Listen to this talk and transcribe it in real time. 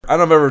I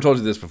don't know if I've ever told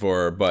you this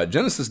before, but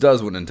Genesis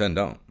does what Nintendo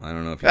don't. I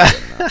don't know if you know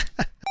that or not.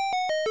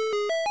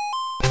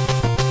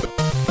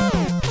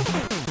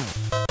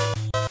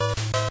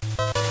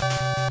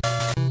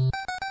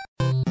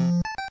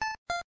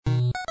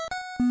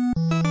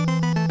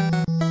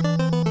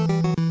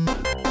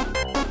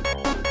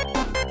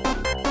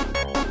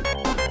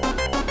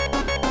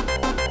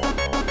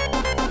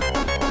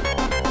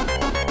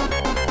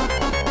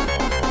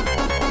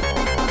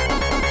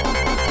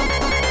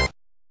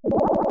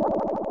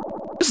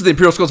 This is the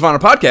Imperial Skulls of Honor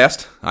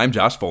podcast. I'm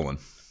Josh Folan.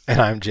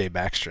 And I'm Jay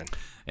Backstrom.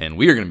 And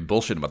we are going to be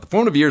bullshitting about the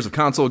formative years of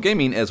console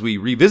gaming as we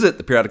revisit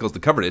the periodicals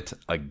that covered it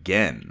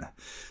again.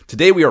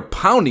 Today we are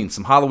pounding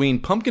some Halloween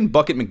pumpkin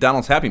bucket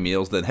McDonald's Happy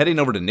Meals, then heading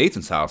over to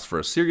Nathan's house for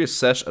a serious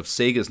sesh of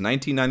Sega's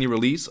 1990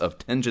 release of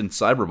Tengen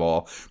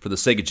Cyberball for the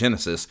Sega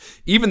Genesis,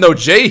 even though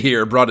Jay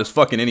here brought his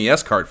fucking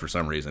NES card for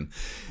some reason.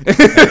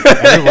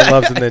 Everyone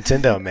loves the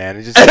Nintendo, man.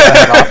 You just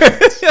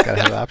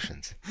gotta have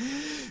options.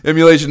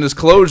 Emulation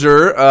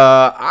disclosure,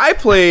 I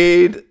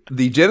played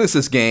the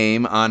Genesis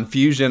game on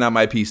Fusion on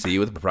my PC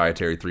with a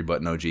proprietary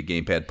 3-button OG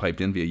gamepad piped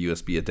in via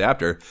USB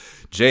adapter.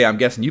 Jay, I'm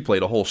guessing you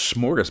played a whole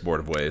smorgasbord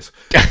of ways.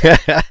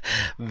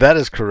 That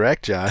is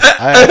correct, Josh.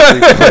 I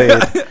actually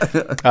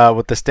played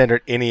with the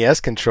standard NES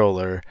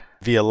controller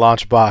via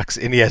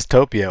Launchbox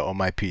NES-topia on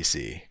my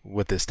PC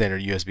with the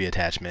standard USB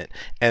attachment.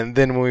 And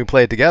then when we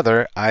played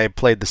together, I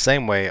played the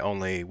same way,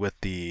 only with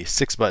the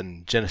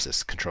 6-button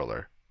Genesis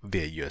controller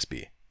via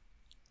USB.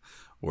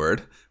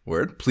 Word.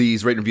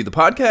 Please rate and review the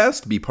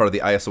podcast, be part of the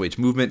ISOH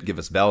movement, give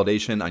us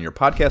validation on your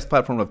podcast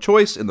platform of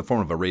choice in the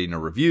form of a rating or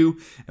review,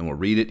 and we'll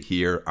read it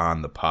here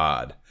on the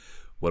pod.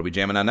 What are we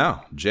jamming on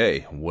now?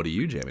 Jay, what are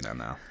you jamming on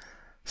now?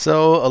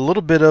 So, a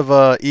little bit of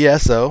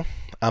ESO.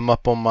 I'm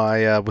up on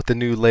my, with the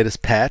new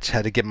latest patch,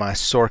 had to get my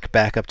Sork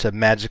back up to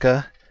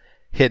Magica,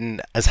 hitting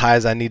as high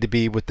as I need to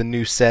be with the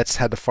new sets,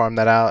 had to farm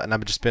that out, and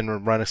I've just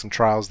been running some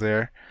trials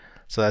there.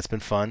 So that's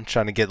been fun,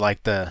 trying to get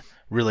like the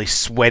really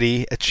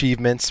sweaty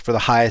achievements for the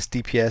highest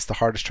DPS, the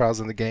hardest trials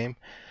in the game.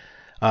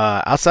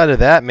 Outside of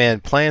that,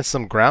 man, playing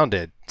some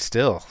Grounded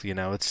still,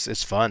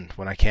 it's fun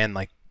when I can.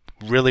 Like,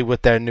 really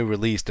with their new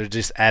release, they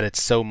just added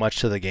so much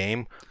to the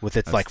game with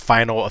its like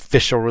final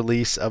official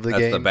release of the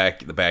game.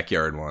 That's the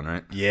backyard one,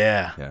 right?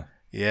 Yeah.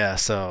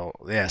 So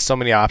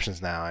many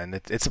options now, and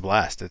it's a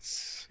blast.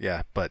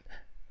 But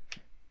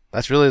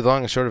that's really the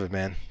long and short of it,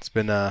 man. It's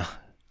been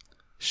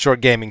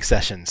short gaming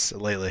sessions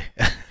lately.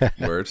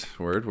 Word.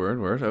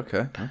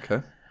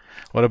 Okay.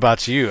 What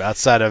about you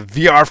outside of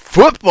VR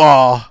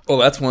football? Well,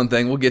 that's one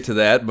thing. We'll get to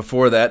that.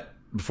 Before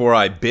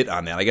I bit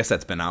on that, I guess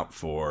that's been out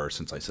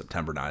since like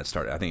September now. I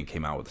think it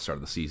came out with the start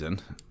of the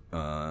season.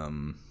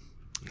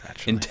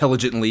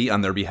 Intelligently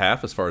on their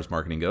behalf as far as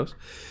marketing goes.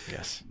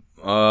 Yes.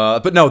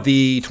 But no,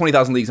 the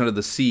 20,000 Leagues Under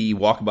the Sea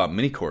walkabout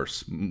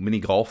mini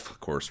golf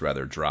course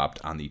dropped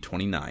on the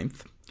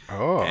 29th.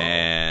 Oh,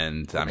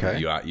 and okay.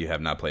 You have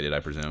not played it, I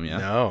presume, yeah?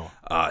 No.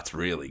 It's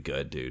really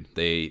good, dude.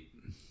 They,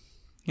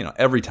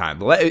 every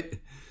time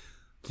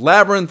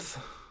Labyrinth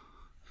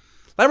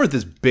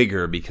is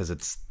bigger because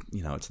it's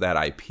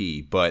that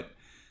IP, but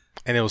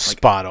and it was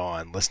spot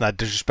on. Let's not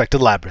disrespect the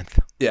Labyrinth.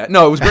 Yeah,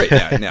 no, it was great.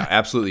 Yeah, no,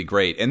 absolutely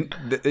great. And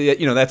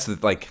that's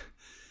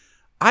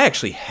I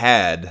actually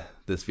had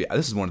this.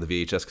 This is one of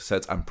the VHS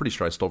cassettes. I'm pretty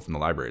sure I stole from the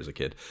library as a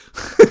kid.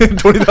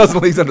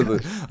 20,000 Leagues Under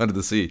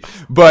the Sea.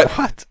 But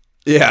what?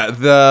 Yeah,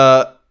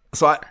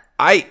 so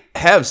I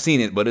have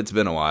seen it, but it's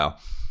been a while.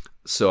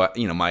 So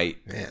my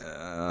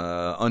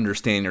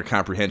understanding or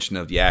comprehension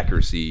of the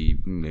accuracy,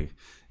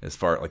 as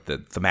far like the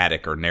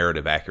thematic or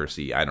narrative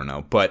accuracy, I don't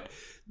know. But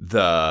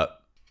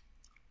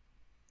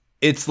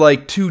it's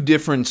like two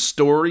different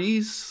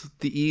stories,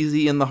 the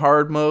easy and the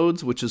hard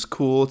modes, which is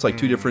cool. It's like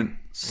two different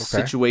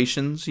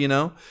situations,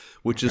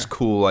 which is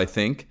cool. I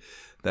think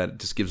that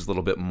just gives a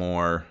little bit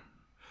more.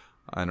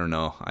 I don't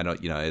know.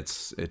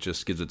 It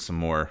just gives it some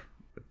more.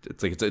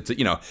 It's like it's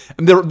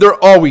and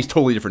they're always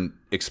totally different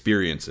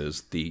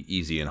experiences, the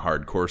easy and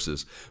hard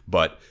courses,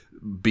 but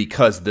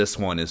because this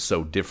one is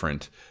so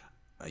different,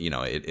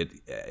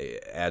 it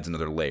adds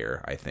another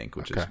layer, I think,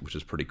 which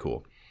is pretty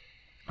cool.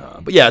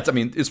 But yeah,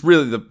 it's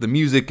really the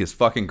music is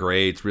fucking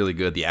great. It's really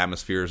good. The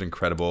atmosphere is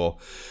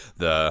incredible.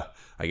 I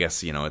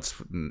guess it's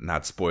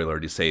not spoiler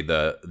to say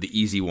the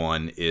easy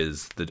one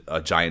is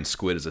a giant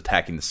squid is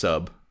attacking the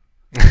sub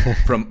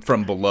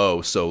from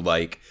below. So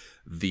like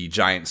the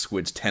giant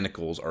squid's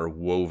tentacles are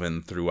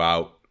woven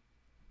throughout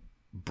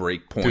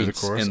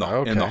breakpoints in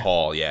the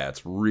hall. Yeah,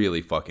 it's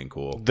really fucking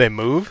cool. They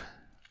move?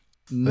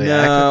 They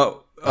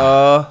cool.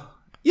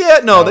 They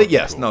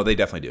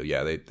definitely do.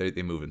 Yeah,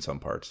 they move in some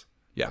parts.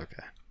 Yeah.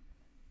 Okay.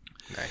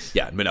 Nice.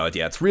 Yeah, but no,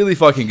 yeah, it's really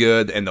fucking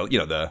good, and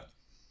the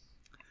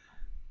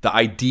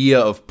idea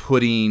of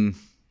putting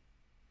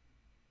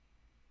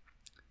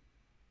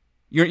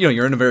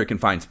you're in a very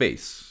confined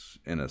space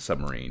in a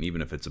submarine,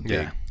 even if it's a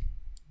big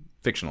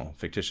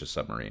fictitious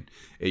submarine.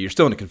 You're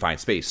still in a confined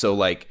space. So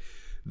like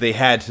they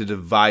had to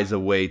devise a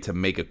way to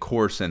make a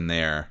course in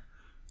there,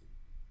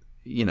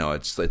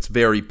 it's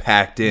very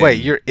packed in.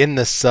 Wait, you're in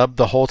the sub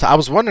the whole time? I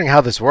was wondering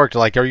how this worked.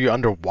 Like, are you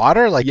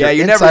underwater? Like, you're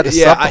inside the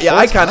sub the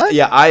whole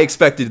time? I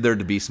expected there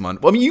to be some.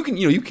 Well, I mean,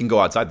 you can go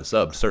outside the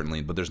sub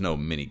certainly, but there's no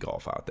mini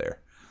golf out there.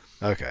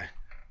 Okay,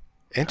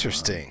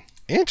 interesting.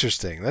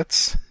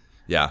 That's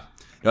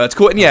that's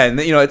cool. And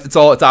it's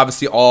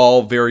obviously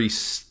all very,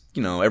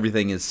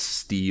 everything is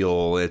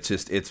steel.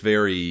 It's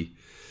very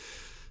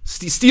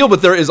steel,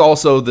 but there is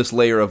also this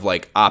layer of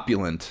like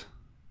opulent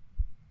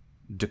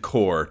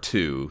decor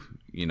too.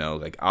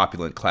 Like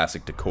opulent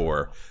classic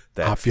decor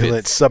that opulent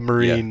fits,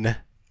 submarine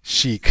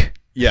chic.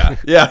 Yeah,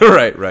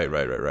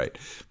 right.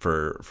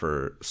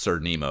 For Sir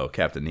Nemo,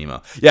 Captain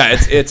Nemo. Yeah,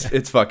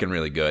 it's fucking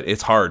really good.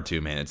 It's hard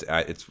too, man.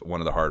 It's one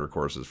of the harder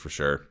courses for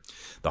sure.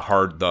 The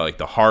hard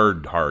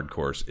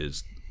course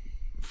is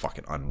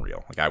fucking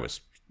unreal. Like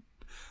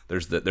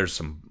there's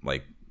some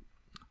like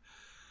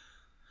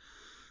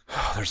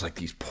there's like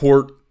these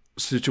port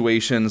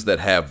situations that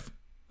have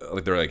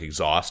like they're like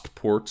exhaust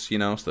ports,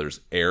 so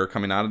there's air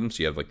coming out of them,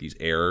 so you have like these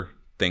air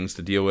things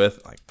to deal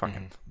with, like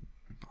fucking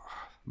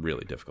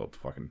really difficult to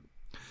fucking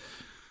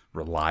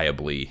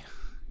reliably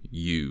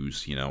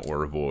use,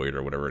 or avoid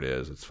or whatever it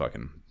is. It's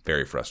fucking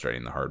very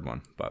frustrating, the hard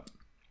one, but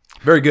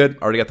very good.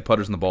 Already got the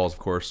putters and the balls, of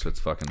course. It's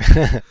fucking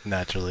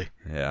naturally.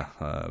 Yeah,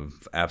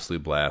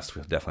 absolute blast.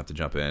 We'll definitely have to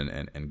jump in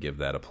and give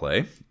that a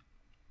play.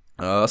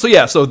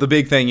 So the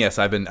big thing, yes,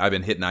 I've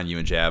been hitting on you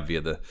and Jab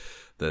via the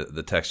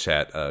text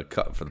chat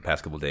for the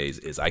past couple of days.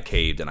 Is I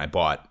caved and I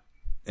bought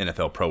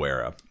NFL Pro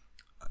Era,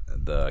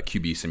 the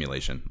QB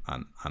simulation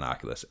on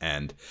Oculus.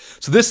 And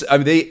so this, I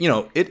mean,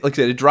 it like I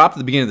said, it dropped at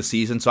the beginning of the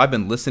season. So I've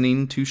been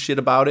listening to shit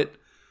about it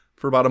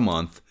for about a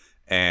month,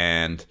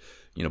 and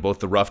both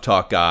the Rough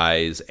Talk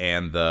guys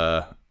and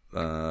the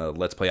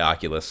Let's Play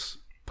Oculus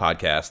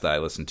podcast that I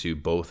listen to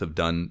both have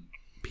done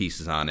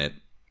pieces on it.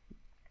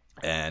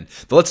 And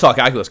the Let's Talk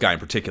Oculus guy in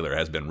particular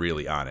has been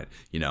really on it,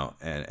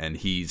 and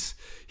he's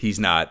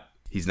not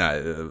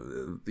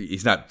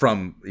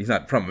from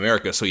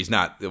America, so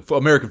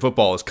American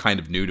football is kind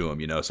of new to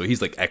him, so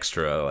he's like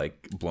extra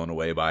like blown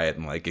away by it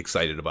and like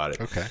excited about it.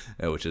 Okay,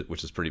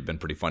 which has been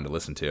pretty fun to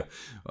listen to,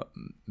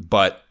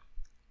 but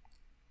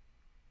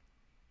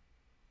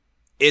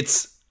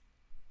it's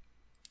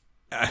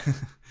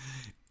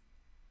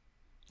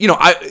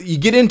you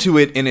get into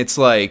it and it's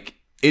like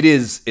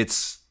it's.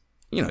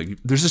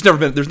 There's never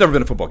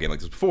been a football game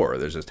like this before.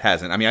 There just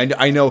hasn't. I mean,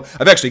 I know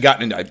I've actually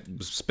I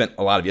spent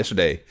a lot of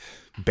yesterday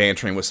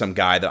bantering with some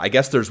guy that I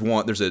guess there's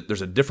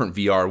a different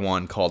VR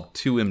one called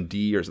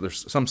 2MD, or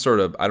there's some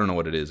sort of, I don't know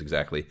what it is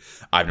exactly.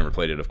 I've never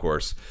played it, of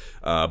course,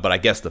 but I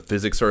guess the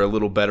physics are a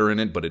little better in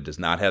it. But it does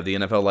not have the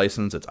NFL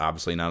license. It's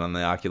obviously not on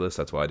the Oculus.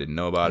 That's why I didn't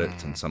know about it.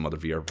 It's on some other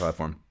VR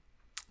platform.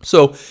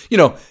 So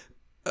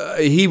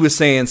he was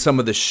saying some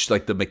of the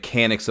like the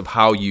mechanics of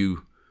how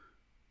you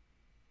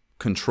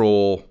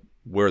control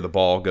where the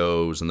ball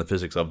goes and the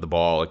physics of the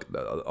ball, like,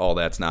 all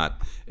that's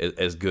not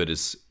as good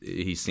as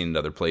he's seen in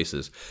other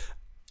places.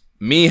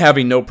 Me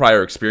having no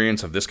prior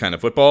experience of this kind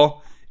of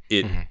football,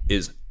 it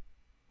is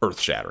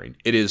earth-shattering.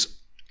 It is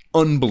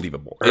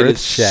unbelievable.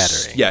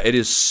 Earth-shattering. Yeah, it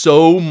is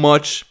so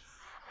much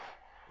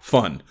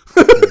fun.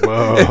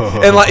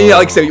 Whoa. And like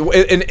I said,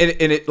 and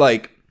it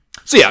like,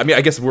 so yeah, I mean,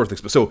 I guess it's worth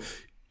it. So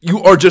you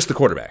are just the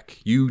quarterback.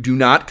 You do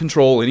not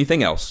control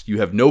anything else. You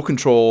have no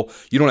control.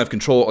 You don't have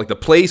control. Like the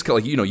plays,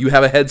 like, you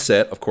have a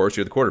headset. Of course,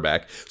 you're the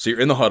quarterback. So you're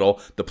in the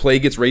huddle. The play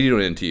gets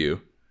radioed into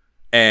you,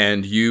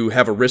 and you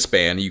have a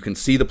wristband. You can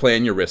see the play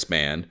in your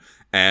wristband,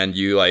 and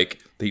you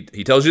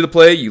he tells you the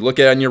play. You look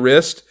at it on your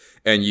wrist,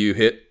 and you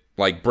hit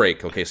like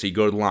break. Okay, so you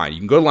go to the line. You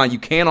can go to the line. You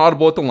can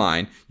audible at the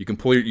line. You can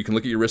you can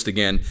look at your wrist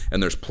again,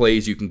 and there's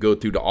plays you can go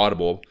through to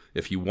audible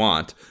if you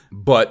want,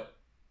 but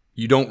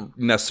you don't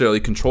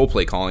necessarily control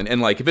play calling. And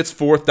like if it's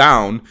fourth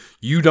down,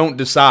 you don't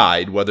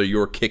decide whether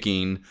you're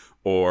kicking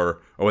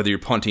or whether you're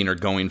punting or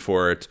going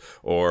for it,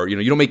 or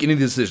you don't make any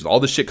decisions. All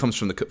this shit comes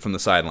from the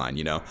sideline,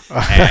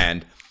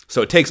 And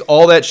so it takes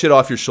all that shit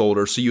off your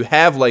shoulders. So you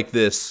have like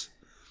this,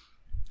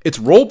 it's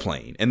role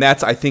playing, and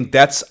I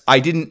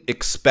didn't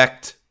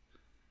expect.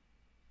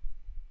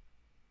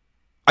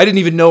 I didn't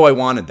even know I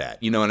wanted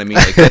that. You know what I mean?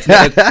 Like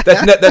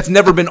that's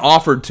never been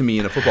offered to me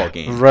in a football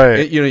game.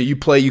 Right. You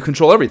play, you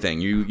control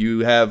everything. You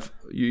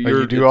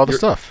do all the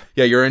stuff.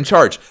 Yeah, you're in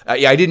charge.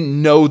 I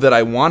didn't know that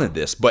I wanted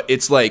this, but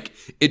it's like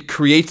it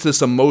creates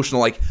this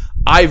emotional. Like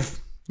I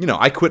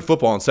quit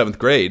football in 7th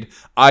grade.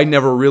 I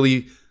never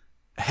really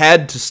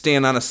had to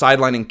stand on a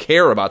sideline and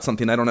care about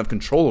something I don't have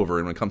control over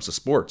when it comes to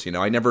sports.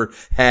 I never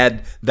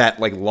had that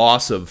like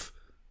loss of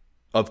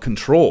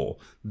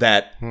control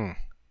that.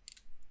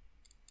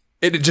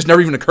 It just never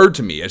even occurred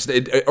to me, or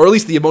at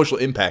least the emotional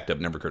impact of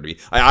it never occurred to me.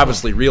 I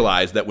obviously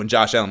realized that when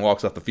Josh Allen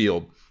walks off the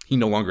field, he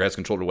no longer has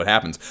control over what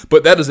happens.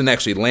 But that doesn't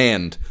actually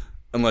land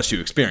unless you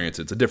experience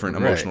it. It's a different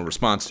emotional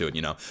response to it,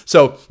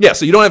 So, yeah,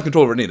 so you don't have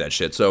control over any of that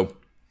shit. So,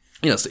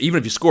 so even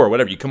if you score or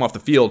whatever, you come off the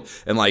field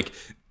and, like,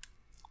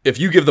 if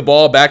you give the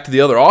ball back to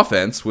the other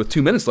offense with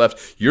 2 minutes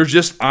left, you're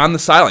just on the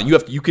sideline.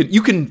 You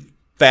can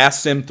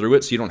fast sim through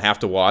it so you don't have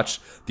to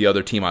watch the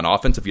other team on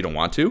offense if you don't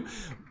want to.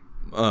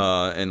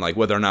 and like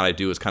whether or not I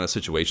do is kind of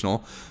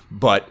situational.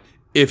 But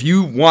if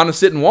you want to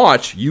sit and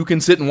watch, you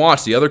can sit and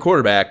watch the other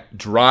quarterback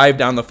drive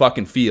down the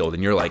fucking field,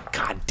 and you're like,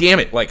 God damn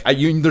it! Like,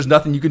 there's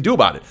nothing you can do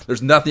about it.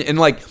 There's nothing, and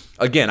like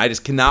again, I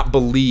just cannot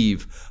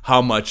believe how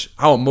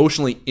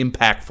emotionally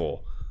impactful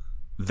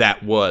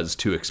that was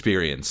to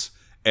experience,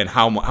 and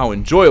how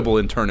enjoyable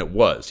in turn it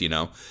was. You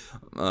know,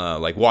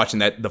 like watching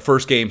the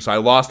first game. So I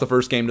lost the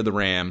first game to the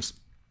Rams.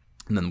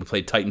 And then we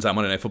played Titans on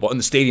Monday Night Football. And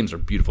the stadiums are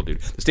beautiful, dude.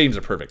 The stadiums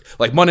are perfect.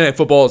 Like, Monday Night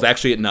Football is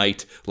actually at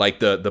night. Like,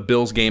 the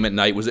Bills game at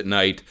night was at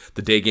night.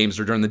 The day games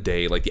are during the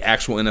day. Like, the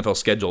actual NFL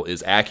schedule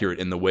is accurate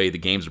in the way the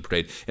games are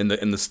played. And the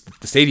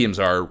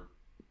stadiums are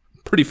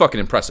pretty fucking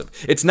impressive.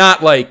 It's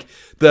not like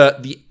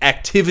the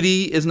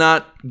activity is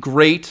not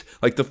great.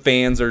 Like, the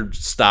fans are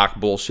stock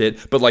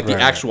bullshit. But, like, the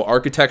actual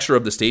architecture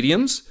of the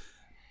stadiums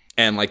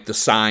and like the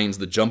signs,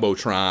 the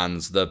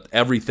jumbotrons,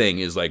 everything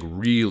is like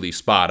really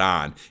spot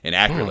on and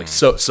accurate. Like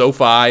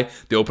SoFi,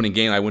 the opening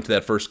game, I went to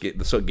that first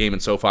game in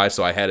SoFi,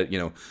 so I had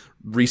it,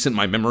 recent in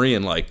my memory,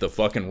 and like the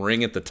fucking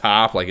ring at the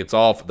top, like it's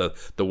all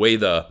the way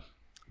the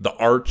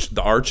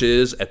arch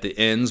is at the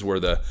ends where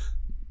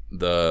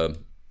the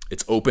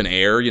it's open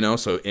air,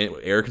 so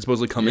air can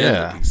supposedly come in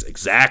like,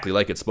 exactly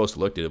like it's supposed to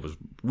look. It was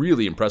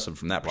really impressive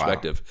from that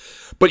perspective.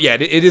 Wow. But yeah,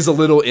 it is a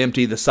little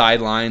empty. The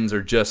sidelines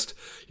are just,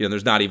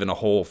 there's not even a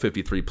whole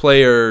 53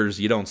 players.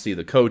 You don't see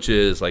the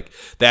coaches. Like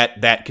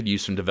that could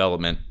use some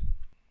development.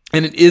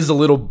 And it is a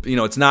little,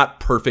 it's not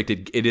perfect.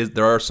 It is.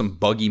 There are some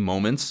buggy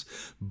moments,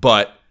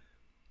 but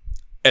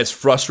as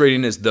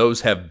frustrating as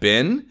those have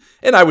been,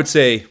 and I would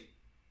say,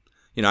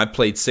 I've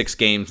played 6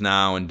 games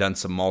now and done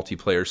some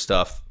multiplayer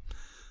stuff.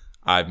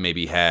 I've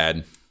maybe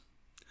had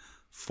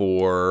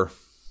 4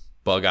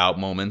 bug out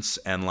moments,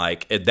 and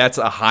like that's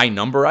a high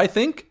number, I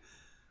think.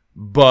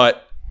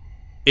 But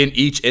in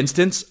each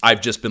instance,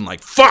 I've just been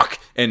like, fuck,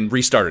 and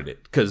restarted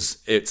it because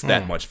it's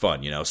that much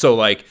fun, So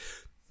like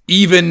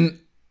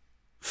even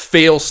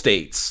fail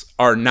states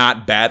are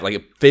not bad.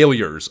 Like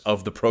failures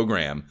of the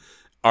program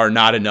are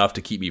not enough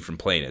to keep me from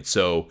playing it.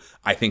 So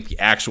I think the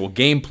actual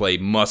gameplay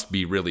must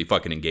be really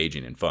fucking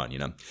engaging and fun,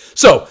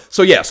 So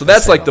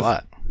that's like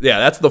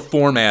that's the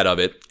format of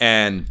it.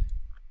 And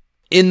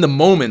in the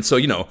moment, so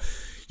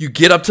you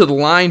get up to the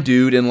line,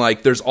 dude, and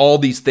like there's all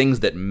these things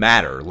that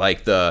matter.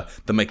 Like the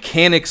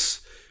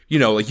mechanics,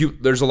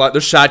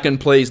 there's shotgun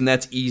plays, and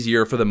that's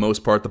easier for the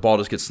most part. The ball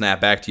just gets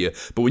snapped back to you.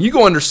 But when you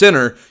go under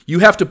center, you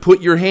have to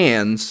put your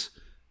hands,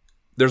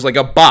 there's like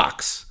a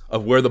box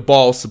of where the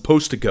ball is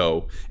supposed to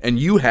go, and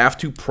you have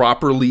to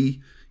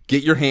properly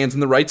get your hands in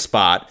the right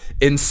spot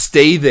and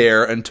stay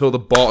there until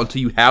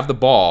you have the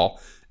ball,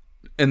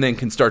 and then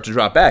can start to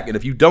drop back. And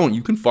if you don't,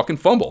 you can fucking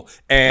fumble.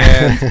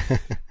 And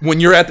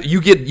when you're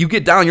you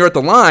get down, you're at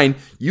the line,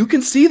 you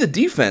can see the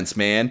defense,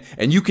 man.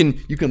 And you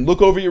can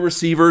look over your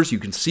receivers, you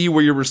can see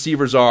where your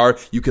receivers are,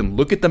 you can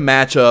look at the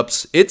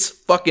matchups. It's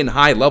fucking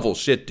high level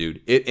shit,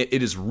 dude.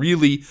 It is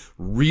really,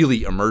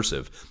 really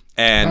immersive.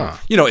 And,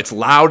 it's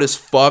loud as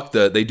fuck.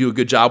 They do a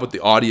good job with the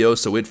audio,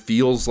 so it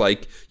feels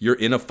like you're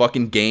in a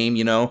fucking game,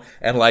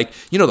 And like,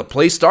 the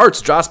play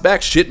starts, drops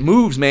back, shit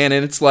moves, man.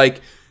 And it's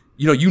like,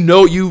 you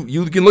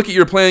can look at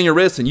your play on your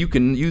wrist, and you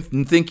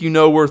think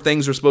where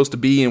things are supposed to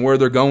be and where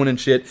they're going and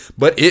shit.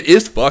 But it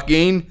is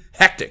fucking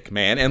hectic,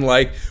 man. And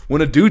like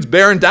when a dude's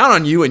bearing down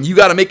on you and you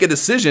got to make a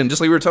decision,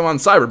 just like we were talking about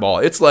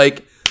Cyberball, it's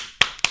like,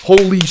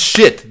 holy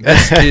shit,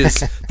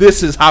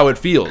 this is how it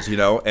feels,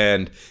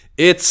 And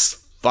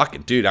it's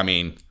fucking, dude. I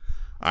mean,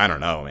 I don't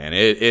know, man.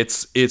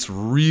 It's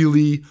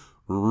really,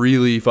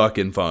 really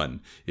fucking fun.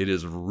 It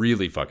is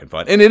really fucking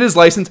fun, and it is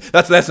licensed.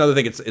 That's another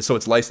thing.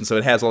 It's licensed, so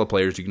it has all the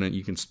players.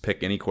 You can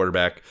pick any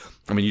quarterback.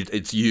 I mean,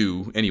 it's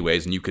you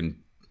anyways, and you can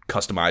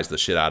customize the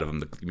shit out of them.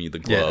 The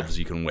gloves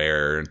you can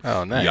wear. And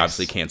nice. You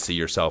obviously can't see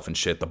yourself and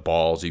shit. The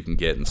balls you can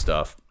get and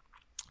stuff.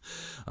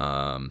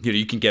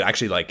 You can get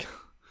actually like.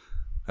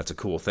 That's a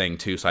cool thing,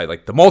 too. So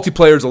the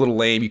multiplayer is a little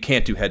lame. You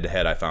can't do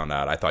head-to-head, I found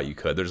out. I thought you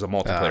could. There's a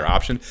multiplayer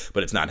option,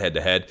 but it's not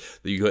head-to-head.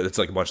 It's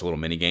like a bunch of little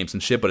mini games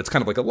and shit, but it's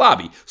kind of like a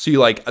lobby. So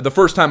the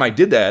first time I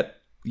did that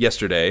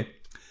yesterday,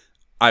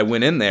 I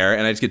went in there,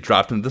 and I just get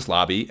dropped into this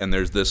lobby, and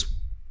there's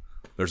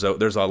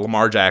a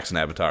Lamar Jackson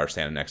avatar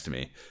standing next to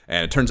me.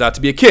 And it turns out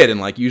to be a kid,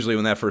 and usually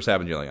when that first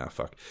happens, you're like, oh,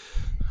 fuck.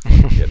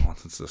 Kid,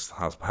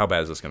 how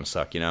bad is this going to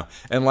suck,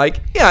 And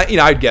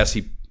I'd guess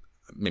he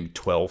maybe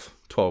 12,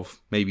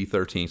 maybe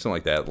 13, something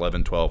like that,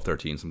 11, 12,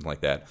 13, something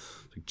like that,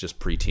 just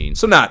preteen.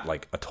 So not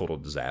like a total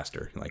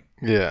disaster.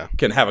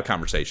 Can have a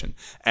conversation.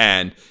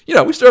 And,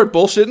 we started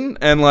bullshitting,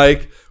 and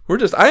I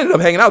ended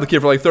up hanging out with the kid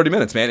for 30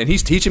 minutes, man. And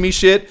he's teaching me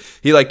shit.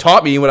 He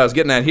taught me what I was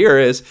getting at here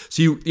is,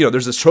 so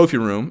there's this trophy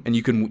room, and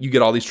you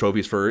get all these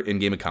trophies for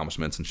in-game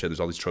accomplishments and shit. There's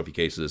all these trophy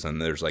cases,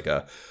 and there's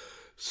a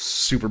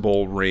Super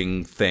Bowl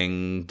ring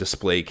thing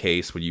display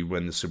case when you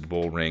win the Super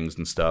Bowl rings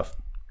and stuff.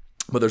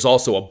 But there's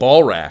also a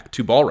ball rack,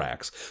 2 ball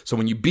racks. So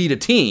when you beat a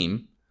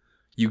team,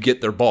 you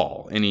get their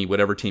ball.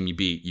 Whatever team you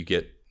beat, you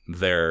get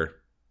their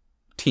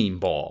team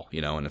ball,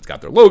 and it's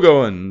got their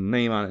logo and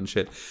name on it and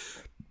shit.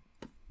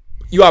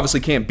 you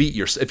obviously can't beat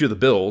if you're the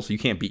Bills, you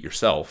can't beat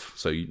yourself.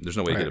 So there's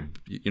no way to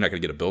you're not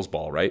going to get a Bills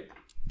ball, right?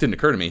 It didn't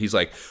occur to me. He's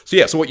like,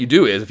 so what you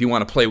do is if you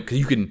want to play, because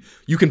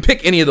you can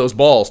pick any of those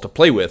balls to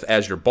play with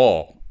as your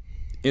ball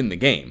in the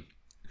game.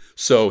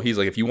 So he's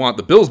like, if you want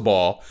the Bills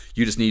ball,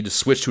 you just need to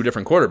switch to a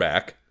different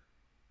quarterback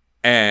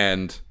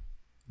and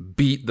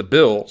beat the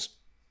Bills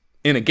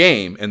in a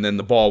game, and then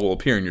the ball will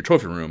appear in your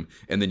trophy room,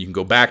 and then you can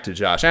go back to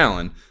Josh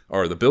Allen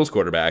or the Bills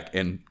quarterback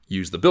and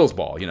use the Bills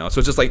ball. So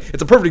it's just like,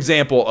 it's a perfect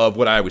example of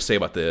what I always say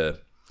about the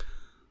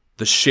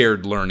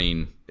shared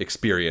learning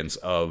experience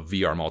of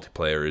VR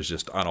multiplayer is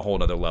just on a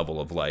whole other level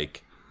of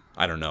like,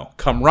 I don't know,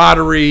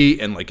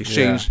 camaraderie and like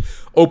exchange,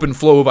 open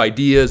flow of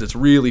ideas. It's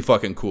really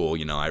fucking cool.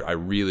 I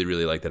really,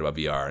 really like that about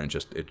VR, and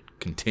it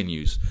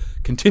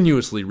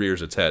continuously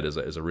rears its head as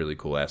a really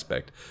cool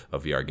aspect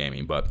of VR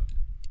gaming. But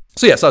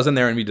so I was in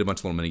there and we did a bunch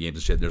of little mini games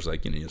and shit. There's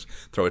like, you just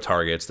throw at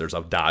targets. There's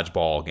a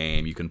dodgeball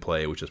game you can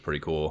play, which is pretty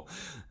cool.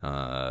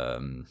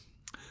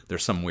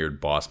 There's some weird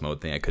boss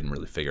mode thing I couldn't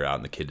really figure out,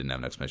 and the kid didn't have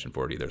an explanation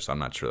for it either, so I'm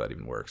not sure that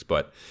even works.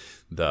 But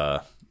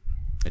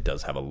it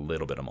does have a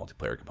little bit of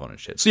multiplayer component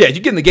shit. So you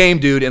get in the game,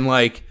 dude, and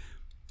like,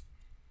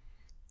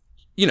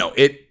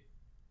 it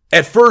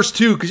at first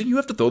too, because you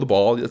have to throw the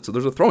ball. So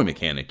there's a throwing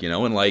mechanic,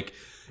 and like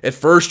at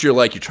first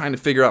you're trying to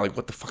figure out like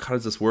what the fuck, how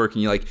does this work?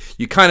 And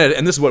you kind of,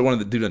 and this is what one of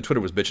the dudes on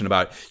Twitter was bitching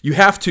about. You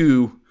have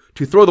to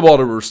throw the ball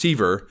to a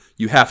receiver,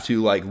 you have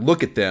to like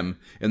look at them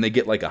and they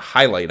get like a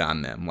highlight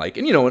on them. Like,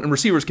 and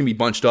receivers can be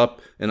bunched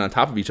up and on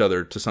top of each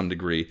other to some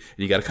degree, and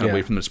you got to kind of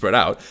wait for them to spread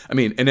out. I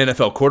mean, an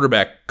NFL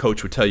quarterback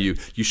coach would tell you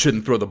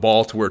shouldn't throw the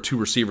ball to where two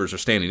receivers are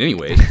standing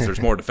anyways, because there's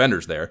more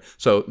defenders there.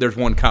 So there's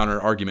one counter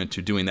argument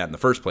to doing that in the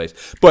first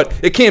place. But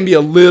it can be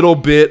a little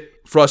bit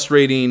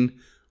frustrating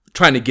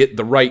trying to get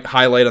the right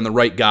highlight on the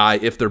right guy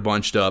if they're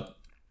bunched up.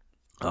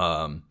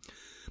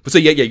 But so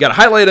you got to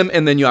highlight them,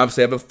 and then you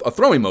obviously have a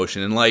throwing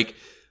motion, and like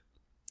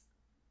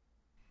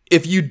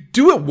if you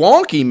do it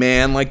wonky,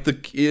 man, like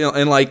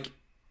and like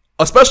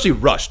especially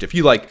rushed, if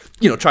you like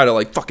try to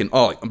like fucking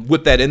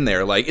whip that in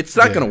there, like it's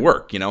not gonna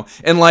work,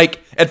 and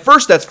like at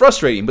first that's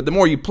frustrating, but the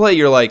more you play,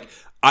 you're like,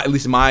 at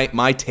least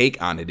my take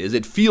on it is,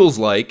 it feels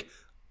like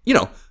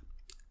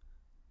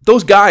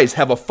those guys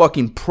have a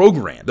fucking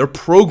program. They're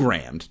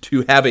programmed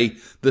to have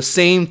the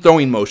same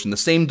throwing motion, the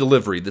same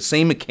delivery, the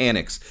same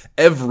mechanics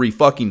every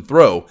fucking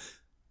throw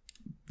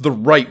the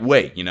right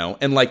way,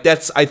 And like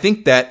I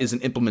think that is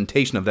an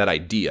implementation of that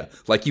idea.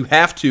 Like you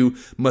have to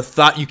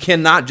you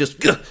cannot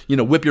just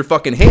whip your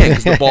fucking hand,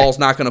 because the ball's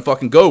not going to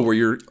fucking go where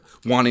you're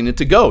wanting it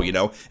to go,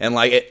 And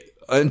like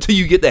until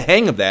you get the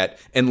hang of that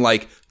and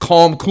like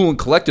calm, cool, and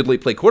collectedly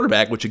play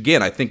quarterback, which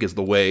again I think is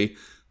the way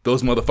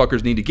those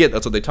motherfuckers need to get.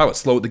 That's what they talk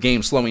about. The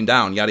game slowing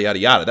down, yada, yada,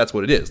 yada. That's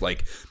what it is.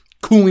 Like,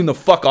 cooling the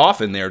fuck off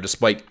in there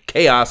despite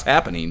chaos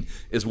happening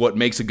is what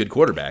makes a good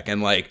quarterback.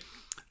 And, like,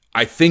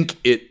 I think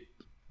it,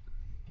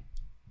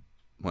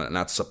 well,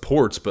 not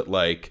supports, but,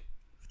 like,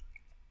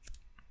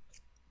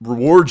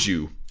 rewards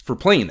you for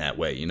playing that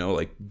way,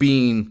 like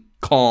being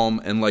calm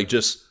and, like,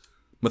 just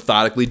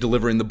methodically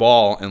delivering the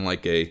ball in,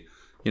 like, a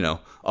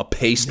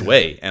paced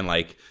way. And,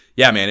 like,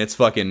 yeah, man, it's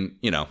fucking,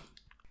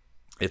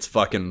 it's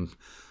fucking,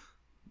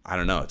 I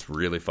don't know. It's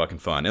really fucking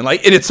fun. And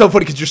like, and it's so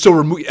funny because you're so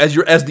removed as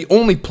the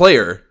only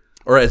player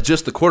or as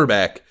just the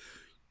quarterback,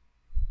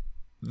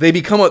 they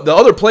become the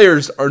other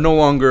players are no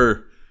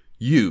longer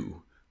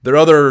you. They're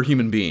other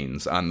human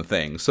beings on the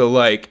thing. So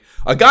like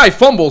a guy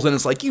fumbles and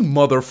it's like, you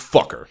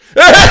motherfucker.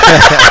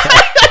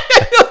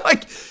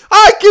 Like,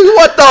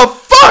 what the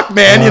fuck,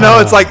 man?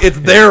 It's like, it's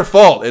their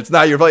fault. It's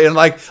not your fault. And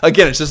like,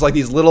 again, it's just like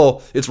these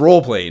little, it's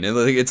role playing. And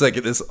it's like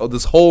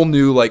this whole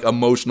new like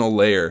emotional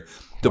layer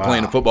to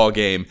playing a football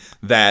game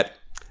that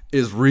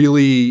is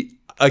really,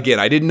 again,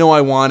 I didn't know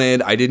I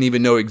wanted. I didn't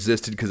even know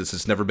existed because it's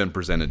just never been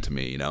presented to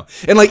me,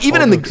 And like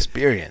even in the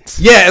experience,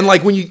 yeah, and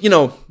like when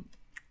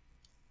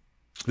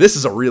this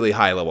is a really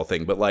high level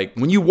thing, but like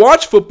when you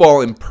watch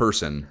football in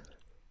person,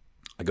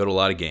 I go to a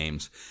lot of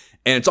games,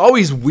 and it's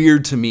always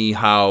weird to me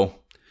how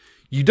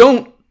you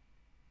don't.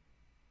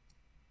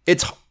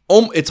 It's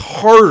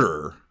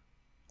harder,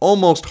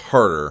 almost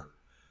harder,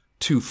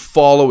 to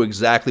follow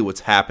exactly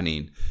what's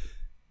happening.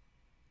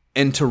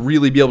 And to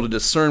really be able to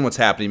discern what's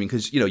happening,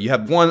 because, you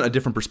have a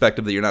different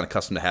perspective that you're not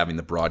accustomed to having,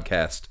 the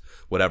broadcast,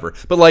 whatever.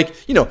 But like,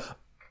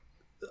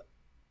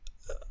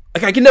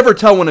 like I can never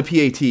tell when a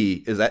PAT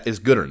is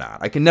good or not.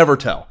 I can never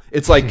tell.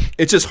 It's like,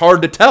 it's just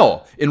hard to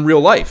tell in real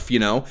life,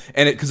 and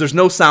because there's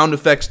no sound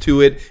effects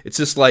to it. It's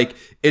just like,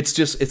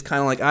 it's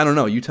kind of like, I don't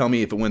know. You tell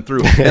me if it went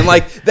through. And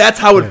like, that's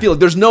how it feels.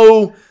 There's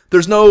no,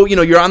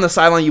 you're on the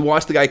sideline, you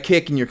watch the guy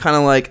kick, and you're kind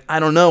of like,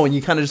 I don't know, and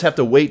you kind of just have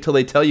to wait till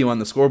they tell you on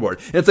the scoreboard.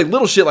 And it's like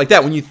little shit like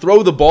that. When you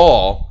throw the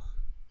ball,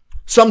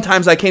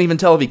 sometimes I can't even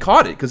tell if he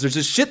caught it because there's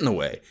just shit in the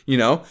way,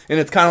 And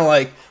it's kind of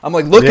like, I'm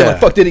like looking, like,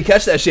 fuck, did he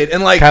catch that shit?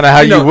 And like, kind of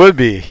how you would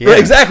be. Yeah. Right,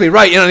 exactly,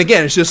 right. And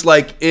again, it's just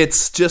like,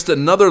 it's just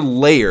another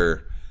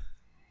layer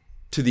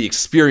to the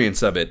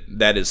experience of it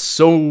that is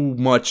so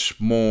much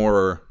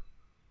more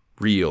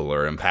real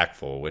or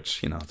impactful,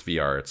 which, it's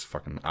VR. It's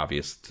fucking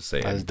obvious to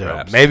say. That's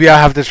dope. Maybe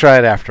I'll have to try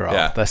it after all.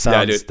 Yeah. That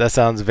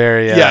sounds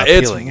very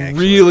appealing, it's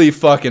really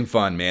fucking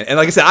fun, man. And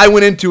like I said, I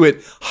went into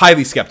it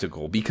highly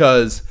skeptical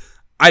because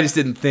I just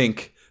didn't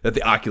think that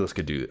the Oculus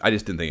could do it. I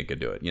just didn't think it could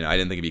do it. I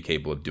didn't think it'd be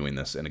capable of doing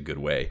this in a good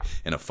way,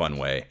 in a fun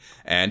way.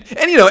 And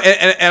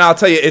I'll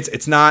tell you,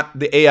 it's not,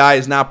 the AI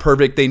is not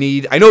perfect.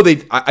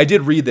 I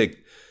did read that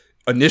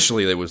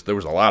initially there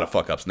was a lot of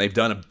fuck ups, and they've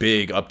done a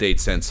big update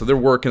since. So they're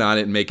working on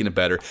it and making it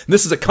better. And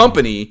this is a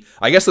company,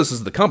 I guess this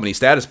is the company,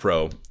 Status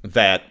Pro,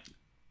 that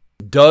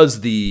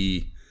does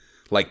the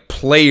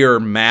player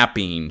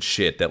mapping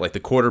shit that the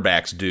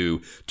quarterbacks do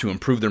to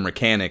improve their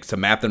mechanics, to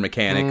map their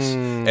mechanics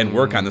and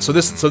work on this. So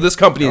this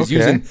company is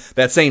using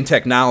that same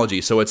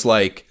technology. So it's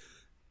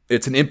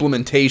it's an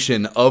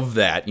implementation of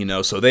that,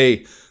 so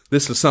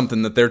this is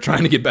something that they're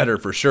trying to get better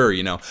for sure,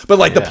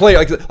 But the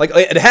player,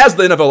 it has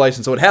the NFL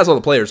license, so it has all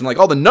the players, and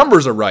all the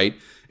numbers are right,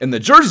 and the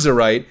jerseys are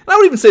right. And I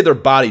would even say their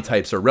body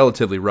types are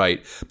relatively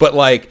right. But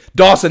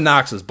Dawson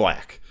Knox is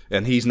black,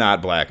 and he's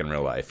not black in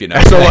real life, So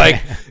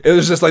it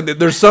was just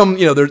there's some,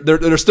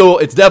 there's still,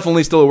 it's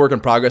definitely still a work in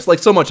progress, like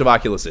so much of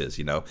Oculus is,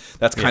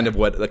 That's kind of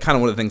one of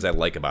the things I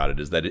like about it,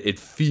 is that it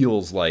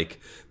feels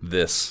like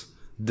this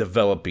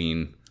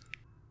developing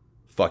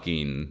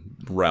fucking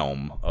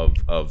realm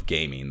of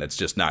gaming that's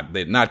just not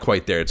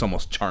quite there. It's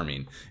almost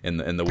charming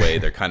in the way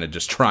they're kind of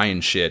just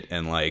trying shit,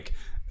 and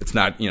it's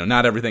not,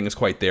 not everything is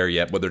quite there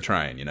yet, but they're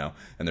trying, and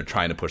they're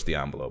trying to push the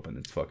envelope, and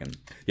it's fucking,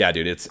 yeah,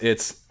 dude,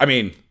 it's I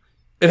mean,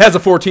 it has a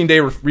 14-day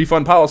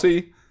refund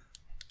policy,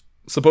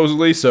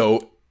 supposedly,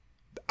 so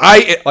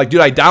I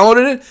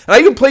downloaded it, and I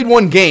even played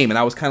one game, and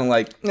I was kind of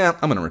I'm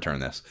going to return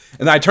this.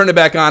 And then I turned it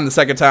back on the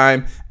second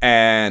time,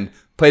 and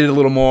played it a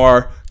little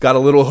more, got a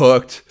little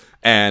hooked,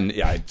 and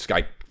yeah, it's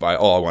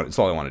all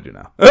I want to do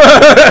now.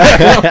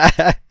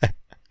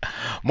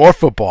 More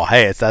football.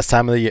 Hey, it's that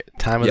time of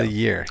the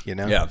year,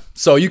 Yeah.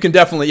 So you can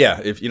definitely,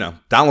 if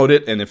download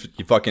it, and if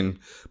you fucking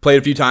play it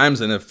a few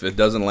times, and if it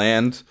doesn't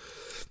land,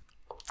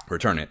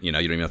 return it. You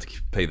don't even have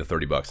to pay the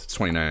 $30. It's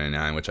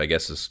 $29.99, which I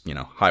guess is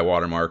high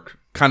watermark,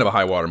 kind of a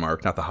high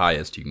watermark, not the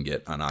highest you can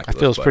get on Oculus. It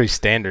feels pretty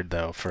standard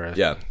though for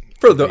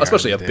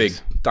especially a big.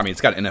 I mean,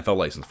 it's got an NFL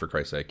license, for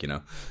Christ's sake.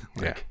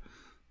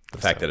 The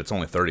fact that it's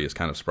only 30 is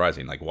kind of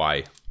surprising.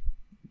 Why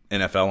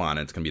NFL on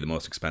it's gonna be the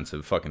most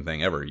expensive fucking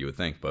thing ever, you would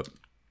think, but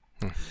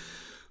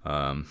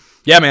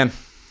yeah, man,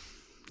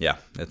 yeah,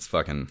 it's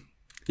fucking,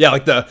 yeah.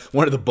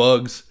 One of the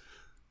bugs.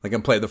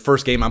 I'm playing the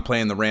first game I'm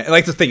playing the Rams.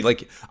 The thing,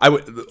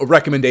 a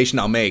recommendation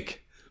I'll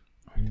make: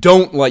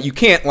 don't you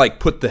can't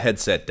put the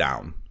headset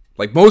down.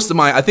 Most of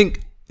I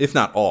think, if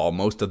not all,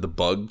 most of the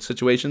bug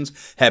situations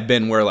have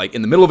been where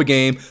in the middle of a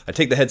game, I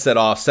take the headset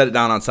off, set it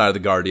down on side of the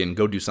Guardian,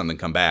 go do something,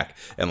 come back,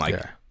 and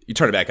you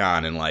turn it back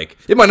on, and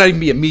it might not even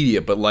be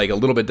immediate, but a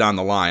little bit down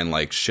the line,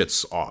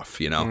 shit's off,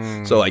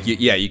 So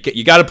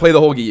you got to play the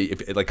whole game.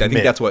 I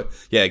think that's what,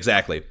 yeah,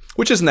 exactly.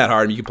 Which isn't that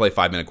hard. You can play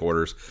 5-minute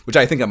quarters, which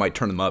I think I might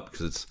turn them up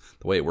because it's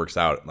the way it works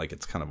out.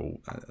 It's kind of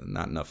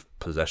not enough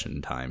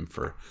possession time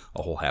for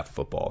a whole half of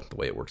football, the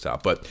way it works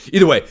out. But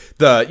either way,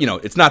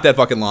 it's not that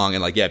fucking long,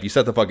 and if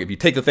you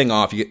take the thing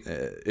off,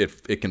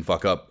 it can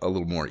fuck up a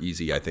little more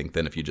easy, I think,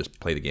 than if you just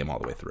play the game all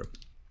the way through.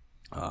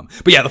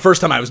 But yeah, the first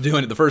time I was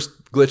doing it, the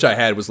first glitch I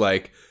had was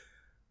I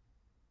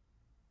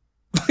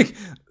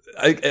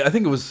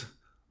think it was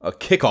a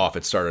kickoff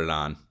it started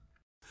on,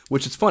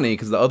 which is funny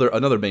because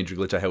another major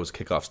glitch I had was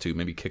kickoffs too.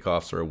 Maybe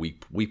kickoffs are a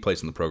weak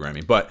place in the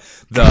programming, but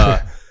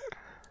the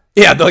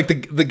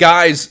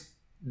guys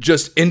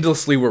just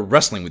endlessly were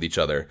wrestling with each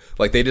other.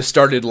 They just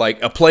started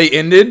a play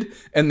ended,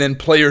 and then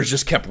players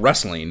just kept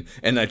wrestling,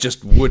 and it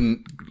just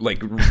wouldn't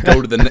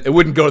go to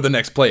the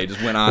next play. It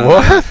just went on.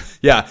 What? And on.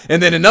 Yeah,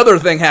 and then another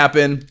thing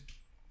happened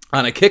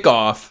on a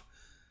kickoff.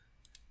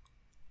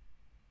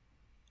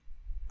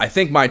 I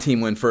think my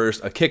team went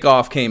first. A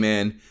kickoff came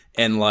in,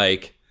 and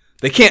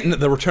they can't.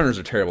 The returners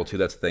are terrible too.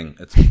 That's the thing.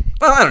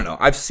 I don't know.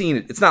 I've seen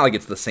it. It's not like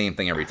it's the same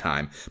thing every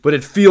time, but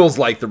it feels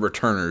like the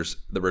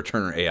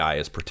returner AI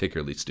is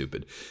particularly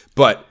stupid.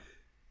 But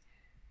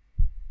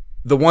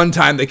the one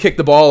time they kicked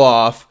the ball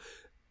off,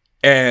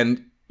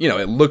 and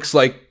it looks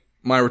like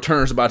my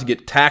returner's about to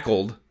get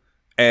tackled,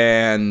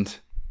 and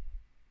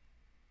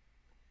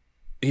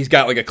he's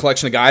got a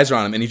collection of guys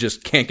around him, and he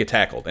just can't get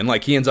tackled,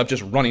 and he ends up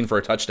just running for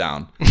a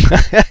touchdown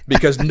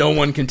because no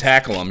one can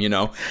tackle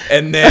him,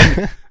 and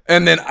then.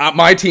 And then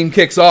my team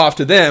kicks off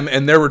to them,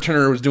 and their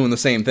returner was doing the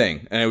same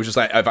thing. And it was just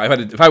if I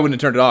wouldn't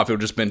have turned it off, it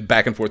would have just been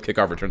back and forth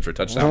kickoff returns for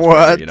touchdowns.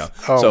 What?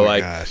 Oh so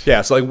my gosh.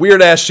 Yeah, so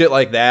weird ass shit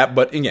like that.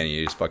 But again,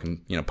 you just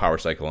fucking power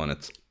cycle, and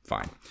it's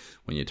fine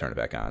when you turn it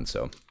back on.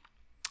 So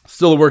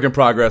still a work in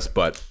progress,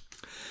 but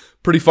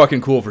pretty fucking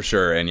cool for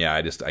sure. And yeah,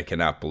 I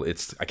cannot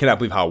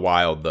believe how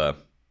wild it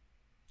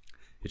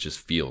just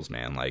feels,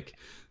 man.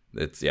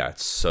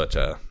 It's such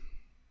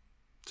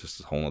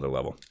just a whole other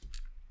level.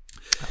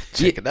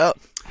 Check it out.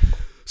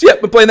 So yeah,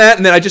 been playing that,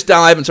 and then I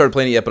haven't started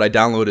playing it yet, but I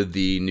downloaded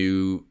the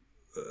new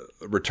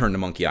Return to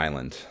Monkey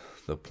Island,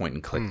 the point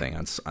and click thing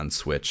on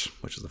Switch,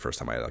 which is the first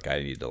time I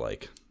needed to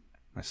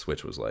My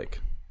Switch was like,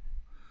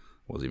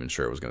 wasn't even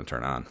sure it was going to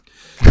turn on.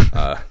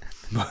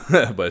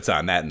 But it's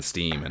on that and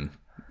Steam, and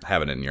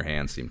having it in your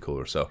hand seemed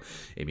cooler. So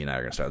Amy and I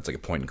are going to start. It's like a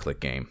point and click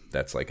game.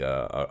 That's like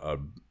a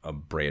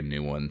brand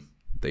new one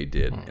they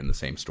did in the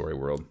same story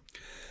world.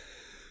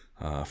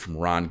 From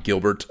Ron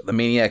Gilbert, the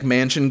Maniac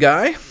Mansion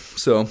guy.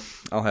 So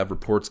I'll have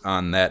reports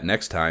on that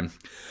next time.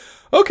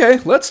 Okay,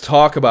 let's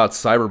talk about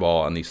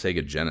Cyberball on the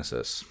Sega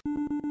Genesis.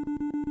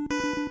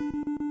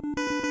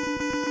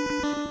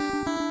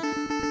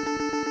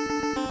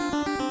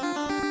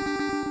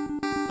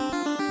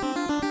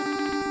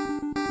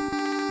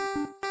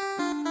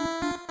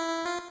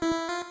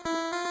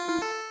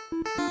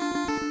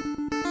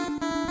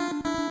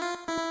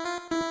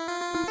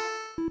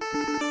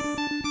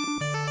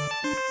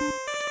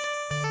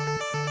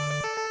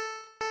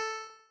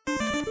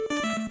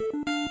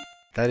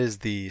 That is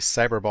the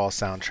Cyberball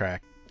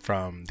soundtrack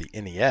from the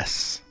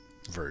NES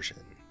version,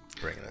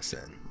 bringing us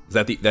in.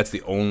 That's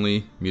the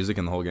only music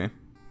in the whole game?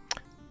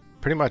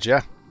 Pretty much,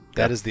 yeah.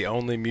 That is the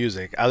only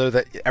music.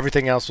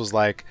 Everything else was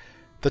like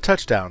the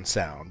touchdown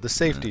sound, the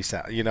safety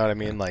sound. You know what I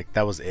mean? Like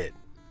that was it.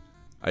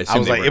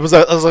 It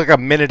was like a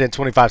minute and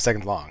 25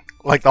 seconds long,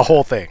 like the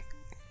whole thing.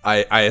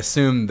 I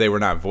assume they were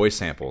not voice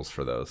samples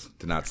for those.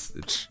 No,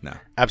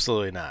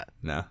 absolutely not.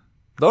 No,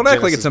 don't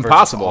act like it's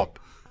impossible.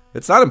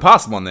 It's not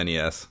impossible on the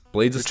NES.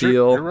 Blades of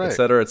Steel, right.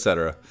 et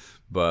cetera.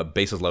 But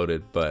bases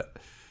loaded. But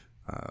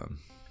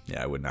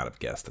yeah, I would not have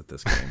guessed at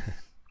this game.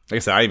 Like I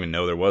said, I didn't even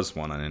know there was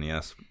one on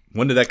NES.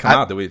 When did that come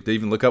out? Did you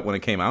even look up when it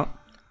came out?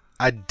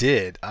 I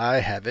did. I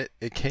have it.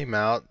 It came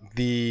out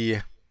the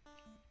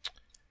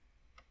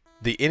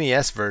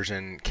NES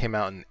version came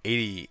out in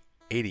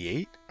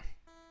 88.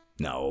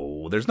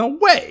 No, there's no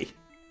way.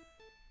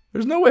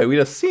 There's no way. We'd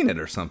have seen it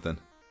or something.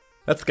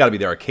 That's got to be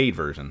the arcade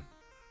version.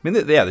 I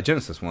mean, the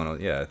Genesis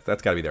one, yeah,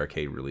 that's got to be the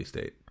arcade release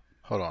date.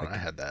 Hold on, I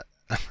had that.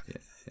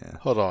 Yeah.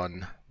 Hold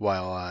on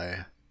while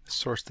I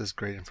source this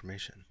great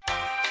information.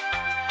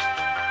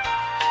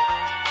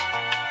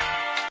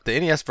 The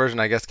NES version,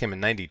 I guess, came in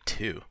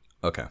 92.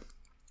 Okay.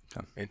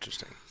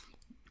 Interesting.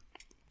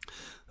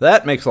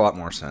 That makes a lot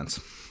more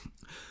sense.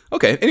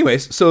 Okay,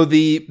 anyways, so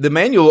the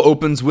manual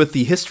opens with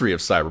the history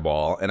of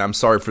Cyberball, and I'm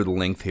sorry for the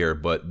length here,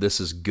 but this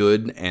is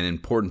good and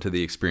important to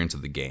the experience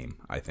of the game,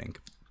 I think.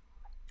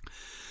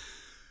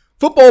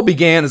 Football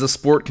began as a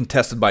sport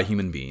contested by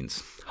human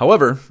beings.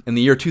 However, in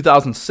the year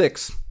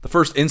 2006, the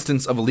first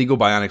instance of illegal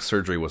bionic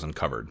surgery was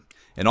uncovered.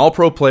 An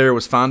all-pro player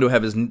was found to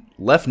have his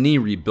left knee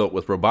rebuilt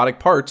with robotic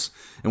parts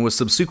and was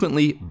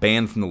subsequently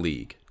banned from the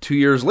league. 2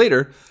 years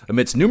later,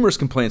 amidst numerous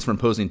complaints from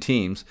opposing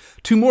teams,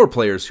 2 more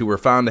players who were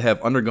found to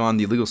have undergone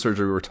the illegal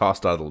surgery were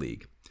tossed out of the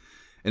league.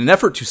 In an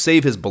effort to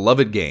save his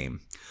beloved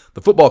game,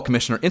 the football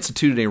commissioner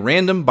instituted a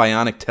random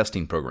bionic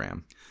testing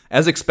program.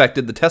 As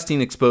expected, the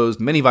testing exposed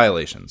many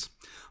violations.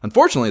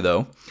 Unfortunately,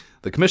 though,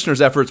 the commissioner's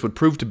efforts would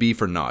prove to be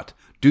for naught.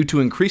 Due to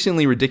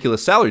increasingly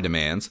ridiculous salary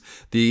demands,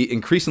 the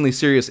increasingly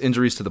serious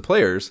injuries to the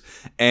players,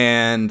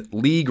 and the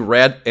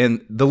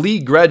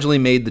league gradually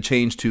made the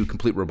change to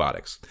complete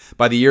robotics.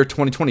 By the year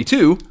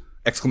 2022,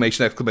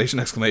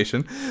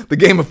 the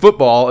game of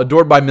football,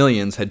 adored by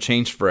millions, had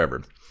changed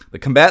forever. The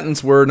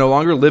combatants were no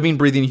longer living,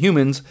 breathing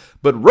humans,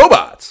 but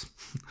robots.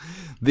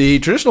 The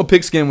traditional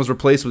pigskin was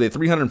replaced with a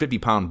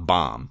 350-pound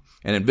bomb.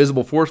 An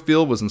invisible force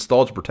field was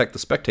installed to protect the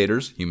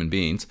spectators, human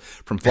beings,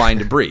 from flying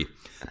debris.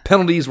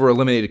 Penalties were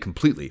eliminated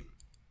completely.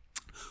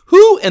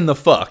 Who in the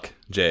fuck,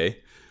 Jay,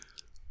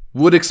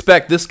 would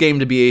expect this game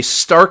to be a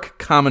stark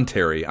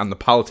commentary on the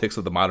politics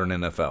of the modern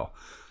NFL?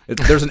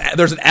 There's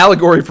an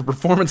allegory for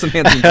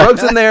performance-enhancing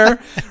drugs in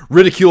there,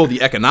 ridicule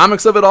the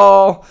economics of it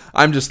all.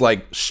 I'm just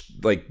like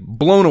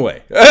blown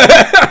away.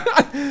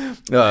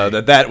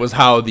 That was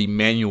how the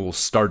manual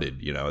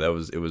started. You know,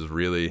 it was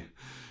really,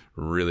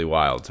 really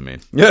wild to me.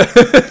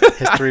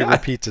 History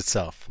repeats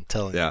itself. I'm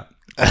telling you.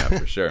 Yeah,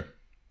 for sure.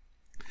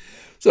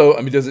 So,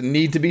 I mean, does it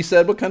need to be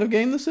said what kind of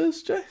game this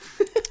is, Jay?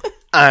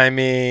 I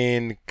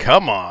mean,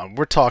 come on.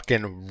 We're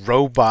talking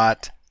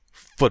robot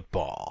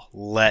football.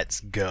 Let's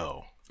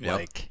go. Yep.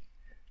 Like,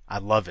 I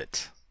love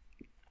it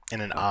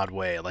in an odd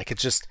way. Like,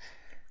 it's just,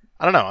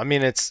 I don't know. I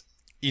mean,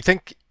 you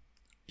think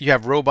you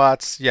have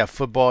robots, you have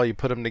football, you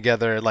put them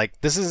together. Like,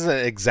 this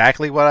isn't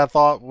exactly what I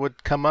thought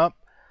would come up,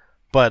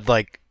 but,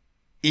 like,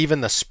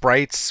 even the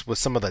sprites with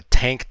some of the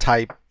tank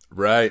type.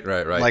 Right.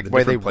 Like, the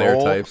way they player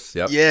roll. Types.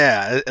 Yep.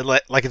 Yeah.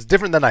 Like, it's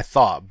different than I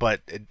thought,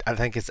 but I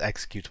think it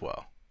executes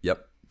well.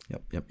 Yep.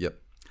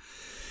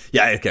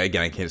 Yeah,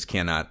 again, I just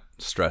cannot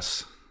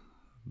stress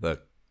the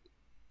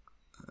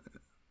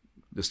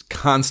just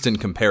constant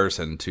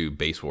comparison to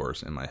Base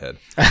Wars in my head.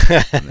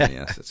 And then,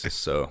 yes, it's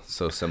just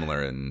so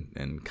similar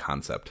in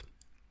concept.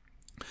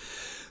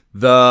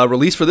 The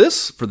release for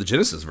the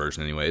Genesis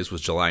version anyways,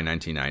 was July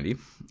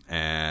 1990.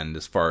 And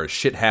as far as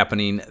shit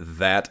happening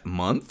that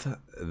month,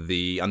 on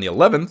the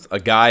 11th, a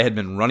guy had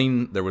been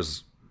running,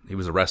 he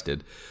was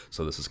arrested.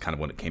 So this is kind of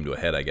when it came to a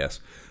head, I guess.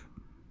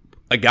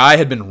 A guy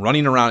had been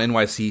running around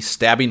NYC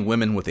stabbing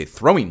women with a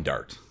throwing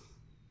dart.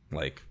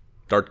 Like,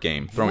 dart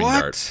game, throwing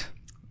dart.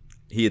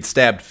 he had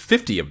stabbed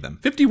 50 of them,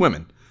 50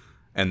 women,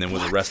 and then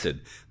was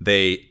arrested.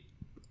 They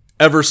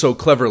ever so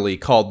cleverly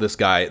called this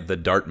guy the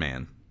Dart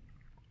Man.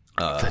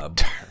 The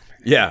Dart Man.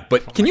 Yeah,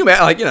 but can you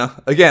imagine, like, you know,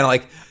 again,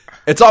 like,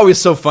 it's always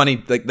so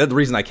funny. Like, the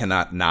reason I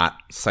cannot not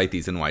cite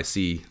these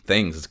NYC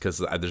things is because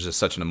there's just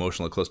such an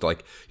emotional close to,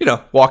 like, you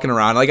know, walking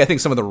around. Like, I think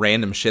some of the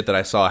random shit that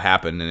I saw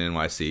happen in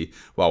NYC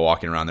while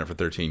walking around there for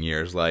 13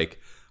 years, like,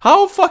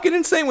 how fucking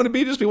insane would it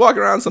be just be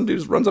walking around, some dude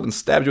just runs up and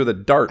stabs you with a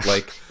dart?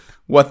 Like,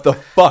 what the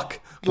fuck?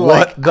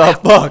 What the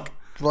fuck?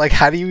 Like,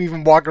 how do you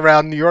even walk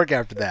around New York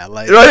after that?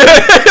 Like,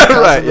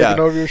 right, yeah.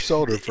 Looking over your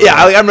shoulder. For yeah,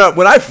 I remember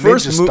when I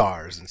first moved.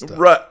 Stars and stuff.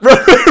 Right,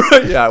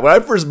 yeah, when I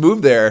first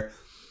moved there,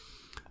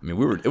 I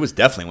mean, it was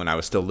definitely when I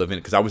was still living,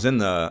 because it was in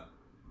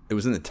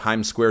the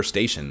Times Square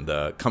station,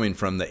 coming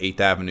from the 8th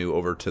Avenue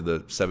over to the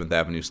 7th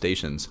Avenue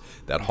stations,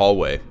 that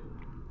hallway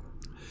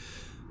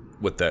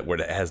with where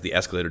it has the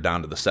escalator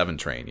down to the 7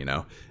 train, you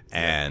know.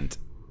 And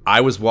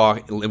I was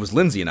walking. It was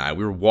Lindsay and I.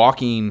 We were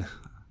walking.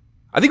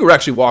 I think we were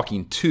actually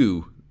walking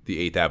to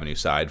the 8th Avenue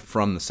side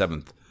from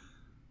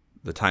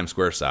the Times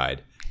Square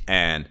side,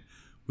 and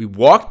we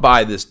walked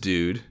by this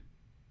dude,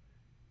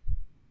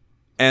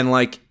 and,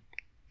 like,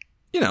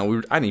 you know,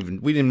 we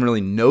didn't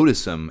really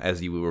notice him as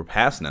we were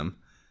passing him,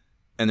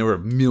 and there were a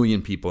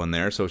million people in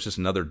there, so it's just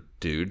another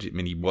dude. I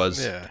mean, he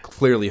was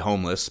clearly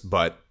homeless,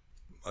 but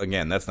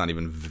again, that's not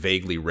even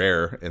vaguely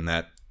rare in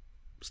that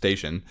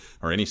station,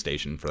 or any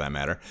station for that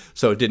matter.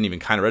 So it didn't even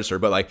kind of register.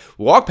 But, like,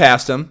 walk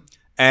past him,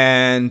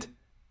 and,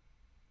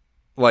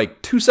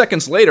 like, 2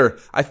 seconds later,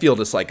 I feel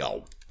just like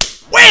a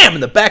wham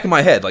in the back of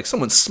my head. Like,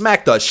 someone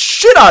smacked the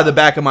shit out of the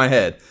back of my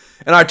head.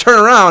 And I turn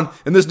around,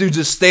 and this dude's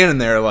just standing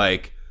there,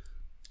 like,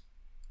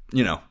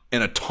 you know,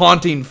 in a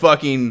taunting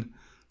fucking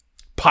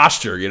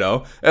posture, you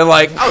know? And,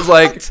 like, I was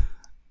like,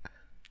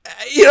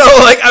 you know,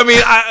 like, I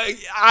mean,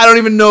 I don't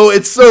even know.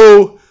 It's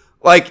so,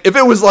 like, if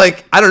it was,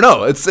 like, I don't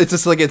know. It's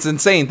just, like, it's an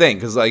insane thing.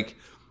 Because, like,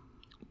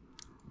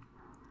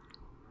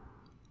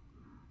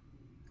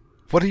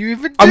 what do you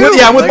even do?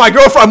 I'm with my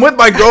girlfriend. I'm with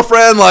my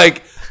girlfriend.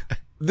 Like,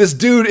 this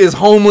dude is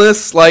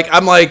homeless. Like,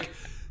 I'm like,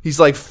 he's,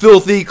 like,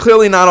 filthy.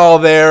 Clearly not all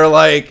there.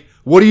 Like,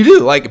 what do you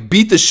do? Like,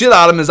 beat the shit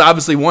out of him is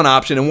obviously one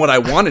option and what I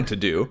wanted to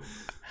do.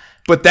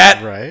 But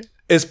that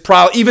is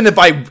probably, even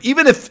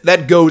if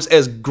that goes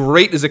as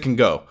great as it can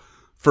go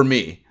for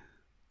me,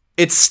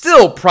 it's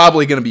still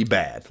probably going to be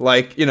bad.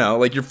 Like, you know,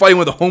 like, you're fighting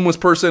with a homeless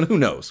person. Who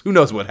knows? Who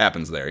knows what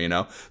happens there, you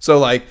know? So,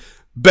 like,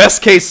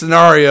 best case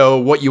scenario,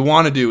 what you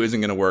want to do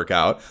isn't going to work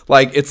out.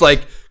 Like, it's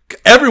like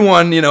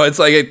everyone, you know, it's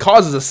like it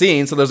causes a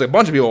scene. So there's a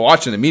bunch of people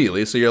watching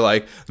immediately. So you're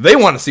like, they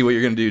want to see what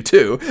you're going to do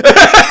too.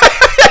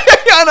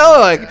 I know,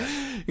 like,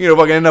 you know,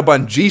 fucking end up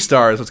on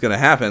G-Star is what's going to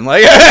happen.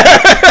 Like,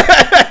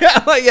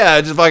 like, yeah,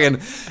 just fucking,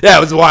 yeah,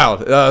 it was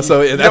wild.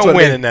 So you that's don't what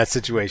win in that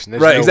situation.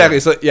 There's right, no exactly.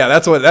 Win. So yeah,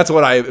 that's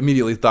what I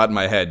immediately thought in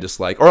my head, just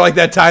like, or like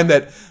that time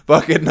that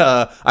fucking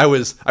I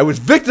was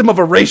victim of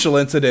a racial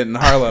incident in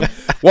Harlem,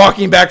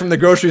 walking back from the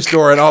grocery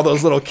store, and all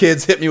those little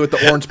kids hit me with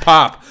the orange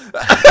pop.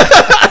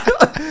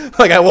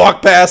 Like, I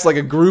walked past, like,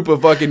 a group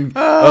of fucking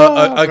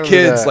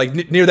kids,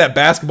 like, near that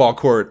basketball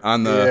court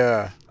on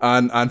the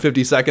on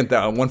 52nd there,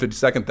 on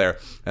 152nd there,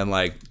 and,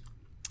 like,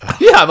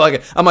 yeah,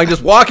 I'm like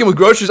just walking with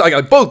groceries. I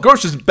got both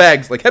groceries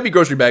bags, like heavy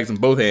grocery bags in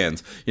both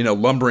hands, you know,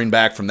 lumbering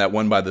back from that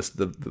one by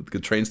the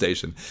train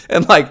station.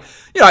 And, like,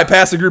 you know, I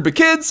pass a group of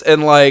kids,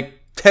 and, like,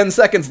 10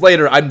 seconds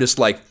later, I'm just,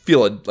 like,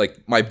 feeling like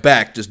my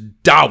back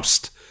just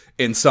doused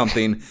in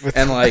something.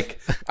 And, like,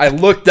 I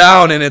look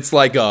down, and it's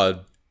like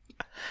a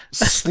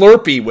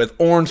Slurpee with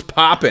orange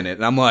pop in it.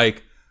 And I'm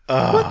like,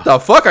 what the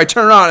fuck? I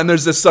turn around, and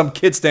there's this some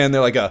kid standing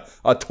there, like a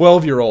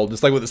 12-year-old,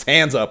 just, like, with his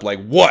hands up,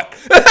 like, what?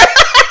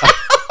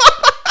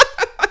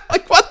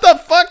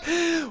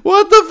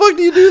 What the fuck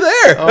do you do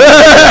there?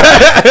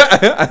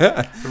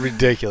 Oh,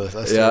 ridiculous.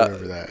 I still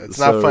remember that. It's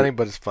not funny,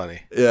 but it's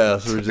funny. Yeah,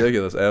 it's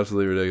ridiculous.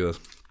 Absolutely ridiculous.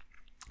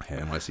 Hey,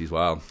 NYC's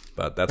wild,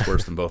 but that's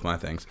worse than both my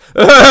things.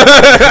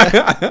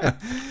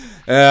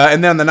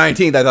 And then on the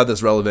 19th, I thought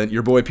this relevant.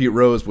 Your boy Pete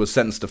Rose was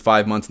sentenced to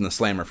 5 months in the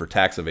slammer for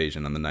tax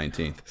evasion on the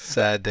 19th.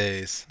 Sad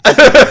days.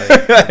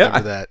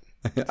 Remember that.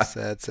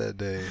 Sad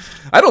days.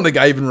 I don't think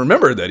I even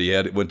remembered that he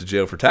went to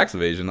jail for tax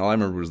evasion. All I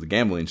remember was the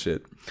gambling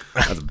shit.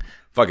 That's a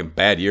fucking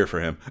bad year for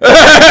him.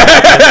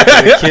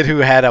 The kid who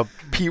had a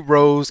Pete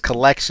Rose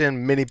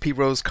collection, mini Pete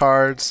Rose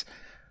cards.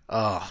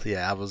 Oh,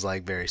 yeah, I was,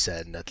 like, very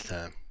saddened at the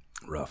time.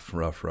 Rough.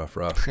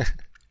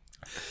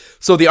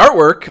 So the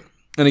artwork,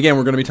 and again,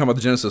 we're going to be talking about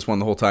the Genesis one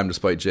the whole time,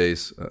 despite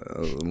Jay's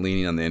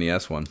leaning on the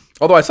NES one.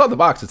 Although I saw the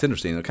box, it's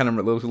interesting. It kind of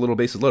a little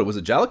bases loaded. Was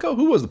it Jalico?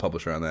 Who was the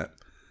publisher on that?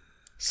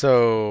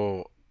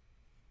 So,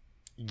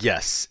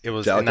 yes, it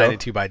was in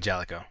 92 by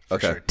Jalico.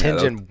 Okay. Sure.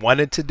 Tengen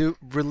wanted to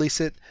release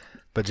it,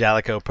 but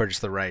Jalico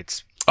purchased the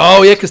rights.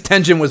 Oh yeah, because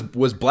Tengen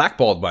was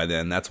blackballed by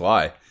then. That's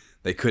why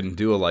they couldn't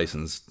do a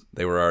license.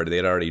 They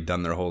had already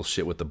done their whole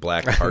shit with the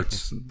black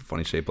carts,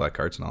 funny shaped black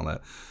carts, and all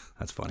that.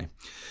 That's funny.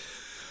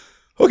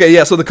 Okay,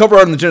 yeah, so the cover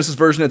art in the Genesis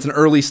version, it's an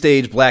early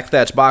stage black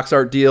thatch box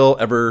art deal,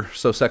 ever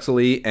so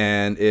sexily,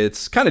 and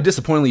it's kind of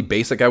disappointingly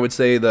basic, I would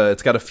say.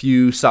 It's got a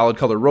few solid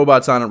colored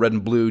robots on it, red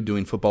and blue,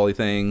 doing football-y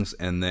things,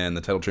 and then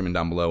the title treatment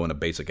down below in a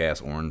basic-ass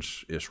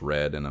orange-ish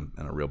red and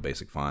a real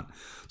basic font.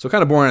 So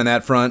kind of boring on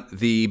that front.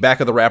 The back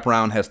of the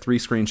wraparound has 3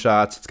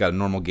 screenshots. It's got a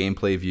normal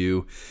gameplay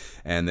view,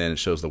 and then it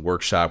shows the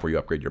workshop where you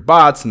upgrade your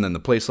bots, and then the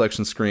play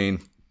selection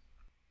screen.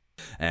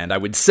 And I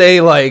would say,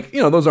 like,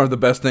 those aren't the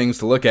best things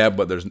to look at,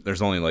 but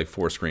there's only like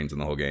 4 screens in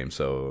the whole game,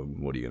 so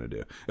what are you going to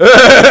do?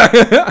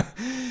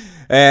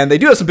 And they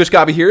do have some pitch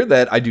copy here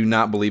that I do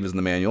not believe is in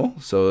the manual.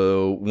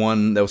 So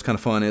one that was kind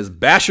of fun is,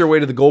 bash your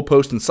way to the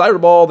goalpost in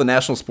Cyberball, the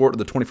national sport of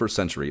the 21st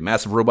century.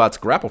 Massive robots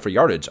grapple for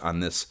yardage on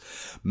this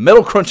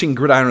metal-crunching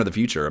gridiron of the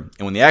future.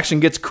 And when the action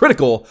gets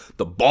critical,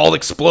 the ball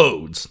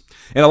explodes.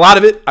 And a lot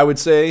of it, I would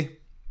say,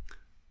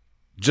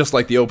 just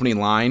like the opening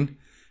line,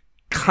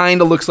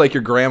 kind of looks like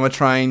your grandma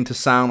trying to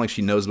sound like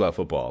she knows about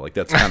football. Like,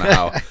 that's kind of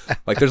how,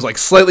 like, there's like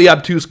slightly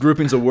obtuse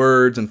groupings of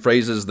words and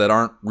phrases that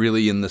aren't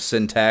really in the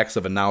syntax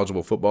of a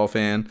knowledgeable football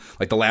fan.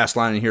 Like the last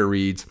line in here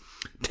reads,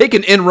 take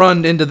an end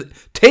run into the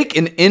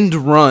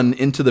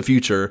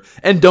future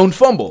and don't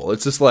fumble.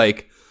 It's just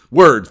like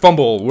word,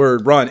 fumble,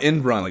 word, run,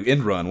 end run. Like,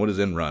 end run. What is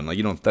end run? Like,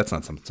 that's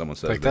not something someone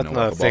says. Like, that's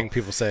not a thing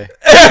people say.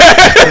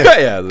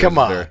 Yeah. Come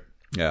on.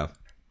 Yeah.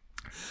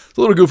 It's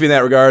a little goofy in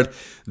that regard.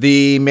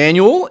 The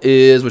manual which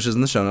is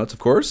in the show notes, of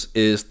course,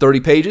 is 30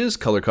 pages,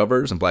 color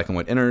covers, and black and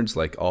white innards,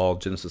 like all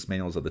Genesis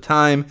manuals of the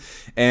time.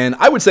 And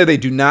I would say they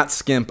do not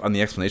skimp on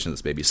the explanation of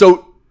this baby.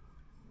 So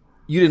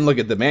you didn't look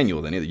at the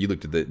manual then either. You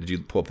looked at did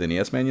you pull up the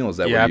NES manual? Is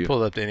that I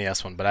pulled up the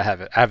NES one, but I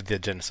have it. I have the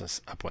Genesis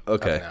up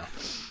okay. now.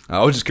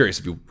 I was just curious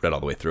if you read all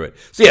the way through it.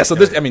 So yeah,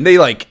 this, I mean, they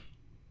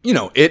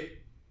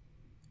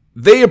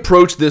they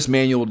approach this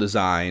manual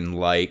design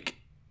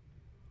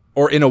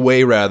or in a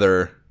way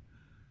rather,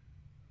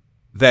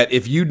 that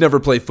if you'd never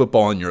played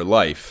football in your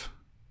life,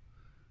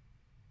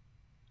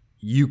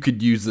 you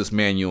could use this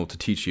manual to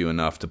teach you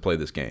enough to play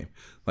this game.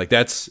 Like,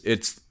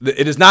 it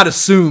is not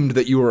assumed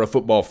that you are a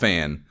football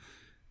fan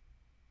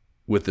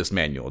with this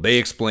manual. They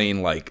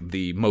explain like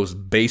the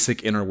most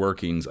basic inner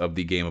workings of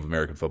the game of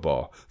American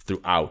football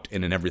throughout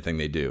and in everything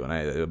they do. And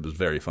it was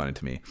very funny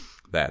to me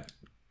that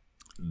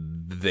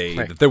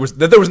that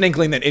there was an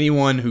inkling that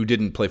anyone who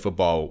didn't play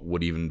football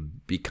would even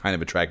be kind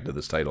of attracted to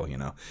this title,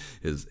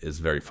 is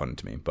very fun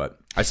to me. But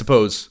I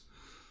suppose,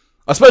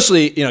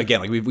 especially,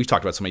 again, like we've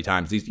talked about so many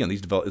times, this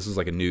is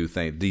like a new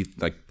thing.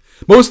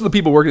 Most of the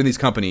people working in these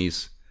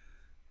companies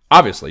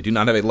obviously do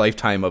not have a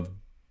lifetime of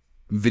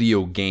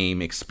video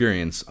game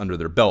experience under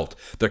their belt.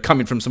 They're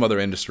coming from some other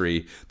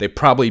industry. They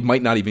probably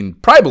might not even,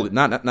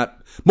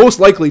 most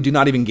likely do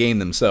not even game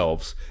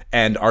themselves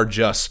and are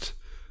just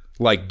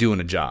like doing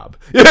a job,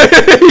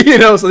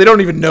 so they don't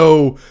even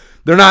know,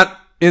 they're not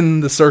in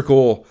the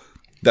circle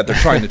that they're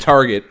trying to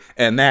target.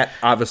 And that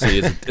obviously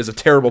is a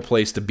terrible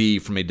place to be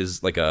from a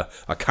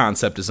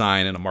concept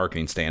design and a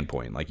marketing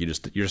standpoint. Like, you're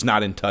just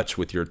not in touch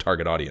with your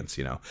target audience,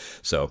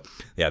 So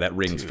yeah, that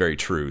rings very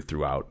true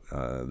throughout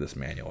this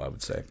manual, I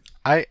would say.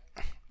 I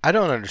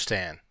don't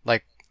understand.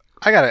 Like,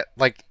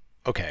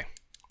 okay.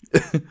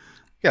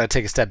 Gotta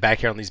take a step back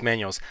here on these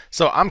manuals.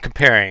 So I'm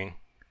comparing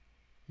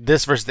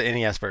this versus the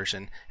NES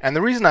version. And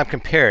the reason I'm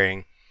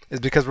comparing is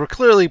because we're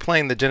clearly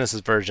playing the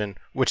Genesis version,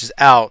 which is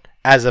out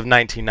as of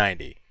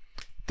 1990.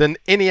 The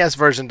NES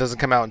version doesn't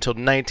come out until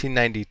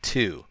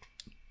 1992.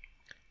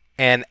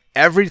 And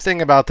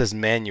everything about this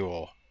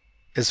manual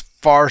is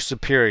far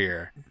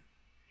superior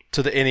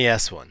to the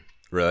NES one.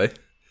 Really?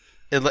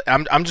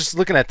 I'm just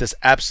looking at this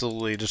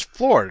absolutely just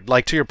floored.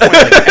 Like, to your point,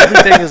 like,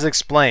 everything is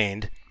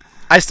explained.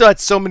 I still had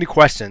so many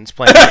questions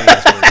playing the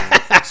NES version.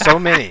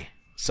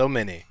 So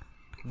many.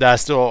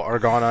 That still are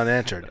gone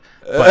unanswered.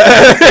 But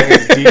everything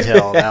is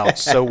detailed out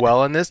so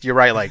well in this. You're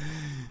right, like,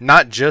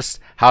 not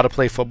just how to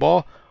play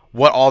football,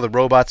 what all the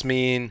robots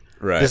mean.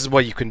 Right. This is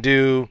what you can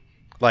do.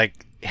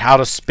 Like, how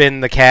to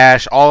spin the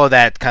cash, all of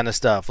that kind of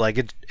stuff. Like,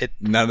 it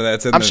none of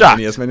that's in I'm the shocked.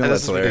 NES manual.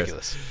 That's hilarious.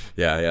 Ridiculous.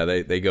 Yeah,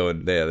 they go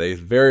in there. They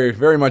very,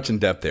 very much in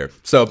depth there.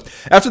 So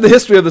after the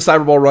history of the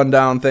Cyberball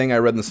rundown thing, I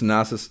read in the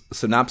synopsis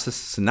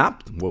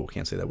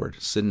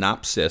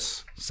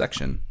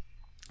section.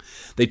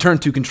 They turn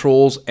to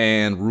controls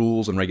and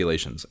rules and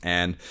regulations.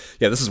 And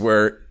yeah, this is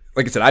where,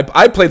 like I said,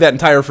 I played that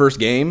entire first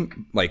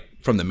game, like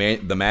from the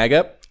mag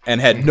up,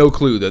 and had no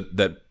clue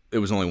that it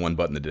was only one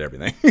button that did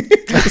everything.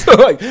 So,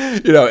 like,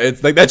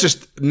 it's like, that's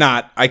just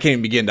not, I can't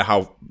even begin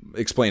to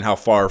explain how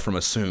far from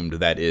assumed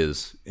that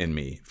is in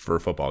me for a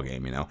football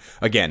game,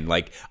 Again,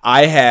 like,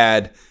 I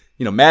had,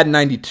 Madden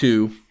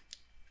 92,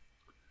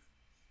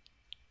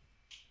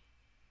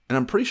 and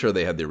I'm pretty sure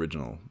they had the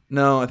original.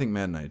 No, I think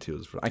Madden 92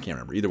 was, I can't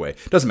remember. Either way,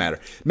 doesn't matter.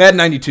 Madden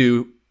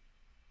 92,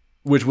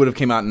 which would have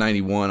came out in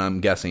 91, I'm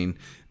guessing,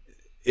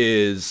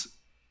 is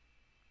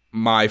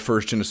my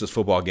first Genesis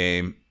football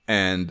game,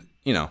 and,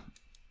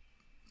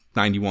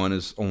 91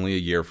 is only a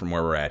year from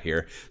where we're at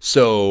here.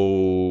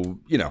 So,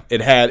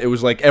 it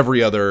was like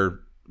every other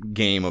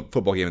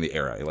football game of the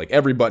era. Like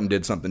every button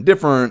did something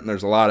different.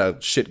 There's a lot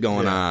of shit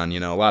going on,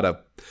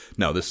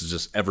 this is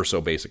just ever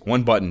so basic.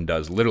 One button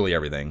does literally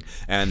everything.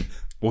 And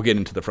we'll get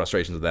into the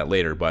frustrations of that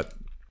later. But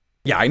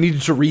yeah, I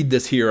needed to read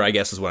this here, I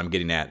guess is what I'm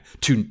getting at,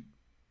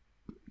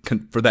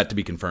 for that to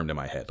be confirmed in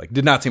my head. Like,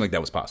 did not seem like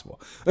that was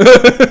possible.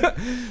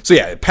 So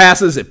yeah, it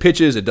passes, it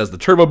pitches, it does the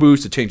turbo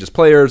boost, it changes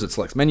players, it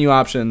selects menu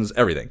options,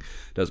 everything.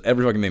 It does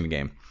every fucking thing in the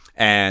game.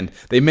 And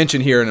they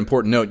mention here an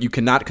important note: you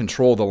cannot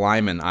control the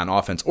lineman on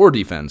offense or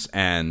defense.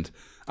 And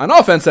on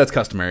offense, that's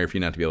customary for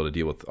you not to be able to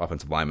deal with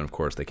offensive linemen. Of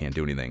course, they can't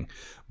do anything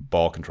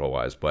ball control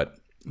wise. But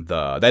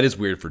that is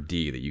weird for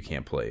D that you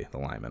can't play the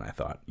lineman. I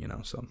thought,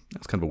 so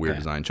that's kind of a weird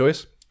design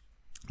choice,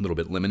 a little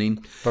bit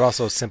limiting, but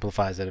also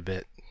simplifies it a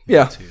bit.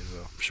 Yeah, too,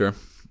 sure.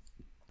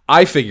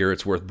 I figure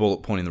it's worth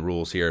bullet pointing the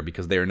rules here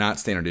because they are not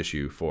standard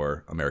issue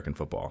for American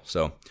football.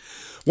 So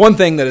one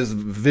thing that is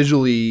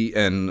visually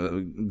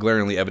and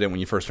glaringly evident when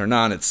you first turn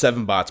on, it's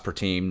 7 bots per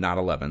team, not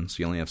 11, so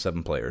you only have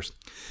 7 players.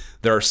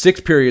 There are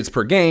 6 periods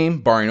per game,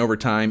 barring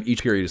overtime.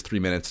 Each period is 3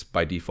 minutes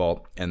by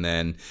default, and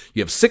then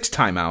you have 6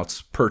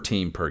 timeouts per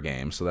team per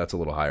game, so that's a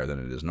little higher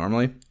than it is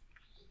normally.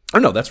 Oh,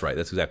 no, that's right.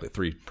 That's exactly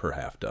 3 per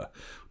half, duh.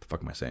 What the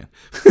fuck am I saying?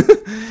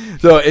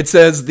 So it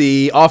says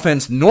the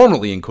offense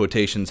normally, in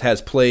quotations,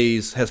 has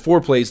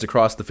 4 plays to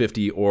cross the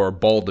 50 or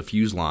ball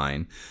defuse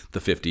line,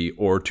 the 50,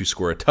 or to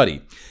score a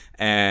tutty.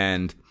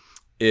 And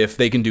if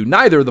they can do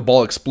neither, the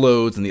ball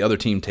explodes and the other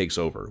team takes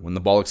over. When the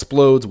ball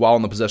explodes while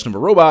in the possession of a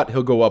robot,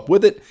 he'll go up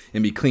with it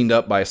and be cleaned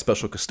up by a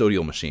special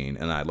custodial machine.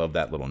 And I love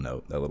that little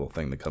note, that little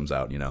thing that comes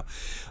out, Yeah.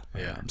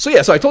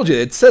 So I told you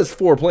it says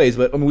 4 plays,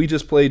 but we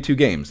just played 2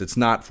 games. It's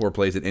not 4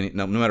 plays at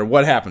no matter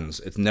what happens.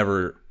 It's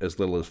never as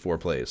little as 4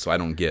 plays. So I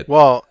don't get.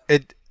 Well,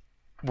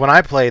 when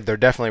I played, there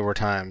definitely were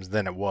times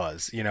then it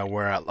was,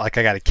 where I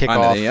got a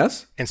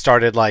kickoff and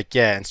started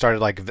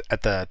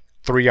at the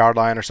 3-yard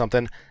line or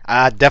something.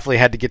 I definitely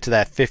had to get to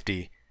that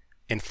 50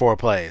 in 4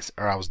 plays,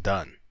 or I was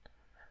done.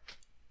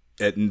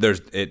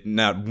 It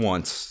not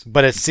once,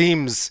 but it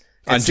seems.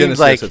 On Genesis,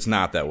 like it's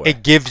not that way.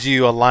 It gives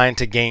you a line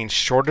to gain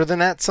shorter than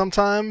that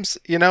sometimes.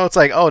 It's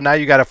like, oh, now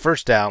you got a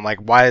first down. Like,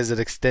 why is it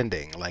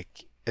extending? Like,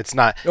 it's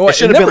not. It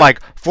should have been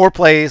like 4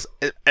 plays,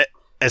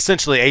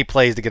 essentially 8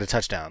 plays to get a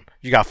touchdown.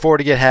 You got 4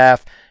 to get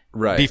half,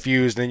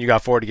 defused, and then you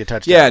got 4 to get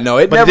touchdown. Yeah, no,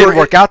 it didn't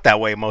work out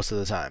that way most of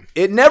the time.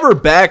 It never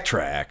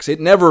backtracks. It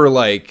never,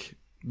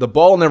 the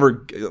ball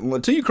never,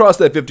 until you cross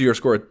that 50 or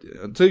score,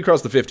 until you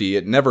cross the 50,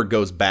 it never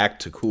goes back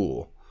to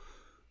cool.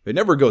 It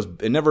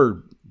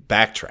never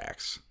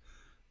backtracks.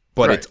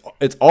 But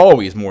it's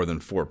always more than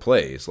 4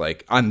 plays.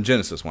 Like on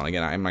Genesis one,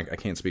 again, I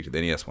can't speak to the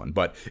NES one,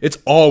 but it's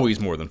always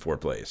more than 4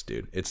 plays,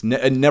 dude. It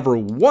never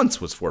once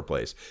was 4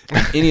 plays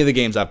in any of the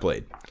games I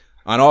played,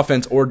 on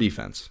offense or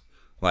defense.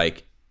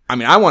 I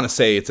want to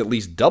say it's at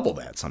least double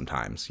that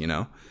sometimes.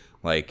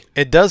 Like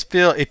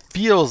it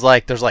feels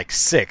like there's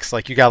 6.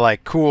 Like you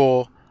got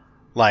cool,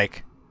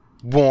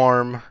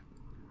 warm,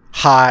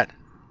 hot.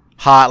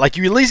 Like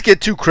you at least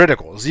get 2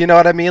 criticals. You know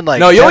what I mean?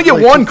 No, you only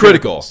get 1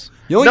 critical.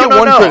 You only get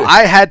one critical.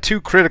 I had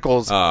 2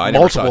 criticals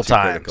multiple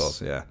times.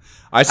 Criticals, yeah.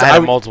 I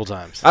had multiple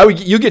times.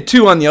 You get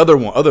 2 on the other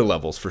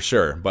levels for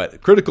sure,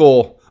 but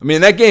critical. In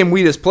that game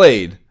we just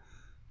played,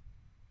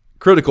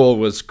 critical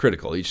was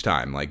critical each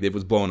time. Like it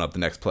was blowing up the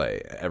next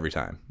play every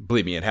time.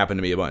 Believe me, it happened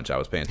to me a bunch. I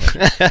was paying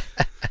attention.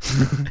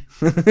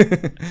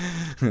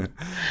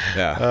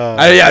 Yeah.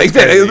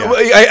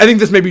 I think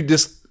this maybe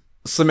just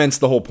cements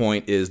the whole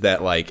point is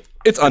that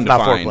it's undefined.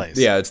 Not 4 plays.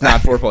 Yeah, it's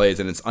not 4 plays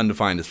and it's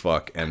undefined as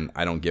fuck, and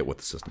I don't get what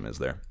the system is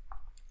there.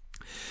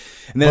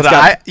 And then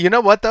you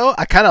know what though?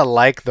 I kind of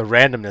like the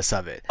randomness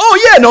of it. Oh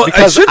yeah, no,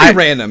 it should be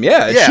random.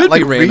 Yeah, it should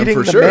be random reading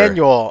for the sure.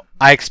 Manual,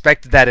 I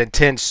expected that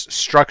intense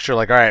structure.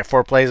 All right,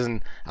 4 plays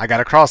and I got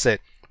to cross it.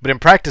 But in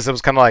practice, it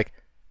was kind of like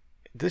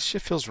this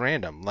shit feels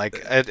random.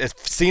 It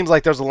seems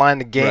like there's a line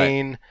to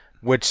gain,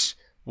 which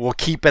will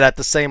keep it at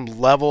the same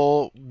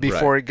level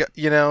before it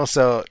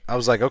So I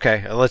was like,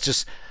 okay, let's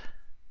just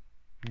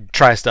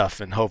try stuff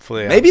and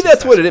hopefully maybe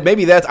that's what it is.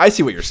 Maybe that's I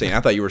see what you're saying. I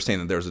thought you were saying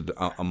that there's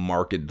a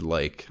marked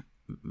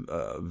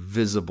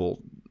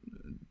visible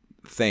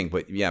thing,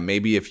 but yeah,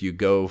 maybe if you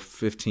go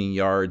 15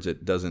 yards,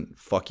 it doesn't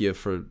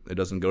it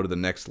doesn't go to the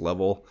next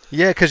level.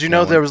 Yeah, because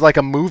there was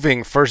a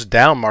moving first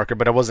down marker,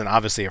 but it wasn't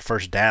obviously a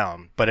first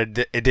down. But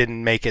it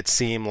didn't make it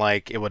seem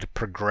like it would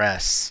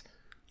progress.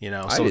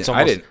 So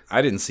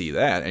I didn't see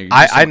that.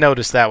 I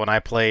noticed that when I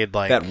played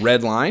that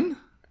red line.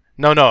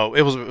 No,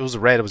 it was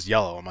red. It was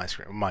yellow on my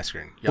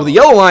screen. Well, the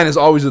yellow line is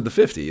always at the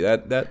 50.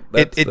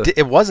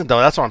 It wasn't though.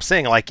 That's what I'm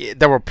saying.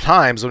 There were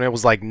times when it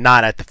was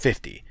not at the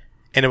 50,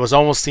 and it was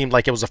almost seemed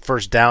like it was a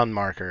first down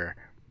marker,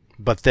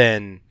 but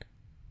then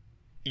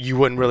you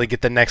wouldn't really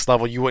get the next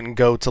level. You wouldn't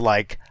go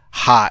to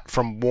hot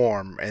from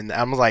warm, and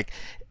I'm like,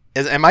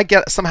 am I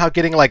somehow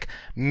getting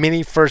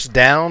mini first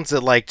downs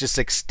that just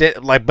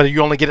extend but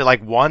you only get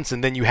it once,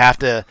 and then you have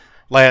to.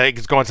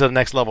 It's going to the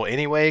next level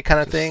anyway,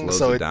 kind of thing.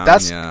 So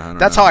that's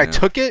how I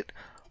took it,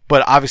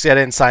 but obviously I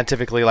didn't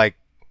scientifically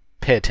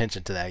pay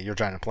attention to that. You're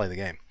trying to play the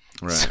game,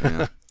 right?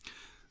 Yeah.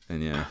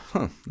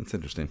 And that's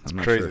interesting. I'm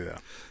not crazy, sure. though.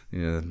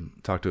 Yeah,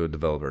 talk to a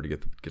developer to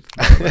get the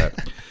bottom of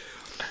that.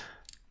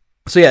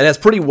 So yeah, it has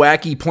pretty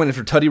wacky point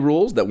after tutty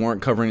rules that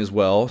weren't covering as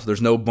well. So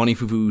there's no bunny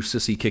foo-foo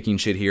sissy kicking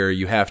shit here.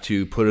 You have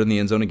to put it in the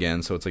end zone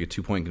again, so it's like a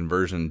 2-point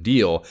conversion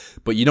deal.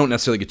 But you don't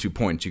necessarily get 2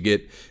 points. You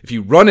get, if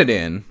you run it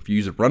in, if you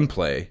use a run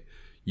play,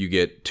 you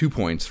get 2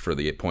 points for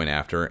the point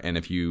after, and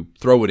if you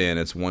throw it in,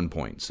 it's 1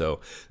 point.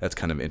 So that's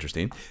kind of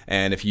interesting.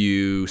 And if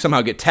you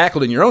somehow get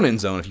tackled in your own end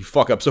zone, if you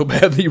fuck up so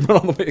bad that you run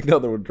all the way the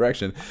other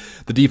direction,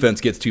 the defense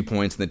gets 2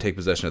 points and they take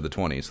possession of the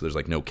 20. So there's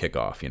like no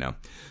kickoff,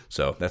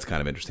 So that's kind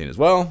of interesting as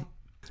well.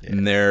 Yeah.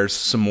 And there's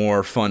some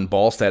more fun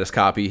ball status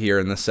copy here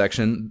in this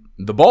section.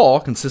 The ball,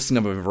 consisting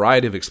of a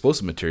variety of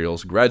explosive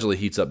materials, gradually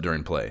heats up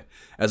during play.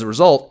 As a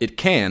result, it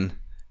can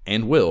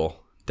and will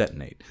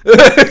detonate.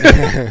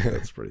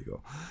 That's pretty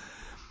cool.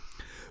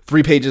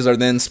 3 pages are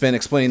then spent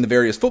explaining the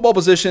various football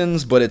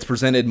positions, but it's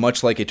presented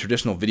much like a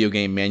traditional video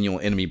game manual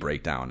enemy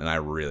breakdown, and I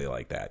really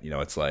like that.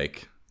 It's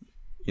like,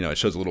 it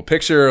shows a little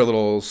picture, a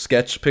little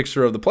sketch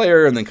picture of the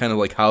player, and then kind of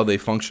like how they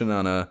function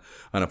on a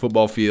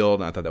football field.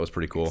 And I thought that was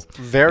pretty cool. It's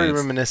very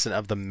reminiscent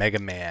of the Mega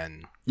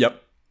Man.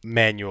 Yep.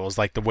 Manuals,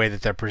 like the way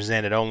that they're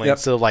presented. Only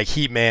instead of like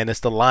Heat Man,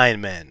 it's the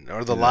lineman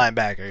or the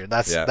linebacker.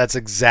 That's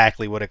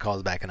exactly what it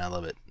calls back, and I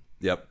love it.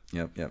 Yep.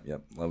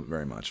 Love it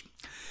very much.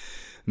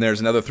 And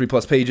there's another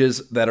 3+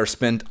 pages that are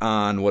spent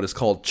on what is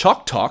called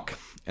Chalk Talk,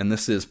 and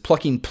this is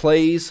plucking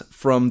plays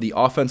from the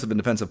offensive and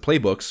defensive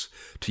playbooks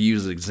to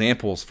use as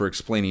examples for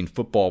explaining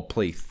football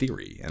play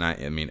theory. And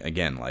I mean,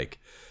 again,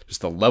 like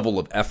just the level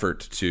of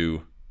effort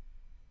to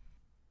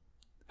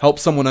help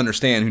someone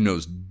understand who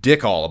knows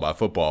dick all about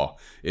football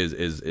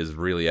is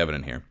really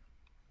evident here.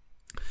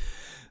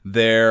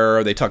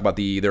 They talk about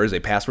there is a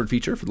password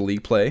feature for the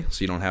league play,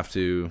 so you don't have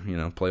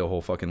to play a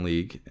whole fucking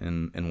league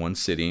in one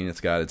sitting.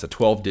 It's a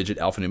 12-digit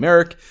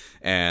alphanumeric,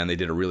 and they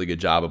did a really good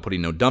job of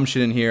putting no dumb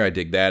shit in here. I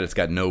dig that. It's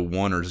got no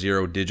 1 or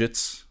 0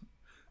 digits,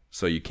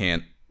 so you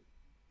can't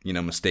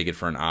mistake it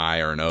for an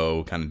I or an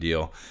O kind of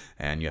deal.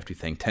 And you have to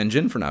thank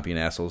Tenjin for not being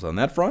assholes on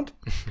that front.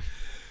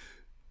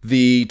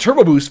 The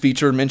Turbo Boost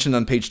feature mentioned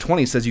on page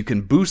 20 says you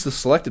can boost the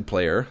selected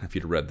player. If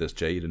you'd have read this,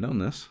 Jay, you'd have known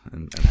this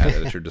and had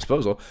it at your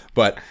disposal.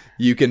 But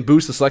you can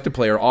boost the selected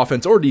player,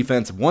 offense or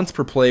defense, once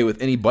per play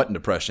with any button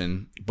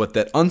depression, but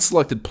that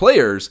unselected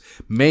players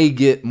may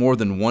get more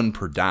than 1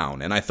 per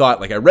down. And I thought,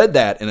 I read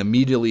that and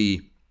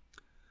immediately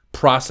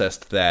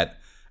processed that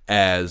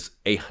as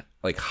a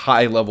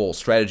high-level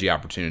strategy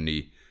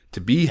opportunity to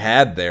be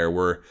had there,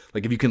 where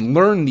if you can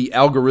learn the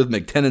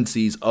algorithmic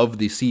tendencies of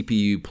the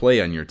CPU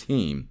play on your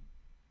team,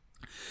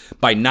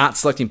 by not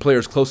selecting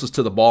players closest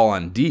to the ball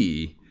on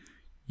D,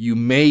 you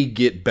may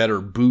get better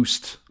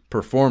boost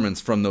performance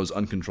from those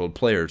uncontrolled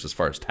players as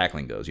far as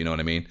tackling goes. You know what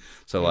I mean?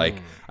 So, I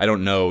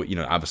don't know,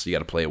 obviously you got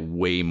to play it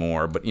way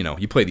more, but,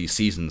 you play these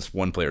seasons,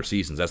 one-player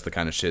seasons, that's the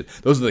kind of shit.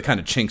 Those are the kind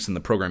of chinks in the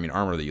programming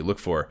armor that you look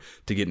for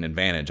to get an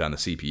advantage on the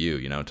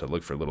CPU, to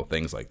look for little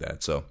things like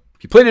that. So,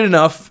 if you played it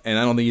enough, and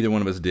I don't think either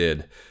one of us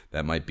did,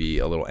 that might be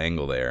a little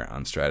angle there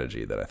on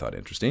strategy that I thought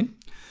interesting.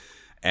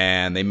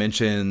 And they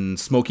mentioned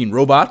smoking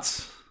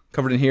robots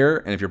covered in here,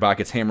 and if your bot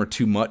gets hammered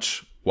too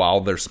much while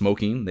they're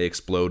smoking, they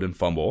explode and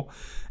fumble,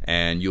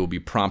 and you'll be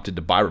prompted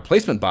to buy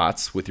replacement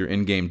bots with your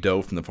in-game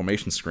dough from the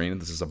formation screen.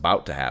 This is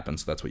about to happen,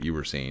 so that's what you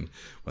were seeing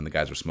when the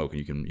guys were smoking.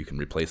 You can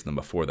replace them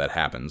before that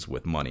happens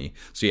with money.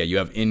 So yeah, you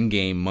have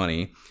in-game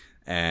money,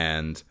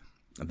 and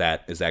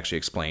that is actually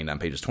explained on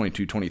pages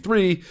 22,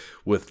 23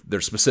 with their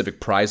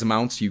specific prize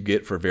amounts you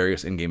get for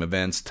various in-game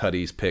events,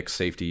 tutties, picks,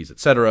 safeties,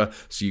 etc.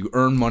 So you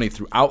earn money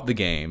throughout the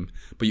game,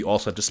 but you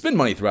also have to spend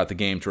money throughout the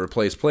game to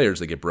replace players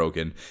that get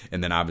broken.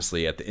 And then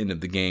obviously at the end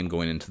of the game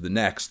going into the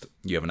next,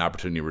 you have an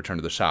opportunity to return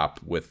to the shop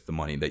with the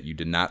money that you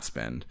did not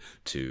spend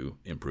to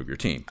improve your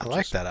team. I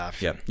like that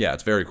option. Yeah,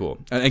 it's very cool.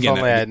 And again, if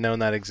only I had known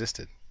that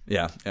existed.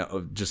 Yeah,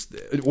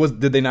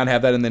 did they not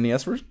have that in the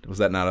NES version? Was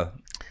that not a...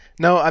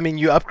 No, I mean,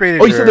 you upgraded.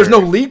 Oh, you said there's no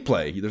league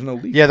play. There's no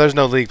league. Yeah, there's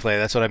no league play.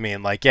 That's what I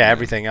mean.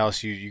 Everything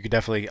else, you could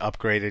definitely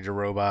upgraded your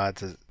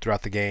robots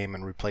throughout the game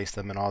and replace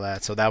them and all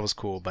that. So that was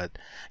cool. But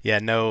yeah,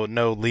 no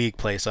league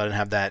play. So I didn't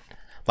have that.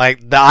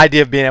 The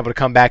idea of being able to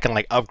come back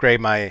and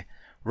upgrade my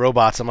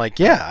robots. I'm like,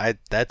 yeah, I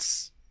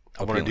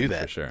want to do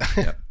that for sure.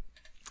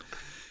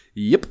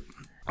 Yep.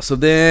 So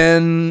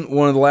then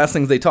one of the last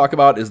things they talk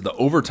about is the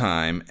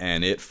overtime,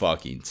 and it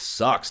fucking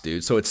sucks,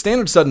 dude. So it's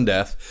standard sudden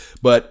death,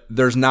 but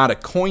there's not a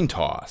coin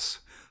toss.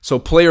 So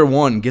player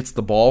 1 gets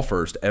the ball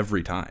first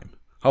every time.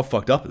 How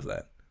fucked up is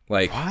that?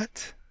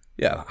 What?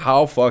 Yeah,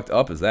 how fucked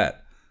up is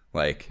that?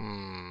 I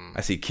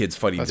see kids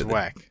fighting. That's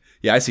whack.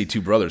 Yeah, I see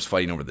 2 brothers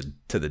fighting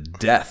to the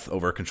death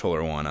over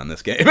controller 1 on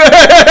this game. There's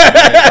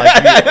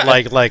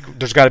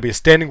got to be a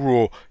standing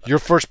rule. You're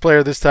first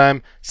player this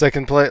time.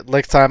 Second play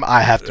next time.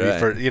 I have to be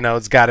first.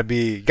 It's got to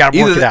be. Got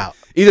to work it out.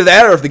 Either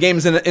that, or if the game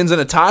ends in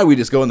a tie, we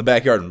just go in the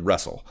backyard and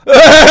wrestle.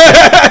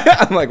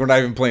 I'm we're not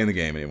even playing the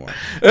game anymore.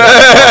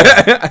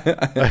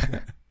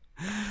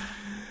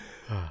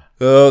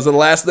 So the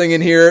last thing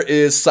in here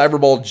is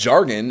Cyberball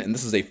jargon, and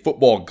this is a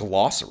football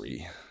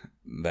glossary.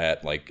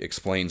 that like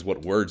explains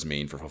what words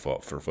mean for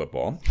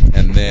football.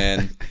 And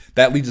then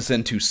that leads us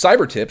into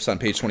cyber tips on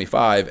page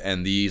 25,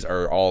 and these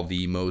are all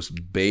the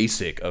most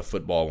basic of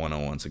football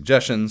 101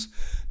 suggestions.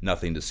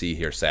 Nothing to see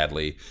here,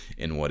 sadly,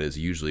 in what is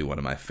usually one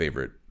of my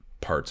favorite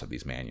parts of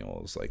these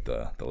manuals, like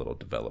the little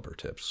developer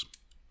tips.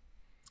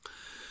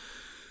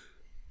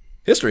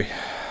 History.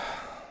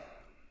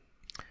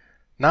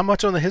 Not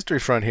much on the history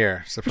front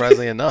here,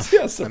 surprisingly enough.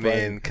 Yeah,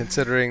 surprising. I mean,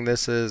 considering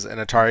this is an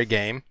Atari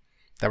game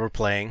that we're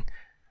playing,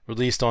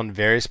 released on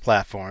various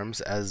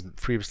platforms, as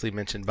previously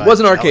mentioned by It was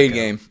an arcade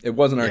Angelica. game. It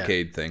was an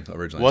arcade thing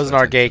originally. It was an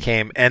arcade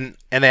game, and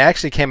they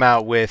actually came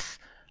out with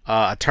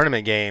a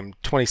tournament game,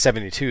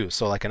 2072,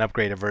 so like an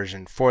upgraded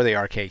version for the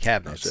arcade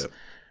cabinets.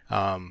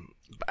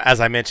 As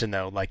I mentioned,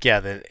 though, like, yeah,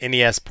 the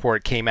NES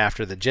port came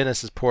after the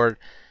Genesis port,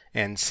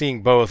 and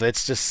seeing both,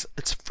 it's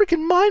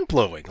freaking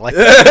mind-blowing. Like,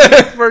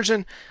 the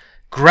version,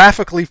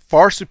 graphically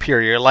far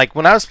superior. Like,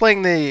 when I was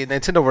playing the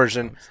Nintendo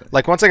version,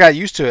 like, once I got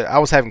used to it, I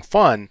was having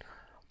fun,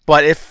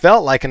 but it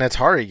felt like an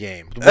Atari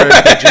game.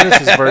 Whereas the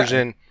Genesis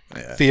version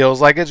feels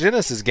like a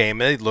Genesis game.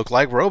 They look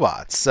like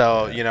robots.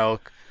 So, you know,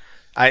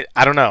 I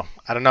don't know.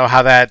 I don't know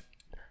how that,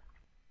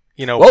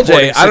 you know, well,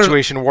 Jay,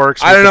 situation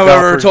works. I don't know if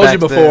I've ever told you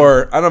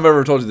before. I don't know if I've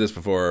ever told you this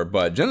before,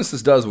 but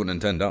Genesis does what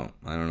Nintendo don't.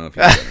 I don't know if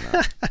you know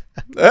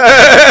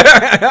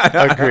that or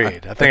not.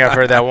 Agreed. I think I've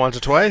heard that once or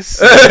twice.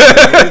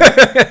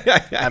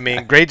 I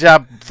mean, great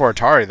job for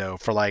Atari, though,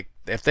 for like,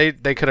 if they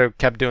could have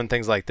kept doing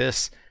things like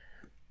this,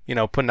 you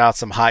know, putting out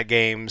some hot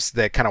games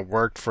that kind of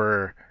worked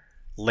for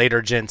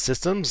later gen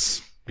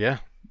systems. Yeah.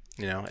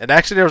 You know, and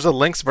actually there was a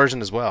Lynx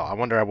version as well. I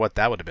wonder what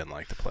that would have been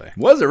like to play.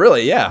 Was it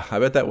really? Yeah. I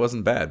bet that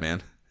wasn't bad,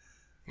 man.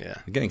 Yeah.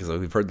 Again, because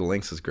we've heard the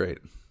Lynx is great.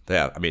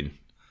 Yeah. I mean,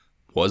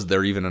 was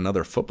there even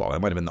another football?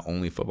 That might have been the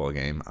only football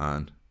game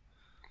on.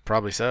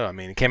 Probably so. I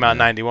mean, it came out in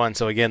 91,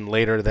 so again,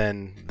 later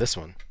than this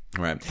one.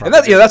 Right. Probably.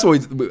 And that's what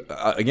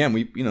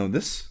we you know,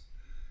 this,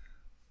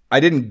 I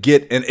didn't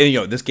get, and you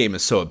know, this game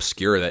is so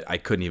obscure that I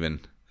couldn't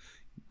even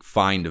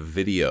find a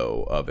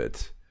video of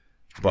it.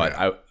 But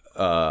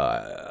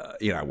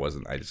you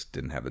know, I just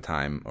didn't have the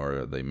time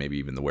or maybe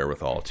even the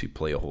wherewithal to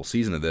play a whole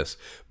season of this.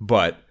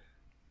 But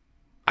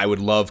I would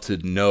love to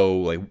know,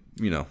 like,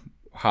 you know,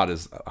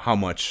 how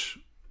much,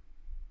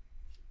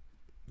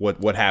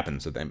 what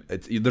happens to them.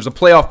 There's a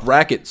playoff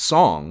bracket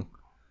song.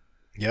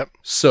 Yep.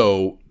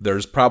 So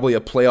there's probably a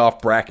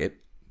playoff bracket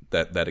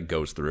that it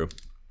goes through.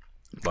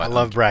 But I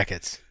love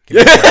brackets. Give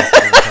me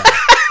brackets.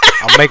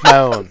 I'll make my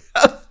own.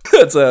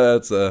 That's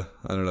a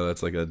I don't know,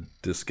 that's like a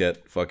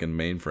diskette fucking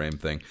mainframe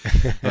thing.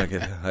 Like,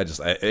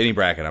 any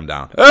bracket I'm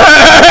down.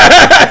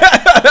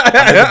 I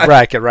have a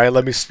bracket, right?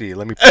 Let me see.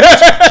 Let me put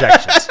some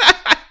projections.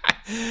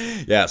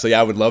 Yeah, so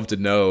I would love to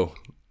know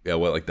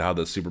how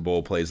the Super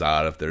Bowl plays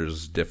out, if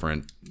there's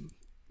different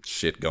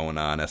shit going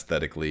on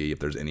aesthetically, if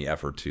there's any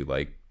effort to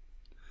like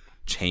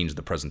change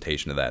the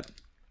presentation of that.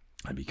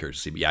 I'd be curious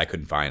to see. But yeah, I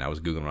couldn't find. I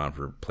was Googling around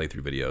for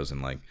playthrough videos,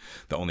 and like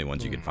the only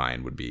ones you could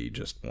find would be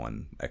just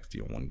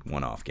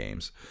one-off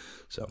games.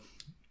 So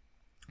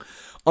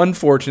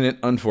unfortunate,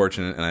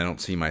 and I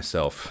don't see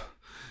myself,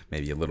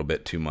 maybe a little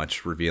bit too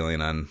much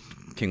revealing on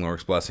King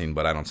Lorik's Blessing,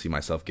 but I don't see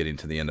myself getting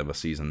to the end of a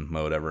season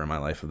mode ever in my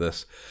life of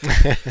this.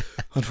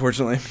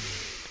 Unfortunately.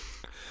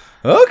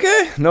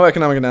 Okay, no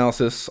economic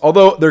analysis.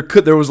 Although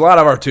there was a lot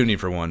of opportunity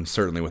for one,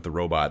 certainly with the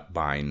robot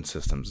buying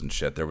systems and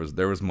shit. There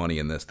was money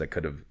in this that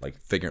could have like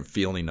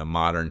feeling a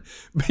modern.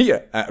 But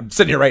yeah, I'm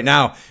sitting here right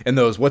now, and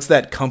those, what's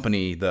that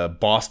company, the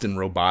Boston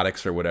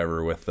Robotics or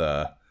whatever, with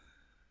that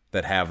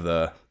have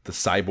the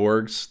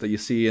cyborgs that you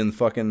see in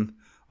fucking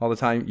all the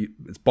time.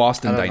 It's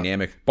Boston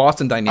Dynamics.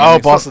 Boston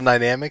Dynamics. Oh, Boston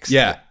Dynamics.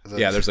 Yeah.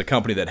 There's a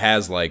company that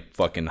has like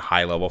fucking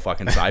high level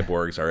fucking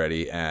cyborgs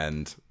already,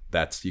 and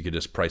you could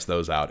just price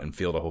those out and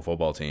field a whole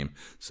football team.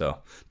 So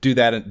do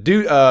that, and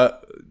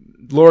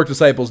Lorik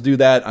Disciples, do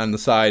that on the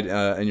side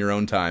in your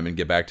own time, and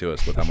get back to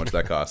us with how much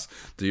that costs.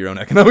 Do your own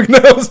economic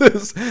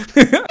analysis.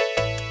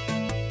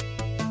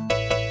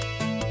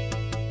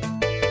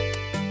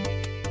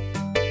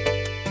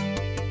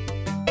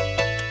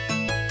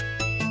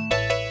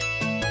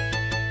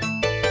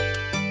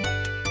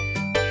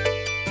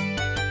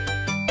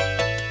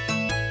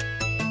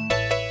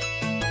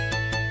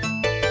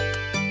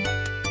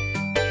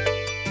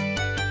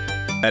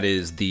 That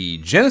is the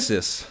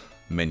Genesis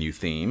menu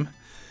theme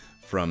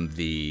from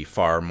the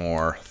far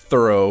more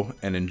thorough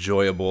and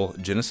enjoyable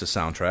Genesis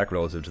soundtrack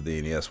relative to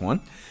the NES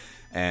one.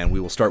 And we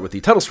will start with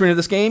the title screen of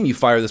this game. You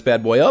fire this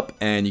bad boy up,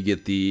 and you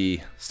get the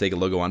Sega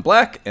logo on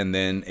black, and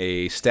then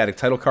a static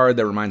title card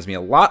that reminds me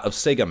a lot of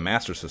Sega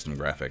Master System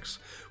graphics,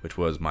 which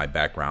was my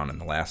background in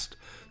the last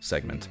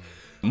segment.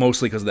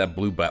 Mostly because of that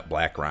blue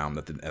background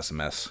that the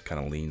SMS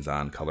kind of leans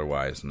on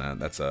color-wise, and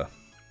that's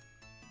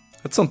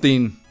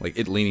something, like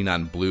it leaning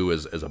on blue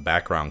as a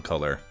background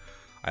color.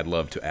 I'd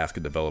love to ask a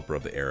developer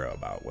of the era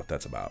about what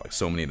that's about. Like,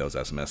 so many of those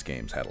SMS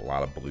games had a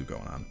lot of blue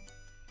going on.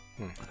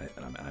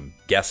 And I'm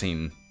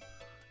guessing,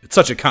 it's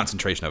such a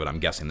concentration of it, I'm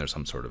guessing there's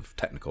some sort of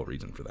technical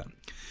reason for that.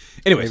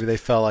 Anyways. Maybe they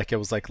felt like it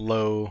was like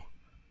low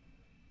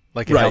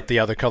Like it helped the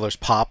other colors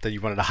pop that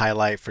you wanted to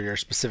highlight for your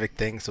specific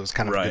thing. So it's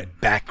kind of the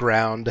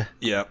background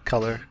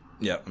color.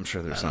 Yeah, I'm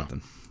sure there's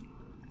something.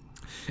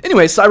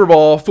 Anyway,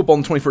 Cyberball, football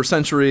in the 21st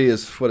century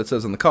is what it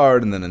says on the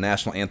card, and then a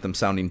national anthem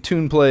sounding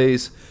tune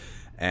plays.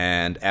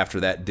 And after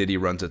that ditty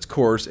runs its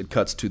course, it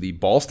cuts to the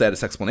ball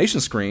status explanation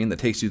screen that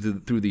takes you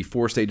through the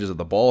 4 stages of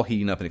the ball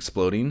heating up and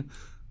exploding.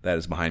 That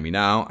is behind me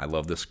now. I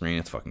love this screen.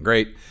 It's fucking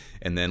great.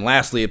 And then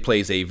lastly, it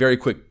plays a very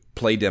quick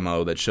play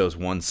demo that shows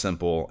one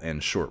simple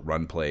and short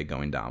run play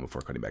going down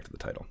before cutting back to the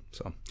title.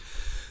 So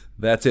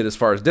that's it as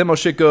far as demo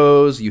shit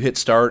goes. You hit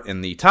start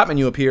and the top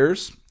menu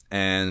appears,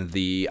 and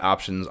the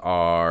options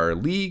are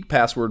league,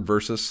 password,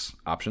 versus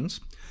options.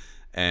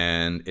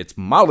 And it's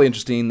mildly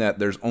interesting that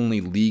there's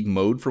only league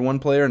mode for one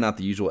player, not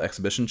the usual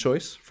exhibition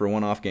choice for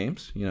one-off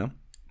games,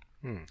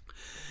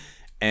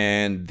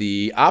 And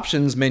the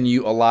options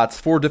menu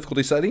allots 4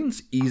 difficulty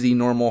settings: easy,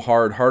 normal,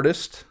 hard,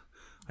 hardest.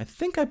 I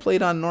think I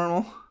played on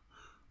normal.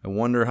 I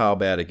wonder how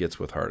bad it gets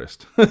with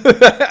hardest.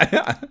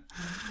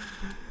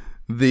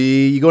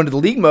 You go into the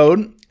league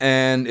mode,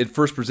 and it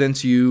first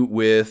presents you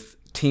with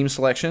team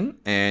selection,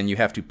 and you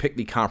have to pick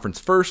the conference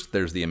first.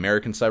 There's the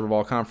American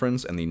Cyberball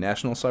Conference and the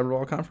National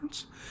Cyberball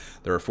Conference.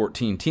 There are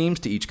 14 teams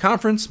to each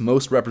conference,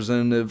 mostly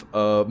representative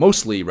of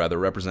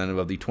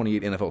the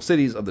 28 NFL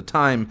cities of the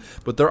time,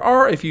 but there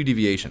are a few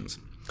deviations.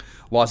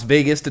 Las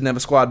Vegas didn't have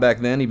a squad back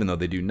then, even though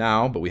they do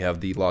now, but we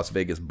have the Las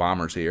Vegas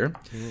Bombers here.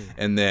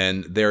 And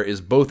then there is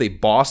both a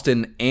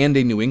Boston and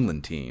a New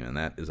England team, and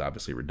that is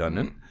obviously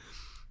redundant.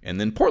 And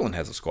then Portland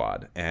has a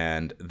squad,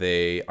 and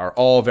they are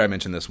all, I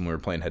mentioned this when we were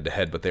playing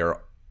head-to-head, but they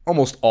are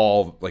almost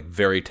all like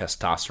very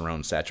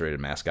testosterone-saturated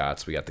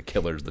mascots. We got the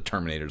Killers, the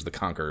Terminators, the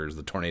Conquerors,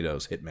 the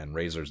Tornadoes, Hitmen,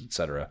 Razors,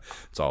 etc.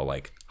 It's all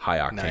like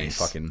high-octane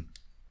fucking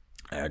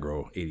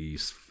aggro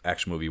 80s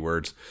action movie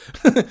words.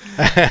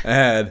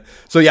 And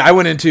so, yeah, I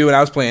went into, and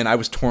I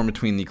was torn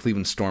between the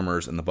Cleveland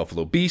Stormers and the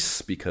Buffalo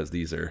Beasts, because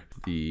these are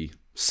the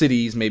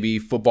cities, maybe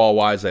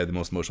football-wise, I have the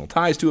most emotional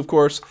ties to, of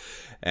course.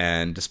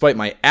 And despite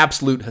my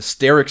absolute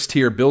hysterics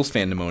tier Bills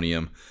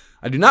fandemonium,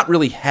 I do not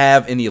really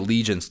have any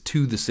allegiance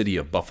to the city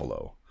of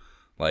Buffalo.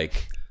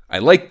 Like, I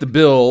like the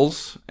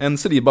Bills, and the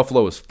city of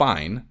Buffalo is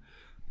fine,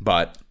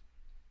 but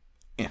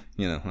it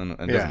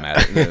doesn't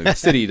matter. The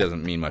city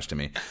doesn't mean much to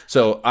me.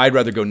 So I'd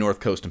rather go North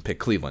Coast and pick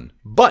Cleveland.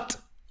 But,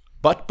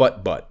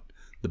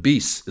 the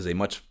Beasts is a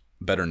much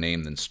better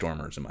name than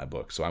Stormers in my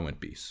book, so I went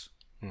Beasts.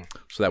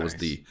 So that was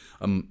the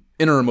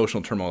inner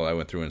emotional turmoil I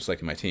went through in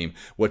selecting my team.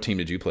 What team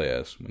did you play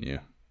as when you...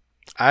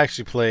 I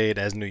actually played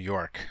as New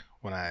York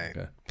when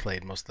I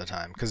played most of the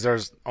time, because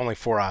there's only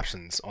 4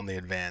 options on the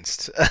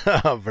advanced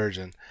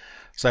version.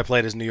 So I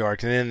played as New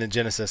York, and then the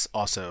Genesis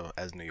also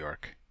as New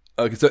York.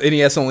 Okay, so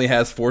NES only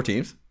has 4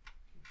 teams?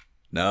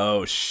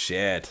 No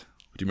shit.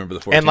 Do you remember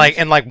the 4 teams?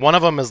 And one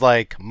of them is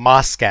like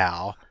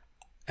Moscow,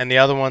 and the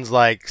other one's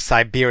like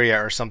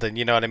Siberia or something.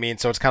 You know what I mean?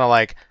 So it's kind of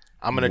like,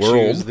 I'm gonna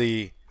choose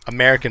the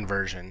American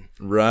version.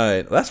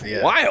 Right. That's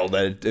wild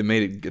that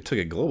it took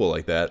it global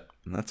like that.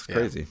 That's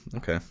crazy.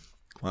 Okay.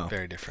 Wow.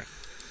 Very different.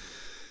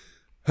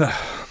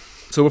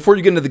 So before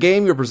you get into the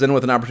game, you're presented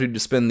with an opportunity to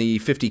spend the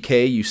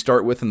 $50K you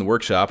start with in the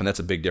workshop, and that's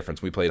a big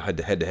difference. We played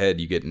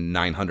head-to-head, you get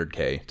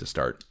 $900K to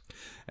start.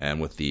 And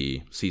with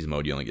the season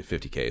mode, you only get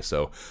 $50K.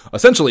 So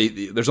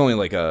essentially, there's only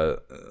I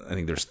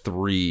think there's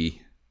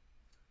 3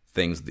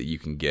 things that you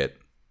can get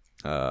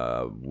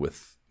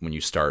with when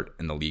you start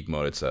in the league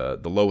mode. It's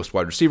the lowest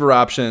wide receiver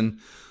option,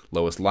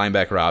 lowest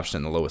linebacker option,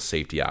 and the lowest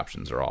safety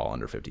options are all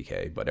under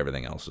 $50K, but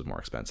everything else is more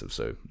expensive.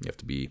 So you have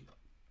to be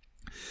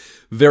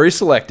very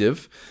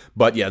selective.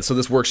 But yeah, so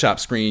this workshop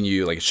screen,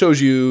 it shows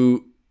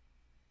you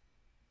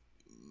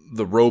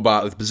the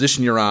robot, the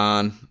position you're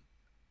on,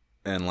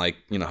 and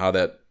how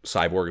that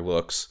cyborg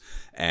looks,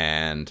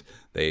 and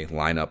they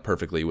line up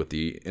perfectly with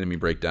the enemy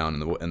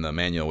breakdown in the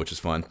manual, which is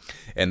fun.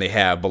 And they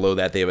have below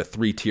that, they have a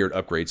 3-tiered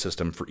upgrade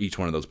system for each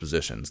one of those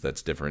positions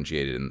that's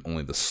differentiated in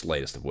only the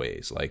slightest of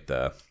ways. Like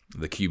the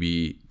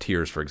QB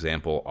tiers, for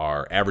example,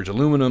 are average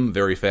aluminum,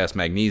 very fast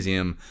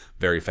magnesium,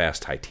 very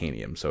fast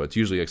titanium. So it's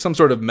usually like some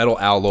sort of metal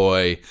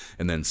alloy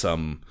and then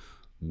some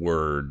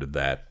word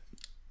that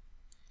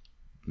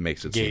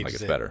makes it seem like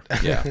it's better.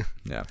 Yeah,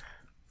 yeah.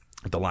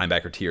 The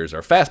linebacker tiers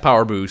are fast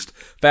power boost,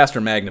 faster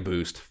magna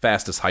boost,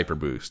 fastest hyper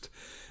boost.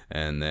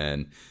 And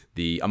then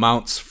the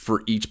amounts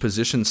for each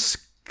position,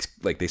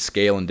 they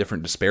scale in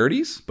different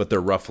disparities, but they're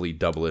roughly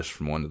double-ish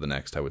from one to the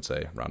next, I would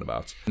say,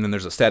 roundabouts. And then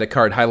there's a static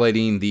card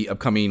highlighting the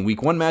upcoming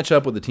Week 1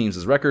 matchup with the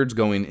teams' records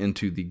going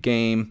into the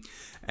game.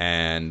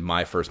 And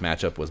my first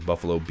matchup was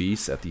Buffalo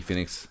Beasts at the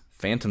Phoenix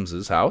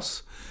Phantoms'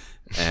 house.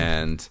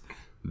 And...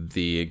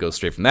 it goes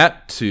straight from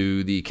that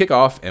to the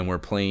kickoff, and we're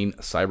playing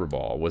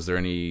Cyberball. Was there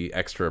any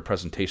extra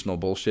presentational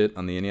bullshit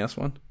on the NES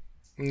one?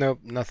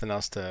 Nope, nothing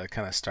else to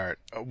kind of start.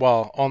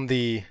 Well, on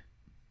the...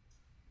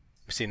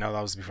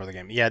 that was before the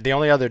game. Yeah, the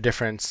only other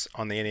difference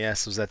on the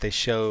NES was that they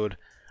showed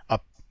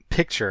a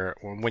picture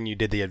when you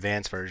did the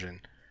advanced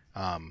version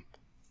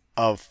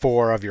of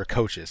 4 of your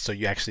coaches. So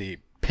you actually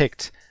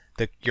picked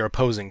your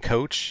opposing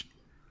coach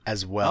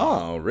as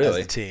well as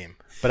the team.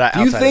 But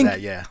outside of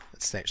that, yeah.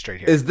 straight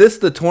here. Is this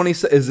the 20?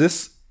 Is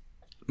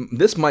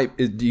this might?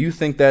 Do you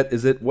think that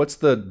is it? What's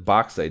the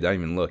box say? I didn't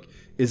even look.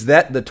 Is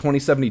that the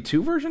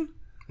 2072 version?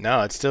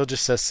 No, it still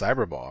just says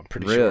Cyberball. I'm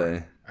pretty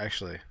sure.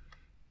 Actually.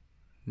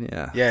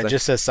 Yeah. Yeah, it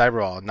just says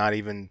Cyberball. Not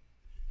even.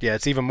 Yeah,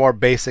 it's even more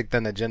basic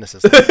than the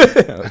Genesis.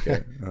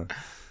 Okay.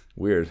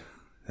 Weird.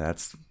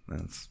 That's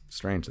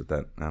strange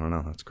that I don't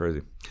know. That's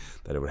crazy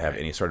that it would have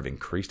any sort of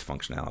increased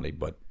functionality,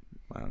 but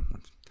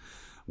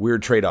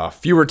weird trade-off.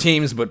 Fewer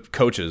teams, but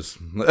coaches.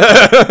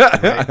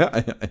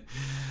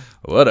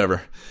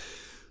 Whatever.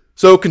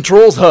 So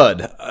controls HUD.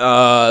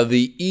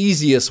 The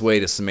easiest way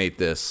to summate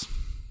this: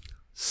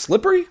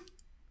 slippery.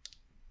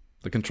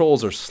 The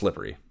controls are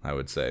slippery, I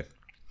would say.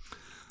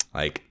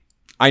 Like,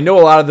 I know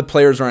a lot of the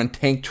players are on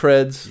tank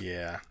treads.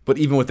 Yeah. But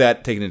even with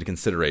that taken into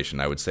consideration,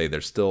 I would say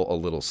they're still a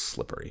little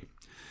slippery.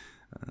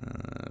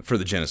 For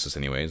the Genesis,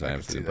 anyways. I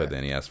haven't played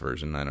the NES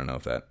version. I don't know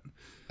if that.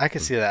 I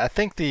can see that. I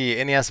think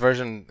the NES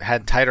version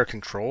had tighter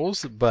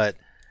controls, but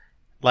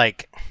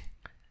like,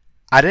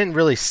 I didn't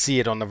really see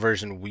it on the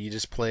version we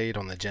just played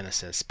on the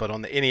Genesis. But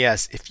on the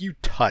NES, if you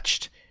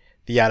touched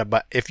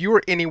the if you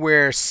were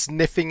anywhere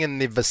sniffing in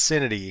the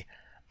vicinity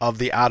of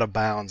the out of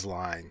bounds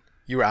line,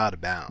 you were out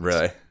of bounds.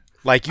 Really?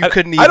 Like you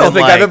couldn't even. I don't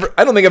think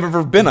I've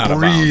ever been out of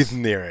bounds. Breathe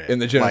near it in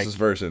the Genesis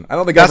version. I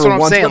don't think that's I've ever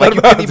what I'm saying. Like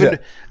you couldn't even.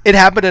 It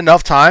happened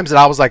enough times that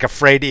I was like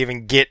afraid to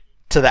even get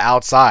to the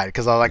outside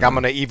because I was like I'm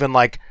gonna even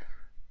like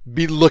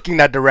be looking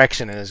that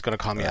direction and it's gonna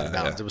call me out of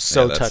bounds. It was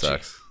so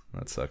touchy.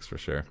 That sucks for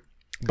sure.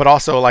 But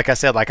also, like I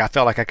said, like I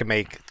felt like I could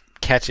make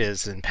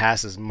catches and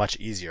passes much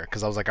easier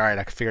because I was like, all right,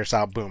 I can figure this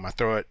out. Boom, I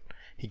throw it,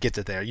 he gets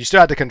it there. You still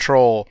have to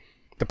control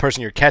the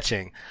person you're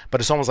catching, but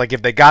it's almost like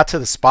if they got to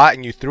the spot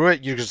and you threw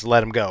it, you just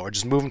let him go, or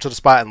just move him to the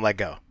spot and let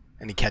go,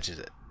 and he catches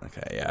it.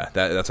 Okay, yeah,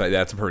 that's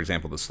a perfect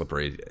example of the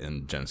slippery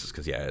in Genesis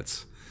because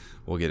it's.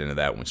 We'll get into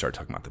that when we start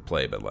talking about the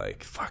play, but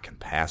like fucking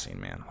passing,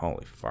 man,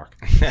 holy fuck.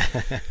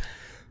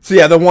 So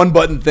yeah, the one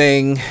button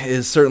thing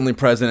is certainly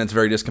present. It's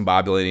very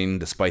discombobulating,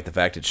 despite the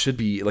fact it should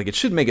be like it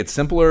should make it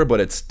simpler, but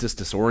it's just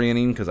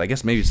disorienting because I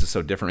guess maybe it's just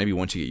so different. Maybe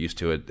once you get used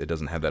to it, it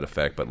doesn't have that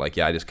effect. But like,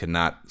 yeah, I just could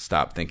not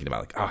stop thinking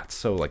about like, it's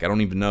so like I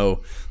don't even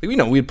know. Like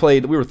we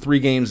were 4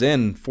 games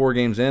in.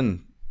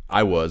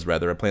 I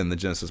played on the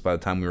Genesis by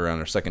the time we were on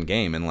our second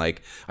game, and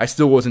like I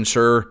still wasn't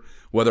sure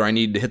whether I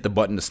needed to hit the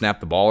button to snap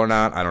the ball or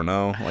not. I don't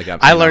know. Like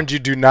I learned you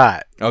do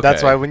not. Okay.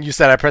 That's why when you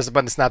said I pressed the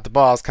button to snap the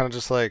ball, I was kind of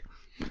just like.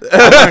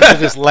 I learned to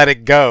just let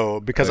it go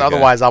because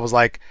otherwise I was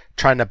like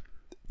trying to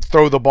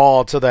throw the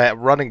ball to that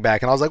running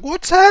back and I was like,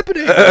 what's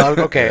happening? I was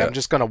like, okay, yeah. I'm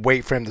just going to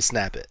wait for him to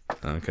snap it.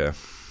 Okay.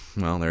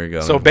 Well, there you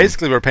go. So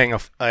basically we're playing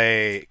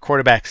a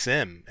quarterback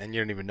sim and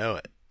you don't even know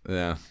it.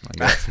 Yeah, I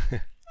guess.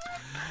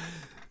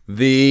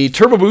 The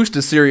turbo boost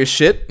is serious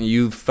shit.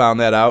 You found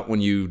that out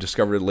when you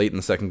discovered it late in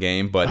the second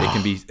game, but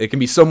it can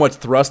be so much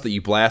thrust that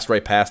you blast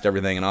right past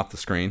everything and off the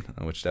screen,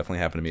 which definitely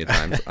happened to me at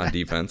times on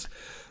defense.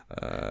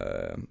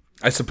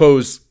 I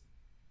suppose,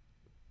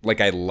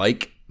 like I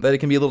like that it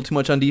can be a little too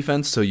much on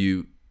defense, so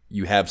you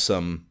have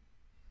some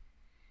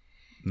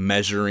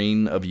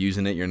measuring of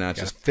using it. You're not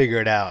just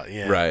figure it out,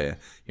 yeah. Right.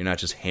 You're not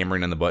just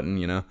hammering on the button,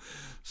 you know.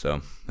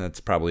 So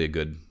that's probably a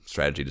good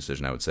strategy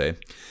decision, I would say.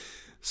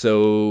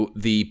 So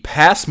the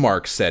pass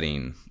mark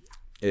setting,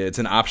 it's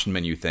an option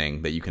menu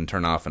thing that you can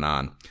turn off and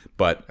on,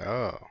 but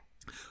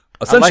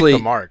essentially I like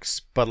the marks,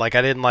 but like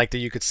I didn't like that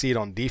you could see it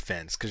on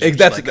defense because I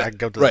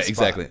go to the right, spot.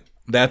 Exactly.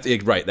 That's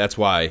it, right. That's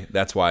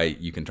why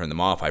you can turn them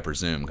off, I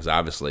presume, because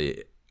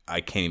obviously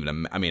I can't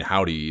even. I mean,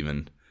 how would you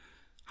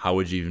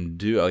even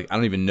do? Like, I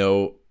don't even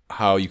know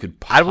how you could.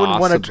 I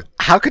wouldn't want to.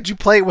 How could you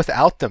play it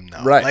without them,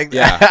 though? Right. Like,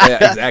 yeah,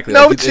 exactly.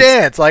 No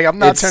chance. Like, I'm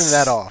not turning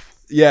that off.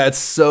 Yeah, it's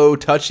so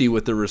touchy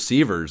with the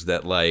receivers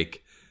that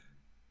like.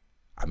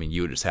 I mean,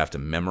 you would just have to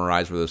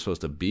memorize where they're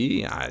supposed to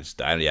be. I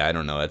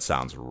don't know. That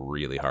sounds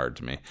really hard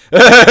to me.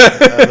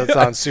 That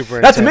sounds super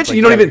intense. Not to mention, like,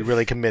 you don't even be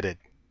really committed.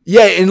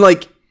 Yeah, and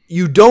like.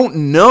 You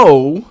don't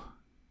know,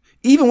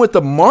 even with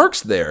the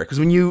marks there, because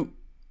when you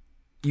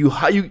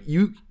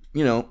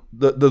know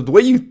the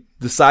way you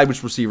decide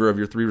which receiver of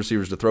your 3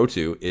 receivers to throw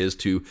to is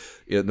to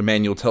the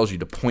manual tells you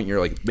to point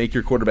make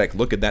your quarterback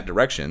look in that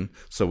direction.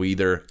 So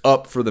either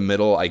up for the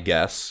middle, I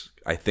guess.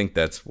 I think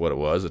that's what it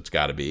was. It's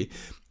got to be,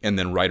 and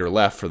then right or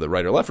left for the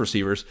right or left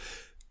receivers.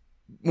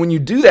 When you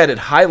do that, it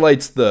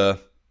highlights the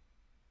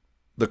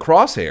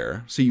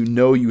crosshair, so you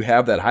know you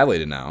have that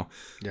highlighted now.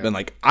 Yeah. Then,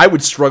 like, I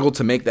would struggle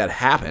to make that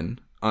happen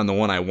on the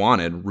one I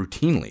wanted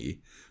routinely.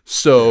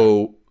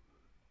 So,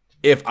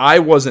 if I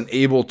wasn't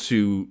able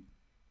to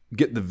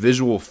get the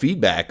visual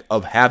feedback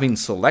of having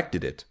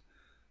selected it,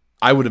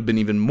 I would have been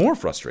even more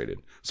frustrated.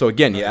 So,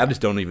 again, I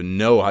just don't even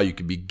know how you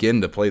could begin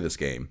to play this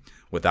game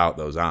without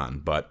those on,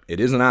 but it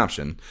is an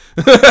option.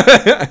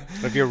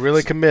 If you're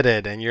really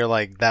committed and you're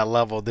like that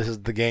level, this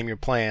is the game you're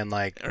playing,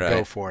 like,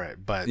 go for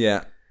it. But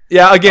yeah,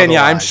 again,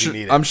 I'm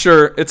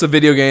sure it's a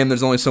video game.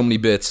 There's only so many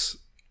bits,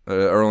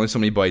 or only so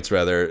many bytes,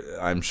 rather.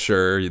 I'm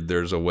sure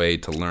there's a way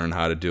to learn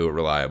how to do it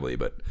reliably,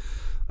 but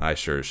I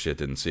sure as shit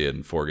didn't see it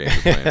in 4 games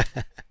of playing.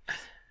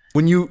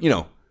 When you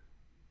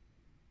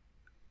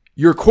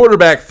your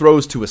quarterback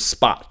throws to a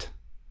spot.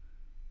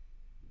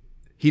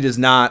 He does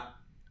not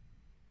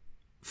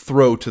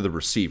throw to the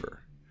receiver.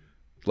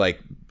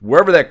 Like,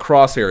 wherever that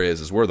crosshair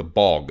is where the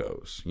ball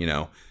goes, you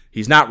know.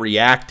 He's not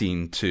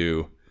reacting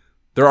to...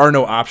 There are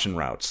no option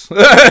routes.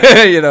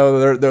 You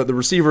know, the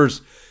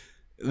receivers,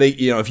 they,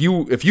 you know, if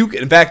you,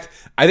 in fact,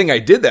 I think I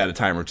did that a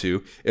time or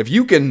two. If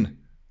you can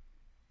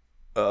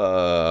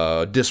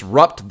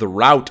disrupt the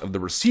route of the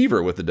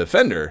receiver with the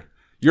defender,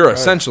 you're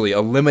essentially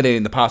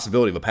eliminating the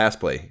possibility of a pass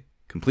play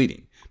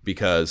completing,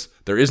 because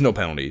there is no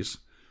penalties.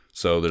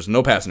 So there's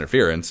no pass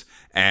interference,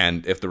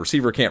 and if the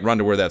receiver can't run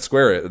to where that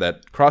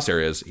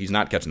crosshair is, he's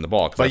not catching the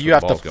ball. But you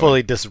have to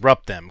fully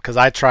disrupt them, because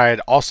I tried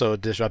also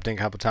disrupting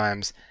a couple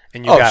times,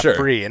 and you got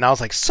free, and I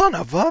was like, son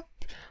of a...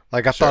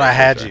 Like, I thought I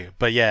had you.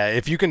 But yeah,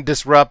 if you can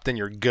disrupt, then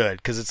you're good,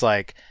 because it's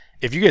like,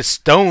 if you get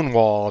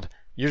stonewalled,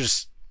 you're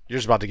just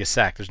about to get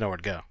sacked. There's nowhere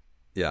to go.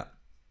 Yeah.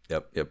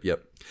 Yep.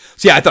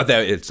 So yeah, I thought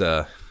that it's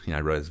I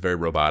wrote it's very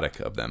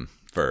robotic of them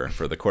for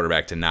the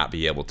quarterback to not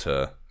be able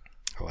to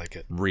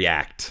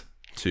react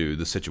to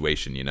the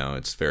situation, you know.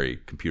 It's very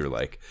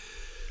computer-like.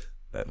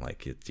 That,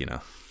 like, it's, you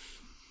know,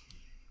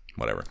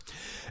 whatever.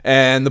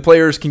 And the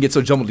players can get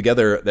so jumbled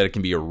together that it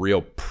can be a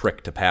real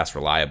prick to pass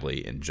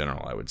reliably in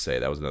general, I would say.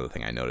 That was another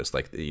thing I noticed.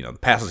 Like, you know, the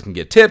passes can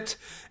get tipped,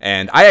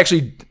 and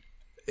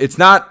it's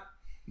not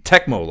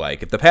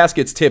Tecmo-like. If the pass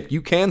gets tipped,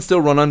 you can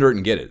still run under it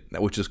and get it,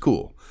 which is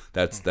cool.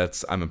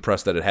 I'm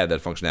impressed that it had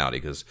that functionality,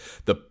 because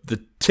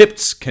the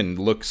tips can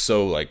look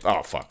so like,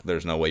 oh fuck,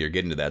 there's no way you're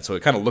getting to that. So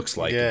it kind of looks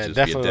like it's just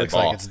definitely be a dead looks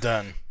ball. like it's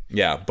done.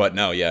 Yeah, but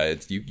no, yeah,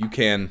 it's you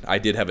can. I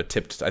did have a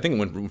tipped. I think it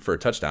went for a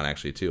touchdown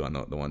actually too on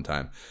the one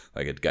time.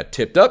 Like, it got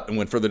tipped up and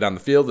went further down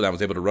the field, and I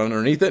was able to run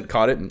underneath it,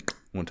 caught it, and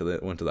went to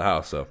the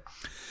house. So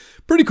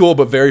pretty cool,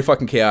 but very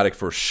fucking chaotic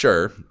for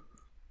sure.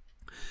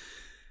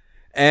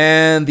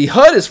 And the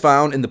HUD is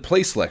found in the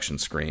play selection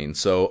screen.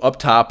 So up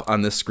top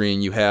on this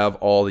screen, you have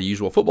all the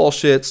usual football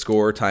shit: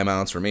 score,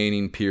 timeouts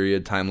remaining,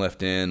 period, time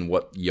left in,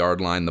 what yard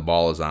line the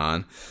ball is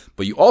on.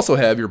 But you also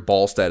have your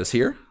ball status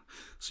here,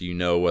 so you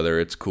know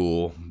whether it's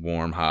cool,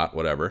 warm, hot,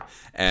 whatever.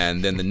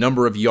 And then the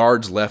number of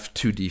yards left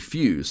to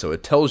defuse. So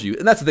it tells you,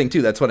 and that's the thing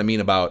too, that's what I mean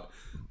about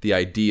the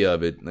idea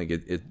of it. Like,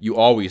 it you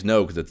always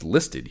know because it's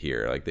listed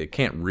here. Like, they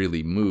can't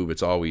really move.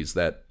 It's always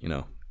that, you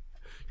know,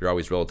 you're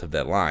always relative to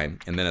that line.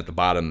 And then at the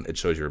bottom, it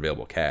shows your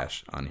available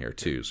cash on here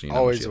too. So you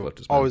know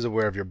always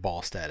aware of your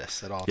ball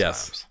status at all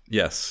times.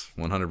 Yes,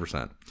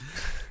 100%.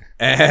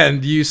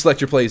 And you select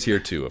your plays here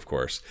too, of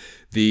course.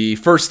 The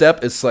first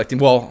step is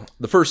selecting,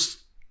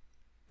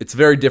 it's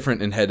very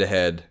different in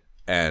head-to-head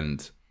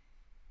and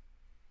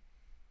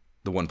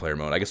the one-player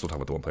mode. I guess we'll talk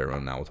about the one-player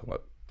mode now. We'll talk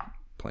about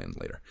playing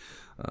later.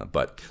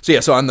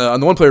 So on the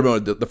one-player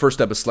mode, the first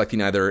step is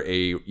selecting either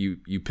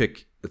you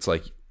pick, it's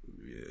like,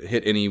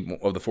 hit any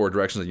of the four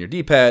directions on your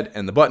D-pad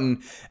and the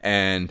button,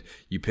 and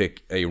you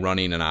pick a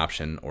running, an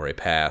option, or a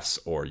pass,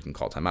 or you can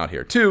call timeout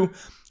here too.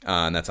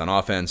 And that's on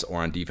offense,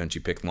 or on defense, you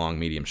pick long,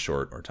 medium,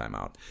 short, or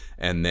timeout.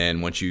 And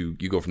then once you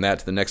go from that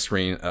to the next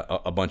screen,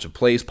 a bunch of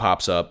plays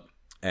pops up,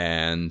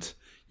 and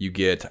you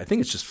get, I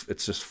think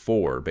it's just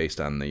 4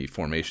 based on the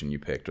formation you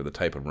picked or the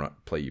type of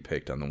play you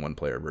picked on the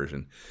one-player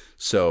version.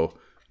 So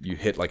you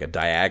hit like a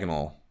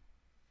diagonal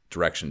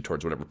direction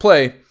towards whatever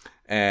play,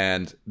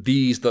 and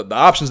the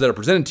options that are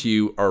presented to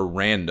you are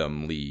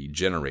randomly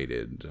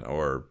generated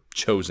or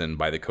chosen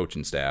by the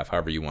coaching staff,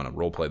 however you want to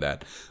role play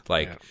that.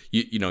 Like,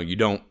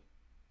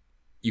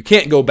 you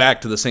can't go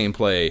back to the same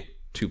play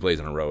 2 plays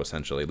in a row,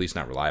 essentially, at least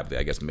not reliably.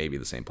 I guess maybe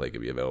the same play could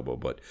be available,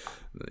 but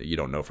you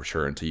don't know for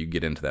sure until you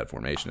get into that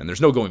formation. And there's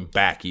no going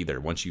back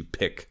either once you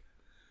pick.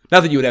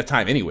 Not that you would have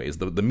time anyways.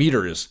 The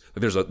meter is,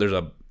 there's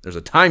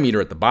a time meter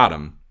at the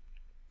bottom,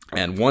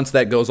 and once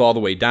that goes all the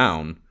way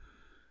down,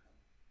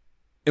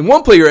 in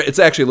one player, it's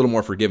actually a little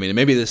more forgiving, and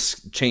maybe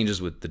this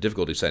changes with the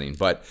difficulty setting.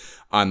 But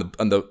on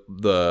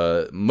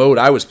the mode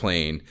I was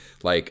playing,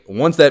 like,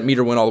 once that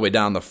meter went all the way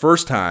down the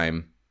first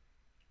time,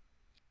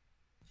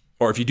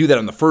 or if you do that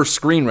on the first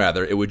screen,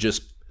 rather, it would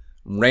just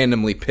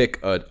randomly pick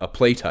a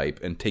play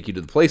type and take you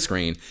to the play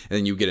screen, and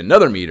then you get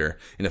another meter.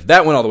 And if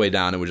that went all the way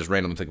down, it would just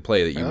randomly pick a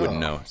play that you wouldn't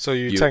know. So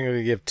you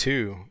technically give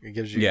 2. It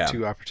gives you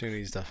 2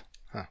 opportunities to.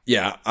 Huh.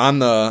 Yeah.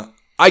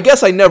 I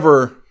guess I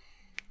never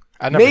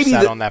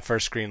sat on that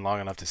first screen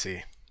long enough to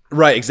see.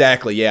 Right,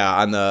 exactly.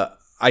 Yeah,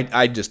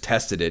 I just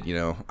tested it, you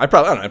know. It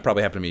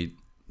probably happened to me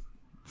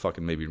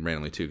fucking maybe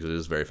randomly too, because it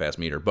is a very fast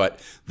meter. But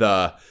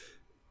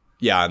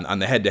on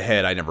the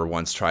head-to-head, I never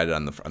once tried it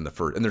on the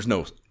first, and there's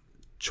no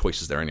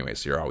choices there anyway,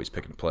 so you're always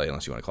picking a play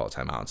unless you want to call a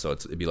timeout. So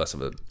it'd be less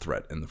of a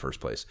threat in the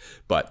first place.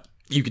 But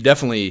you could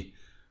definitely,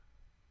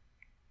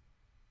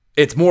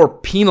 it's more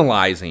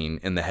penalizing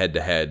in the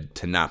head-to-head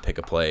to not pick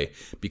a play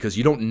because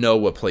you don't know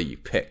what play you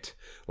picked.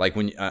 Like,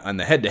 when on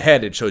the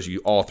head-to-head, it shows you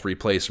all 3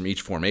 plays from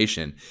each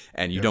formation,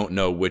 and you don't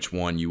know which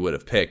one you would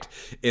have picked.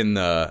 In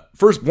the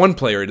first one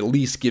player, it at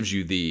least gives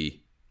you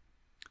the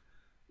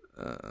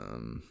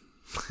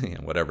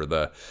whatever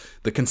the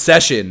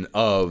concession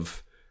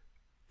of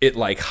it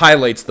like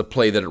highlights the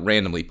play that it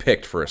randomly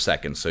picked for a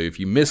second. So if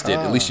you missed it,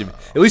 at least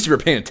if you're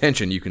paying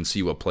attention, you can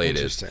see what play it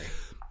is.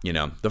 You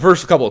know, the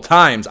first couple of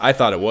times I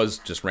thought it was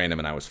just random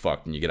and I was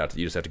fucked. And you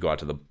just have to go out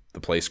to the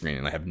play screen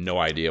and I have no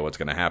idea what's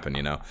going to happen.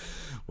 You know,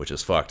 which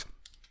is fucked.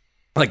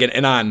 Like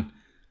and on,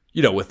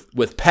 you know,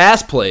 with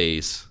pass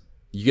plays,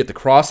 you get the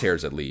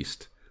crosshairs at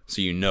least.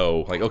 So you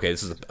know, like, okay,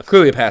 this is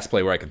clearly a pass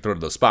play where I can throw to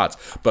those spots.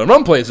 But on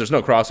run plays, there's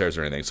no crosshairs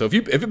or anything. So if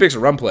it picks a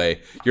run play,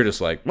 you're just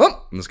like,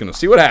 well, I'm just going to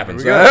see what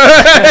happens.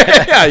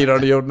 Yeah, you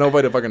don't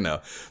nobody to fucking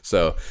know.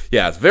 So,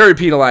 yeah, it's a very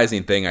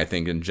penalizing thing, I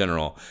think, in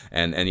general.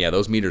 And yeah,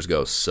 those meters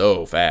go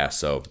so fast.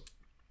 So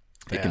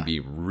it can be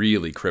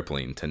really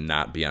crippling to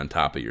not be on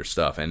top of your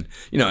stuff. And,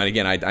 you know, and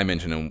again, I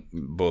mentioned them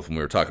both when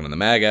we were talking on the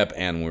Mag app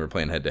and when we were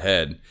playing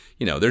head-to-head.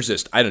 You know,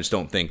 I just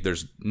don't think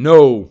there's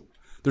no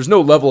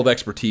level of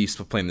expertise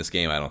of playing this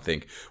game, I don't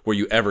think, where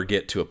you ever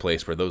get to a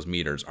place where those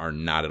meters are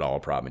not at all a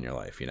problem in your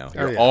life. You know,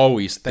 you're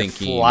always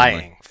thinking,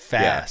 flying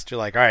fast. You're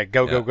like, all right,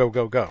 go.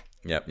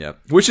 Yep.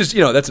 Which is, you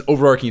know, that's an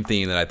overarching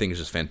theme that I think is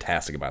just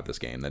fantastic about this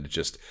game. That it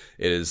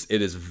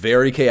is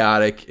very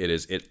chaotic.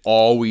 It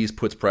always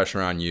puts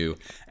pressure on you,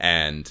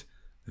 and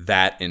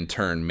that in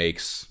turn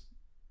makes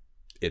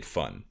it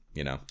fun.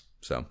 You know,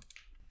 so.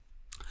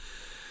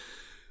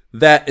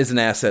 That is an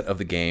asset of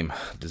the game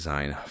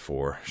design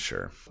for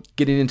sure.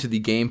 Getting into the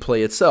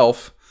gameplay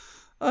itself,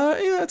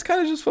 it's kind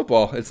of just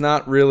football. It's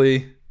not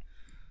really...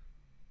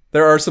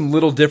 There are some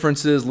little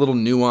differences, little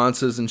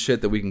nuances and shit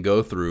that we can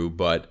go through,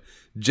 but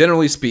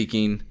generally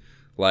speaking,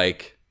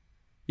 like,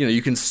 you know,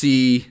 you can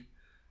see,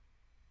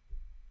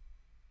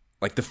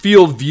 like, the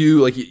field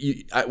view, like,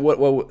 what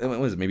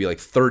was it, maybe like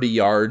 30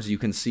 yards you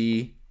can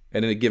see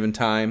at a given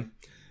time,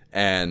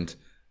 and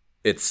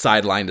it's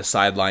sideline to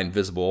sideline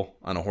visible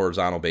on a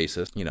horizontal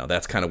basis. You know,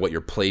 that's kind of what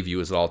your play view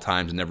is at all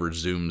times. It never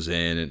zooms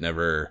in.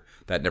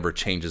 That never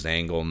changes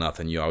angle,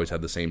 nothing. You always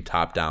have the same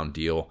top-down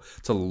deal.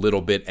 It's a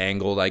little bit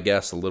angled, I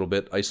guess, a little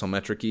bit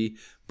isometric-y,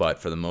 but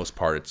for the most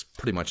part, it's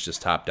pretty much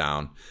just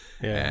top-down.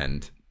 Yeah.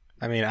 And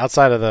I mean,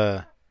 outside of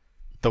the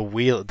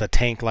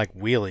tank-like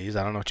wheelies,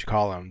 I don't know what you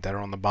call them, that are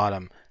on the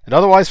bottom, it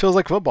otherwise feels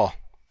like football.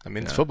 I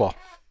mean, it's football.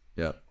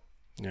 Yeah.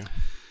 Yeah.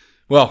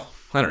 Well,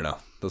 I don't know.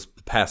 The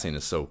passing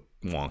is so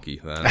wonky.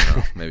 I don't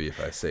know. Maybe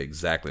if I say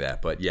exactly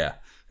that, but yeah,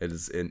 it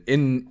is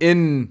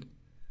in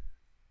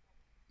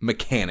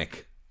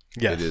mechanic.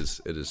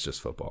 Yes. It is just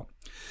football.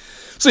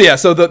 So yeah,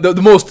 so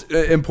the most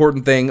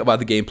important thing about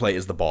the gameplay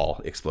is the ball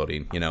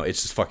exploding. You know,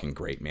 it's just fucking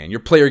great, man. Your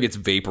player gets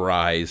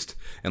vaporized,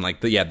 and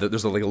like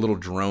there's like a little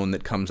drone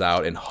that comes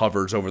out and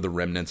hovers over the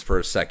remnants for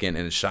a second,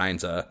 and it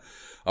shines a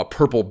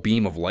purple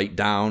beam of light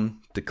down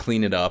to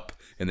clean it up,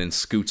 and then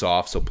scoots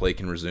off so play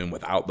can resume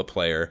without the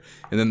player.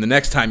 And then the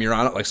next time you're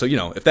on it, like, so, you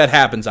know, if that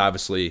happens,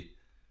 obviously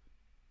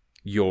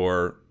you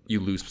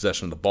lose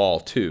possession of the ball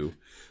too.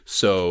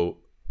 So,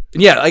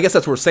 yeah, I guess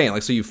that's what we're saying.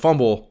 Like, so you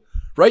fumble,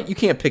 right? You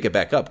can't pick it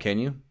back up, can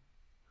you?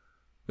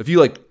 If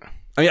you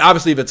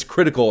obviously if it's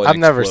critical, I've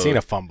never seen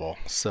a fumble,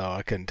 so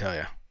I couldn't tell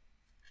you.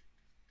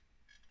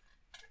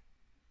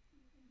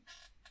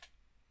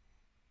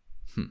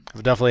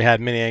 I've definitely had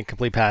many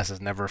incomplete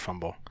passes, never a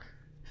fumble.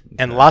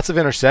 And lots of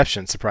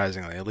interceptions,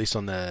 surprisingly, at least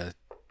on the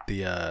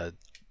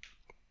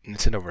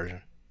Nintendo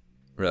version.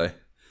 Really?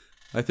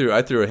 I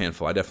threw a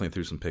handful. I definitely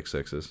threw some pick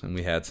sixes, and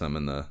we had some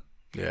in the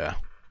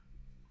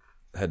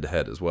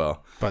head-to-head as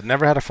well. But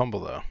never had a fumble,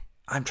 though.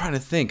 I'm trying to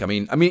think. I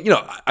mean, you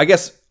know, I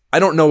guess I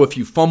don't know if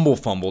you fumble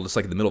just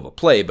like in the middle of a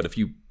play, but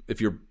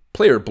if your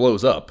player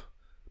blows up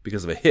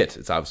because of a hit,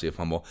 it's obviously a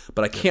fumble.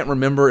 But I can't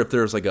remember if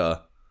there's like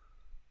a...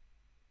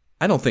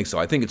 I don't think so.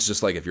 I think it's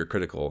just like if you're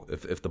critical,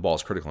 if the ball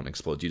is critical and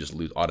explodes, you just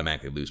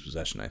automatically lose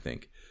possession, I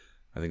think.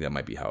 I think that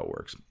might be how it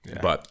works. Yeah.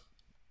 But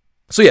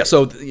so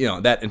you know,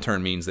 that in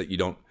turn means that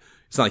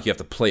it's not like you have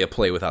to play a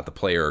play without the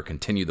player or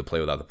continue the play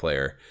without the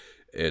player.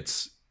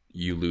 It's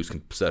you lose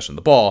possession of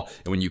the ball,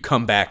 and when you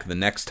come back the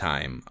next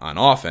time on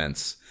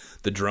offense,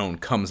 the drone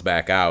comes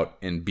back out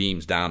and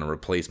beams down a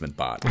replacement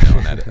bot. You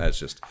know, and that's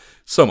just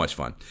so much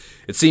fun.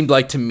 It seemed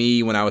like to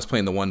me when I was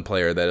playing the one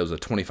player that it was a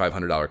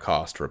 $2,500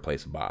 cost to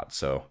replace a bot.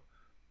 So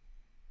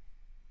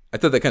I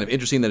thought that kind of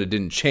interesting that it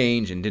didn't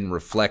change and didn't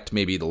reflect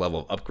maybe the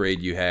level of upgrade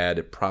you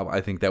had. I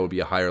think that would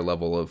be a higher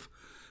level of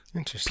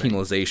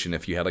penalization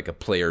if you had like a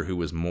player who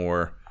was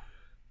more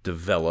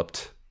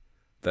developed,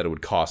 that it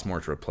would cost more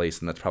to replace,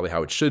 and that's probably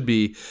how it should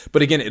be.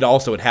 But again, it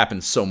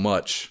happened so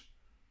much,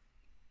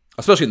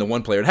 especially in the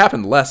one player. It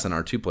happened less in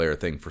our two-player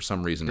thing for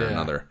some reason or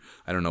another.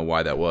 I don't know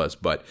why that was,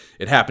 but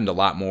it happened a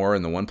lot more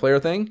in the one-player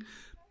thing.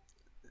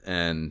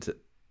 And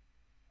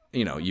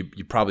you know,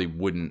 you probably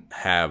wouldn't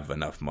have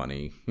enough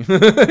money,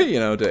 you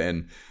know,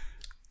 and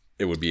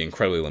it would be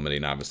incredibly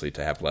limiting, obviously,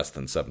 to have less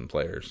than 7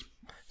 players.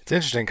 It's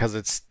interesting because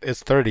it's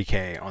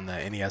 $30K on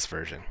the NES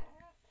version.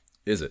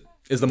 Is it?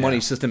 Is the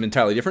money system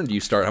entirely different?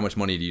 How much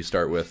money do you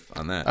start with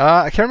on that?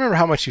 I can't remember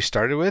how much you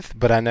started with,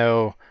 but I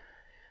know,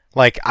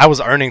 like, I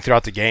was earning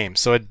throughout the game,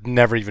 so it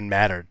never even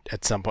mattered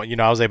at some point. You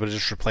know, I was able to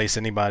just replace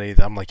anybody.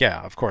 I'm like,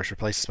 yeah, of course,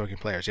 replace the smoking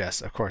players.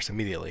 Yes, of course,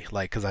 immediately.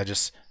 Like, because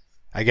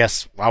I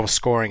guess I was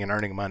scoring and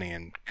earning money,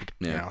 and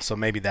so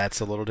maybe that's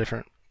a little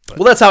different. But.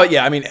 Well, that's how.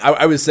 Yeah, I mean,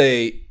 I would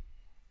say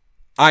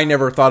I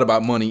never thought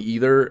about money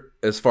either,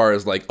 as far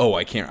as like, oh,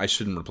 I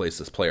shouldn't replace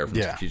this player from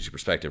a strategic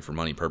perspective for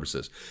money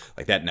purposes.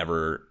 Like that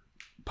never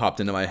popped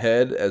into my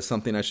head as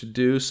something I should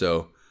do.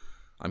 So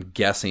I'm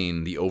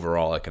guessing the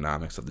overall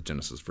economics of the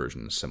Genesis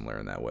version is similar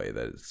in that way,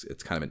 that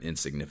it's kind of an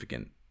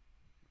insignificant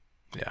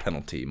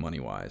penalty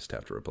money-wise to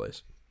have to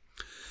replace.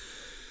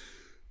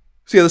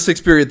 So yeah, the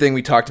 6-period thing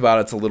we talked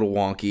about, it's a little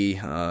wonky.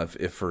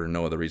 If for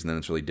no other reason than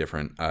it's really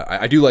different.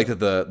 I do like that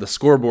the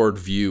scoreboard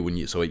view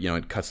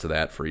it cuts to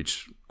that for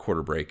each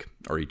quarter break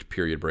or each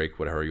period break,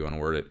 whatever you want to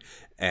word it,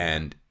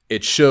 and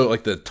it shows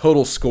like the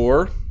total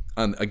score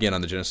on the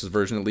Genesis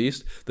version at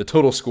least. The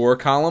total score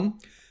column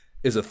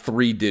is a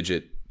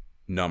 3-digit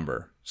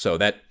number, so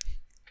that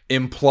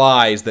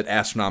implies that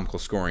astronomical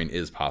scoring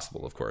is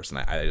possible, of course, and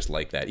I just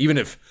like that. Even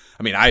if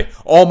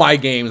all my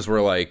games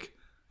were like.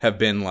 Have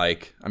been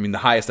like, the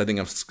highest I think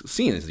I've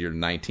seen is your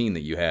 19 that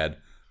you had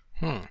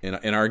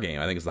in our game.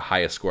 I think it's the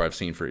highest score I've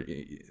seen for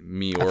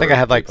me. I think I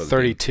had like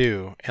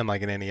 32 in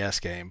like an NES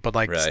game, but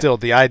like still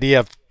the idea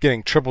of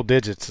getting triple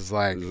digits is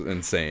like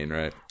insane,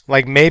 right?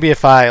 Like maybe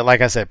if I,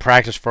 like I said,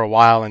 practiced for a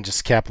while and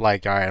just kept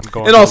like, all right, I'm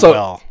going. And also,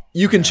 well.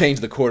 You can change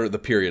the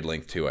period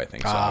length too. I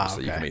think so.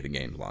 Obviously, you can make the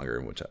games longer,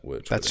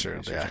 which that's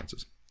true. Yeah.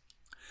 Chances.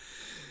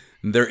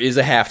 There is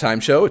a halftime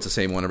show. It's the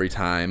same one every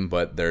time,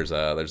 but there's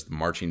the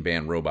marching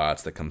band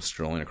robots that come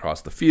strolling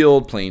across the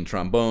field, playing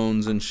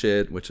trombones and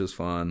shit, which is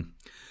fun.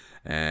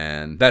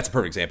 And that's a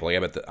perfect example. Like,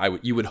 I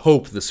bet you would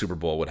hope the Super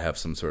Bowl would have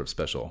some sort of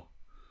special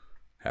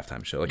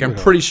halftime show. Like I'm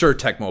pretty sure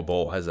Tecmo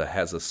Bowl has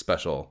a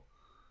special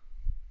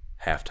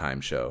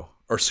halftime show,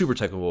 or Super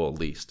Tecmo Bowl at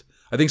least.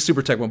 I think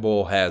Super Tecmo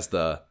Bowl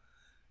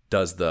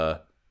does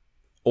the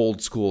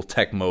old school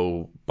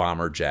Tecmo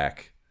Bomber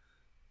Jack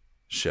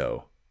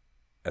show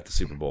at the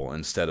Super Bowl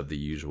instead of the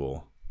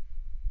usual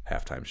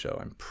halftime show.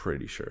 I'm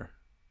pretty sure.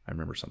 I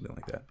remember something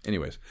like that.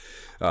 Anyways,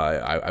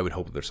 I would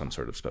hope that there's some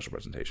sort of special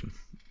presentation.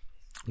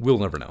 We'll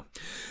never know.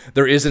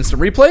 There is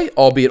instant replay,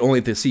 albeit only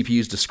at the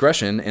CPU's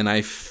discretion, and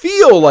I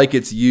feel like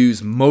it's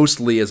used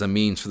mostly as a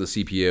means for the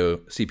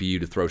CPU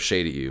to throw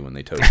shade at you when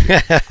they toast you.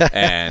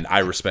 And I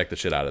respect the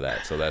shit out of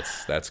that, so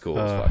that's cool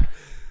as fuck.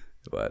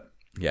 But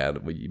yeah,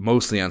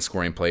 mostly on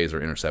scoring plays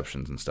or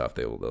interceptions and stuff,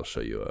 they'll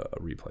show you a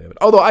replay of it.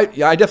 Although I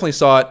definitely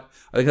saw it.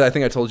 I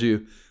think I told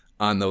you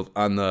on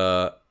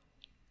the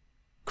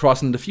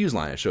crossing the defuse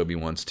line. It showed me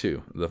once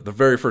too. The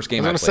very first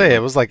game I was gonna say it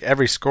was like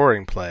every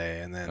scoring play,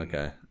 and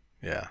then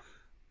yeah,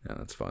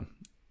 that's fun.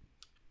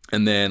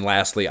 And then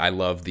lastly, I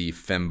love the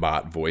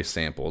Fembot voice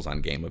samples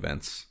on game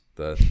events.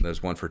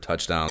 There's one for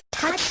touchdown.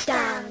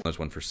 There's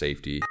one for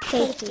safety,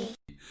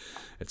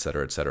 et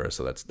cetera, et cetera.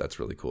 So that's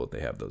really cool that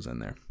they have those in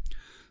there.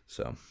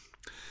 So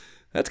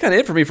that's kind of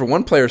it for me for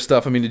one-player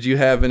stuff. I mean, did you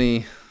have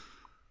any?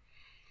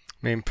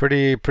 I mean,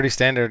 pretty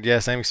standard. Yeah,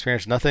 same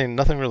experience. Nothing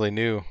really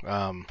new.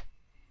 A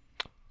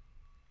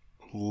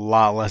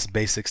lot less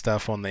basic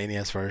stuff on the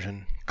NES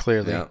version.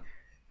 Clearly.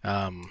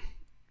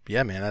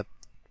 Yeah, man, that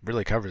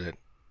really covers it.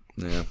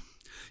 Yeah.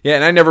 Yeah,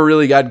 and I never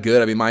really got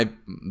good. I mean,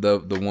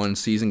 the one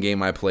season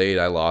game I played,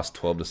 I lost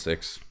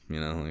 12-6.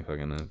 Like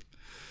fucking.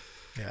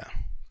 Yeah.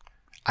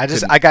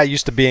 I got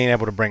used to being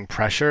able to bring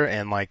pressure,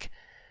 and like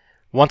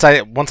once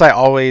I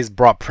always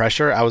brought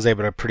pressure, I was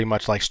able to pretty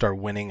much like start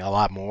winning a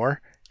lot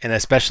more. And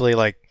especially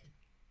like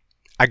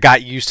I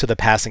got used to the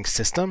passing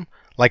system.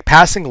 Like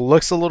passing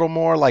looks a little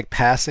more like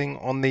passing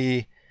on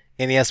the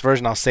NES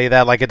version. I'll say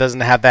that, like it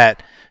doesn't have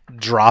that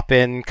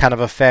drop-in kind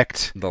of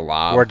effect. The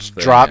lob, where it's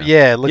drop.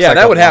 Yeah, it looks like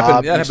that would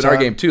happen. That happened in our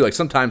game too. Like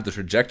sometimes the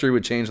trajectory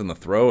would change on the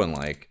throw, and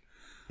like,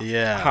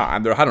 I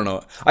don't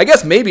know. I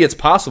guess maybe it's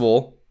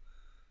possible.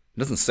 It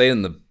doesn't say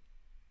in the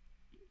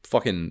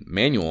fucking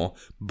manual,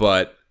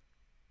 but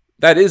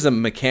that is a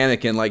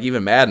mechanic in like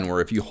even Madden, where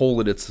if you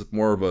hold it, it's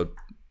more of a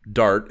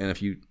dart, and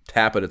if you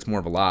tap it, it's more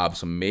of a lob.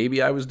 So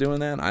maybe I was doing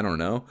that. I don't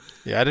know.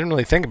 Yeah, I didn't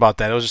really think about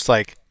that. It was just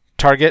like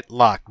target,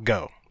 lock,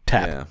 go,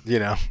 tap.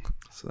 Yeah.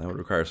 So that would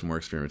require some more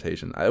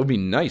experimentation. It would be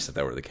nice if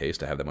that were the case,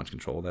 to have that much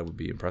control. That would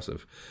be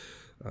impressive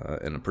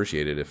and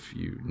appreciated if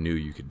you knew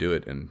you could do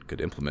it and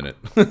could implement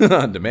it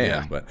on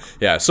demand. Yeah. But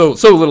yeah, so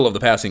little of the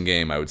passing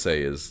game I would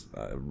say is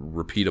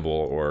repeatable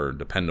or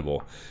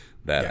dependable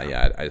that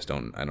I just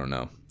don't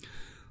know.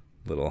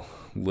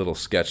 Little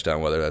sketched on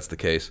whether that's the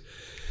case.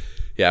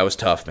 Yeah, it was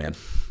tough, man.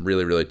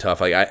 Really, really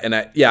tough.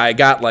 I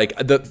got like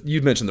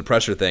you mentioned the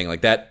pressure thing,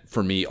 like that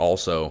for me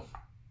also.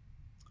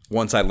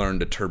 Once I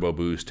learned to turbo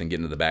boost and get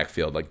into the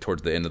backfield, like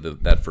towards the end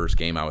of that first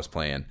game I was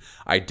playing,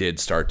 I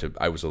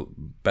was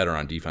better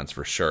on defense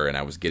for sure, and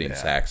I was getting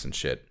sacks and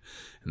shit,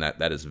 and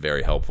that is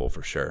very helpful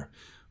for sure.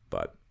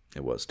 But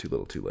it was too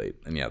little, too late.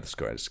 And yeah,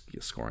 the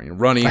scoring,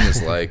 running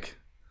is like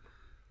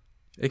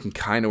it can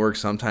kind of work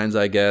sometimes,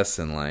 I guess,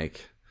 and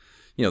like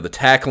the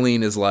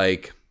tackling is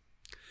like.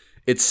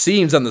 It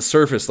seems on the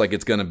surface like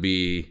it's going to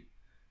be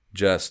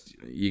just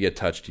you get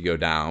touched, you go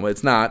down. But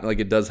it's not. Like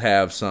it does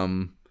have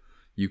some,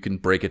 you can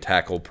break a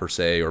tackle per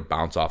se or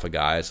bounce off a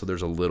guy. So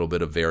there's a little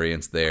bit of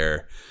variance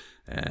there.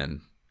 And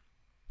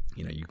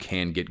you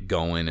can get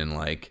going and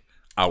like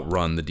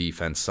outrun the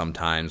defense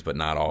sometimes, but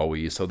not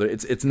always. So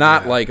it's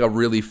not like a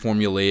really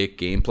formulaic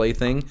gameplay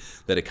thing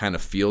that it kind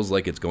of feels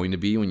like it's going to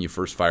be when you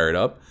first fire it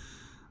up,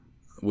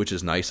 which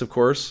is nice, of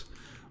course.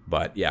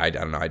 But yeah, I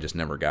don't know. I just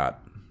never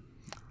got.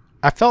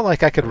 I felt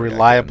like I could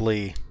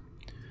reliably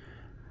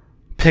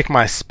pick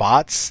my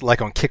spots,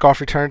 like on kickoff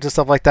returns and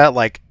stuff like that.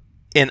 Like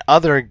in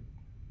other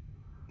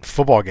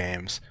football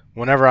games,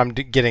 whenever I'm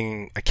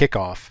getting a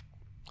kickoff,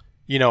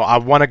 I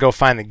want to go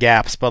find the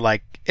gaps, but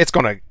like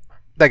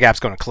that gap's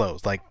gonna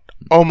close. Like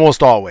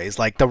almost always,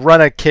 like to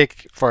run a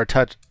kick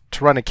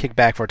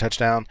back for a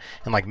touchdown,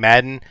 and like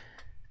Madden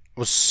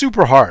was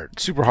super hard.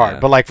 Yeah.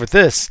 But like with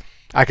this,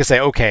 I could say,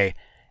 okay,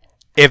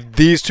 if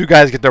these two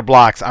guys get their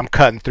blocks, I'm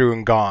cutting through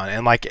and gone.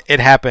 And like it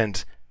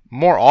happened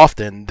more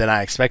often than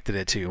I expected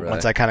it to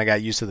once I kind of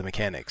got used to the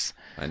mechanics.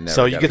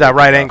 So you get that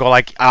right angle.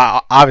 Like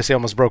obviously, I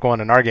almost broke one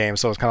in our game.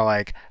 So it's kind of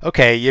like,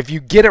 okay, if you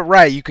get it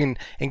right, you can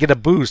and get a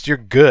boost. You're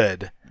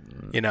good,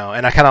 And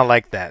I kind of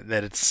like that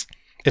it's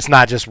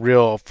not just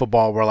real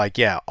football where like,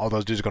 yeah, all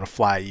those dudes are gonna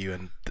fly at you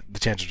and the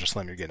chances are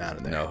slim you're getting out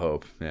of there. No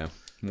hope. Yeah,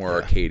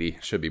 more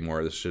arcadey. Should be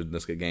more.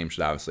 This game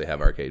should obviously have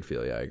arcade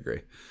feel. Yeah, I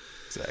agree.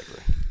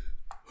 Exactly.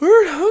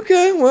 Word.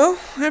 Okay. Well,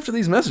 after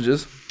these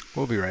messages,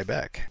 we'll be right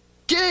back.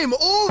 Game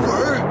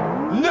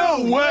over?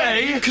 No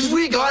way! Because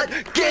we got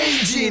Game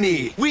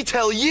Genie! We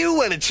tell you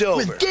when it's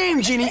over. With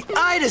Game Genie,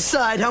 I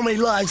decide how many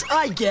lives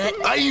I get.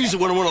 I use it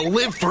when I want to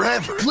live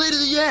forever. Play to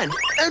the end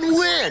and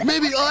win.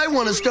 Maybe I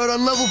want to start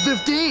on level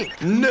 15.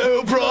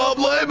 No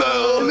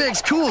problemo! It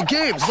makes cool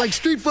games like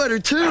Street Fighter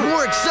 2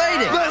 more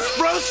exciting. Less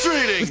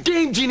frustrating! With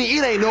Game Genie,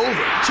 it ain't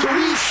over till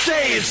we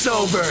say it's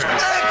over.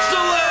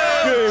 Excellent!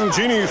 Game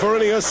Genie for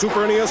NES,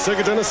 Super NES,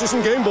 Sega Genesis,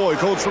 and Game Boy.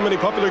 Codes from many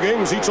popular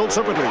games, each sold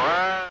separately.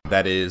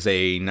 That is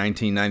a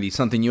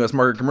 1990-something U.S.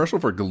 market commercial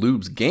for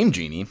Galoob's Game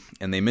Genie,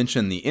 and they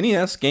mention the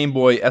NES, Game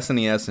Boy,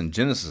 SNES, and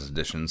Genesis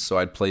editions, so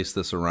I'd place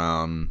this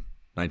around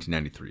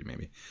 1993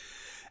 maybe.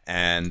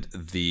 And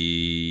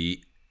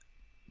the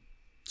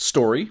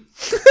story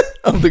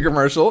of the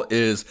commercial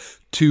is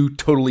two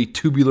totally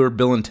tubular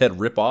Bill and Ted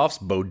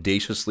ripoffs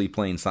bodaciously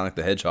playing Sonic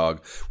the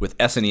Hedgehog with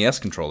SNES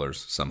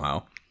controllers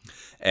somehow.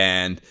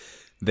 And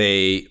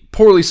they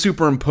poorly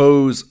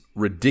superimpose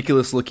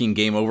ridiculous-looking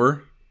Game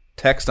Over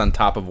text on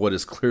top of what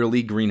is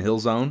clearly Green Hill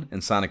Zone in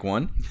Sonic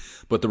 1.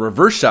 But the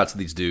reverse shots of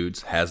these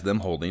dudes has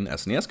them holding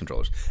SNES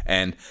controllers.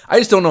 And I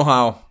just don't know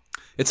how...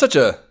 It's such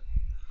a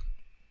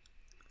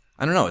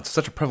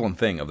prevalent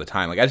thing of the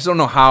time. Like, I just don't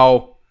know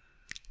how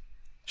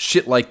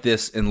shit like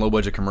this in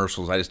low-budget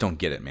commercials, I just don't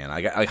get it, man.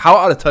 Like, how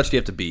out of touch do you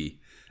have to be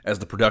as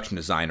the production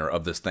designer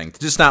of this thing? It's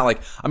just not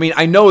like... I mean,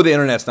 I know the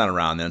internet's not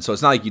around then, so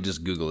it's not like you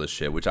just Google this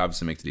shit, which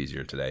obviously makes it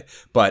easier today.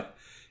 But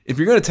if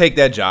you're going to take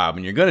that job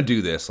and you're going to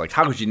do this, like,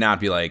 how could you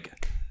not be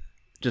like,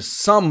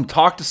 just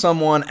talk to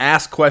someone,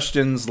 ask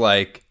questions,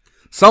 like,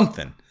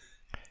 something.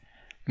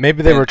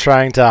 Maybe they were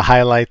trying to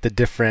highlight the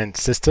different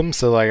systems,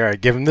 so like, all right,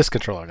 give him this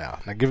controller now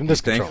give him this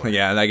controller.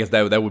 Yeah, and I guess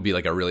that would be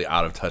like a really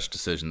out-of-touch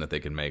decision that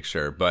they could make,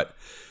 sure. But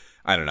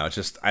I don't know, it's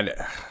just... But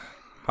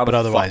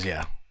otherwise,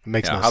 yeah. It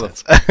makes no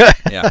sense.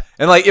 Yeah.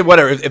 And like,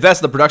 whatever, if that's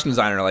the production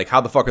designer, like,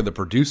 how the fuck are the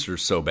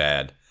producers so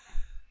bad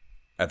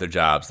at their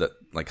jobs that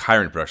like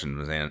hiring a production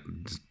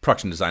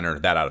designer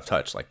that out of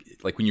touch?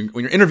 Like when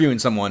you're interviewing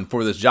someone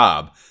for this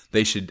job,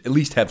 they should at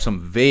least have some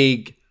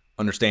vague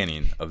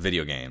understanding of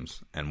video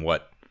games and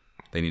what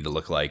they need to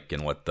look like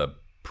and what the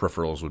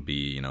peripherals would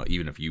be,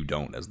 even if you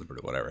don't as the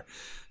whatever.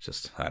 It's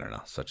just, I don't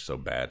know, so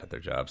bad at their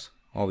jobs.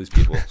 All these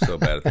people so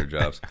bad at their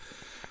jobs.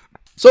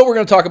 So we're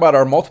going to talk about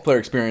our multiplayer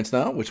experience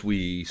now, which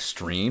we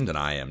streamed, and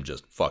I am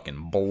just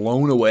fucking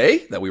blown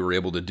away that we were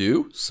able to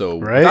do. So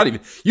not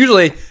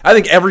usually, I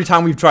think every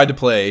time we've tried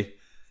to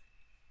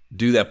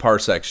do that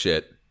parsec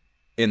shit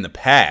in the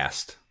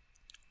past,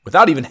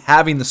 without even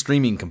having the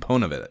streaming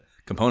component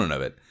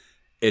of it,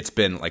 it's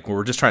been like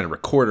we're just trying to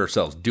record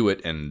ourselves, do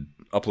it, and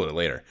upload it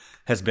later.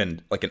 Has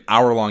been like an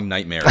hour-long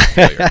nightmare of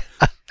failure.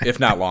 If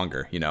not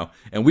longer,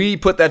 And we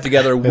put that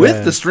together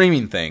with the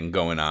streaming thing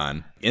going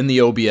on in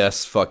the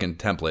OBS fucking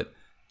template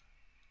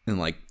in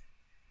like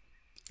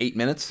 8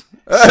 minutes.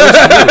 It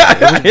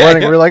was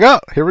running. We were like, oh,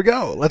 here we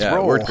go. Let's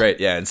roll. It worked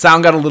great. Yeah, and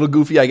sound got a little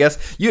goofy, I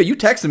guess. You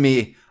texted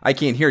me, I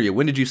can't hear you.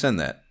 When did you send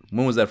that?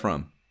 When was that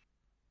from?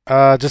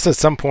 Just at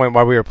some point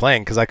while we were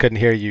playing, because I couldn't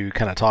hear you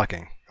kind of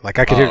talking. Like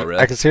I could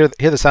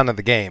hear the sound of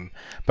the game,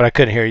 but I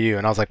couldn't hear you,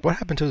 and I was like, "What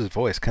happened to his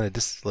voice?" Kind of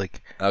just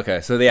like. Okay,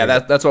 so yeah,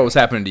 that's what was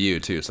happening to you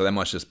too. So that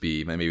must just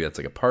be maybe that's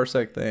like a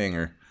parsec thing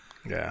or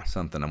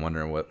something. I'm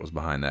wondering what was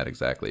behind that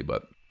exactly,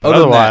 but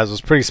otherwise, it was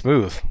pretty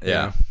smooth.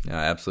 Yeah,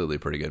 absolutely,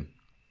 pretty good.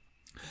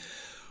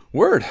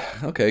 Word.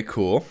 Okay,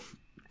 cool.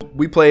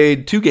 We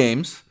played 2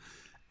 games,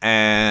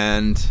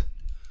 and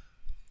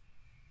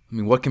I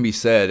mean, what can be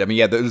said? I mean,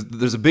 yeah,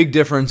 there's a big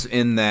difference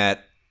in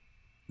that.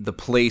 The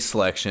play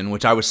selection,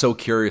 which I was so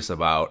curious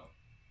about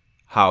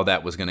how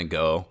that was going to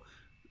go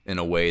in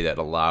a way that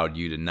allowed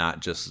you to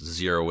not just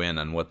zero in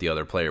on what the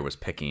other player was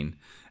picking.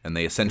 And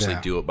they essentially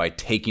do it by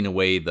taking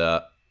away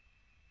the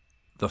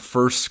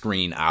first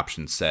screen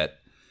option set.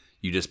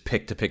 you just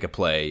pick a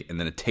play, and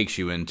then it takes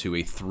you into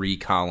a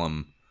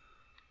 3-column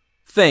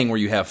thing where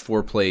you have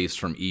 4 plays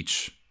from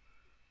each.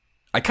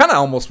 I kind of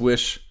almost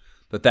wish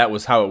that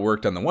was how it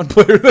worked on the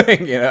one-player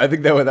thing. I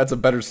think that's a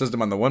better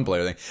system on the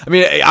one-player thing. I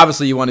mean,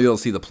 obviously you want to be able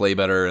to see the play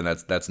better, and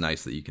that's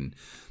nice that you can.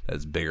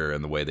 That's bigger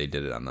in the way they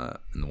did it in the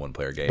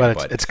one-player game.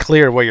 But it's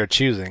clear what you're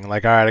choosing.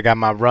 Like, all right, I got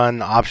my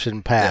run,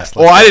 option, pass.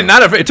 Yeah. Well, I did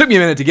not. It took me a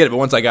minute to get it, but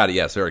once I got it,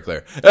 yes, very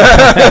clear.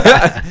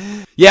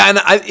 Yeah, and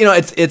I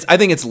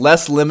think it's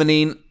less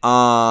limiting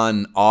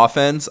on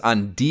offense.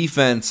 On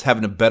defense,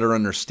 having a better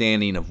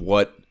understanding of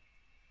what.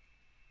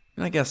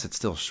 And I guess it's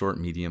still short,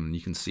 medium, and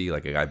you can see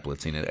like a guy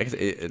blitzing it.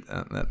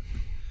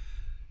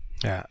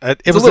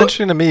 It was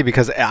interesting to me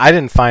because I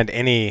didn't find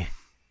any.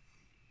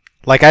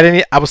 Like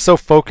I was so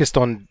focused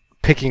on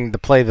picking the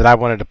play that I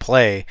wanted to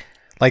play.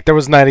 Like there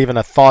was not even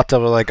a thought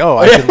of like, oh,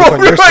 I can look on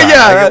your side.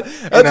 Yeah,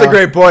 that's a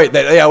great point.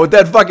 With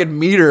that fucking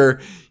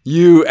meter,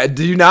 you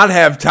do not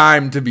have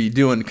time to be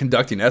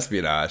conducting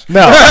espionage.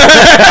 No.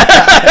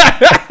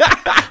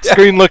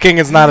 Screen looking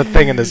is not a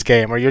thing in this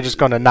game, or you're just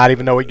going to not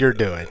even know what you're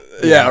doing.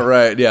 Yeah,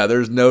 right. Yeah,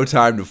 there's no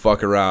time to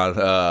fuck around.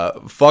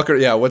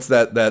 Yeah, what's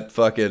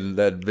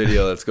that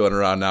video that's going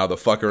around now? The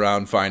fuck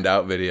around, find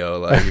out video.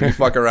 Like, if you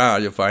fuck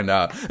around, you'll find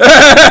out.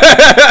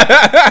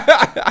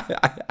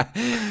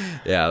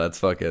 Yeah, that's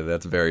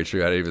very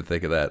true. I didn't even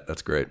think of that.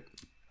 That's great.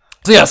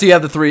 So you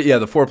have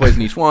the 4 plays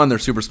in each one. They're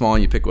super small,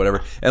 and you pick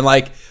whatever. And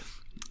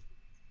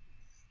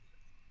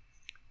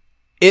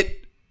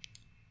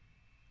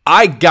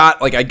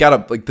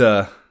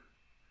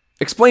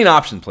explain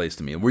option plays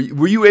to me.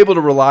 Were you able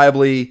to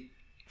reliably,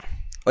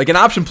 like an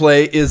option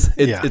play it's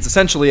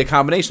essentially a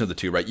combination of the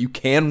two, right? You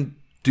can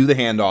do the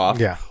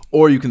handoff,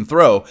 or you can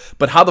throw.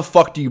 But how the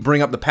fuck do you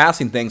bring up the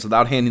passing things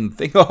without handing the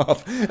thing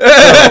off?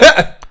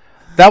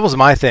 That was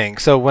my thing.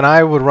 So when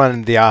I would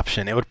run the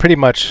option, it would pretty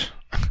much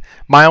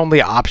my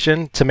only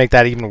option to make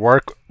that even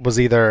work was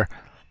either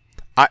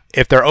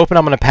if they're open,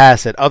 I'm going to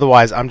pass it.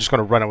 Otherwise, I'm just going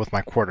to run it with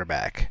my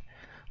quarterback.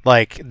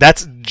 Like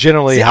that's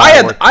generally how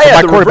it worked.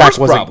 My quarterback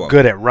wasn't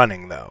good at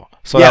running though.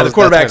 So yeah, the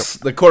quarterback's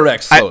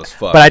slow as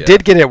fuck. But I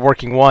did get it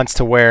working once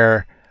to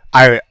where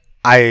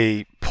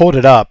I pulled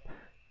it up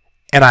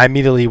and I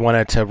immediately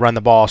wanted to run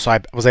the ball, so I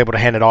was able to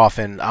hand it off,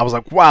 and I was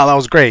like, wow, that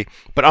was great.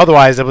 But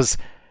otherwise, it was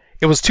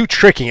too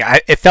tricky.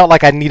 It felt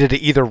like I needed to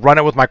either run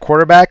it with my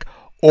quarterback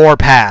or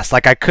pass.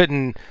 Like I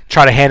couldn't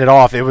try to hand it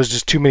off. It was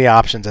just too many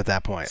options at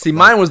that point. See,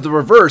 mine was the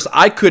reverse.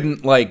 I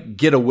couldn't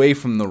get away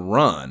from the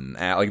run.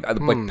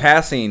 Like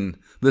passing.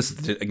 This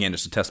is again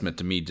just a testament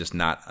to me just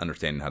not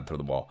understanding how to throw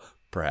the ball,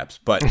 perhaps.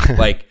 But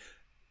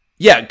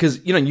because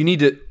you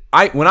need to.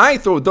 When I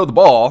throw the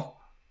ball,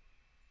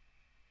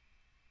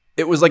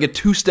 it was like a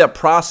 2-step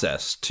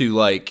process to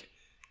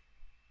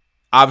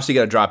obviously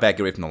got to drop back,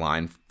 get away from the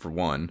line for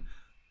one,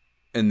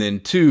 and then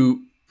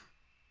 2.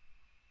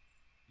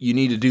 You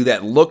need to do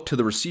that look to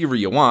the receiver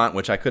you want,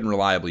 which I couldn't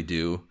reliably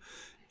do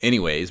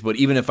anyways. But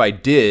even if I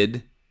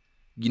did,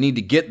 you need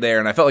to get there.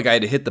 And I felt like I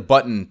had to hit the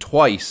button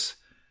twice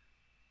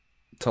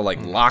to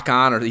lock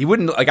on. Or he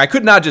wouldn't, I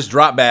could not just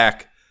drop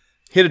back,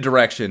 hit a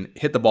direction,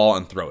 hit the ball,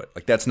 and throw it.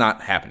 That's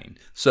not happening.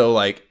 So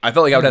I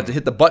felt like I would have to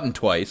hit the button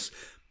twice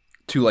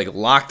to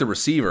lock the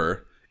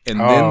receiver and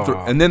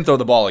then throw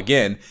the ball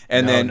again.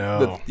 And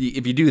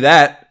if you do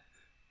that,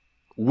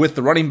 with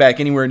the running back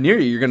anywhere near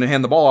you, you're going to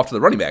hand the ball off to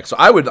the running back. So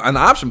on the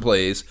option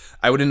plays,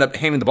 I would end up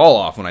handing the ball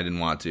off when I didn't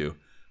want to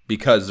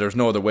because there's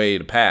no other way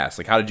to pass.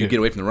 How did you get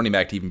away from the running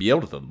back to even be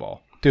able to throw the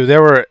ball? Dude,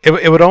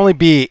 it would only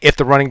be if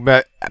the running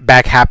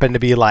back happened to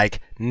be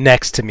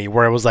next to me,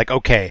 where it was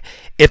okay,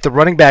 if the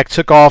running back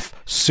took off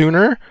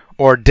sooner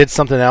or did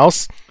something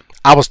else,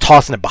 I was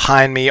tossing it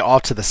behind me,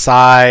 off to the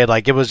side.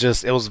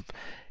 It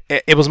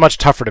was much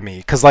tougher to me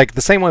because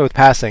the same way with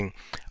passing,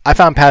 I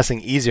found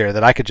passing easier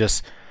that I could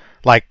just.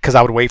 Because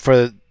I would wait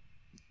for,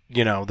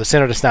 the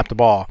center to snap the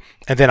ball,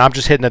 and then I'm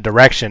just hitting a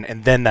direction,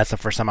 and then that's the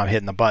first time I'm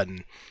hitting the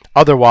button.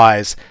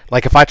 Otherwise,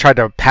 if I tried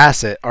to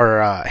pass it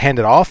or hand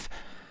it off,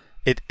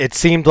 it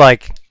seemed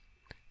like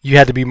you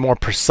had to be more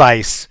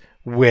precise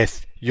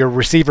with your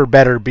receiver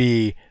better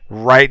be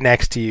right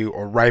next to you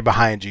or right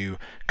behind you,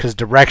 because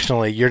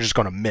directionally you're just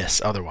going to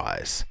miss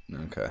otherwise.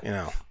 Okay.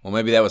 Well,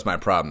 maybe that was my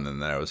problem then,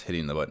 that I was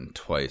hitting the button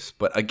twice.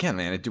 But again,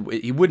 man,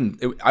 he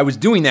wouldn't. I was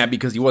doing that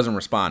because he wasn't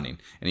responding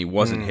and he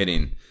wasn't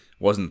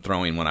wasn't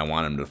throwing when I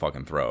wanted him to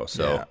fucking throw.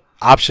 So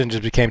option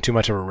just became too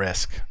much of a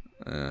risk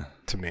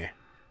to me.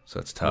 So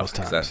it's tough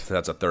because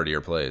that's a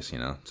 30-year place, to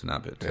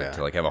not be,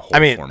 to have a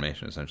whole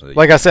formation essentially.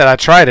 Like I said, I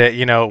tried it,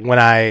 when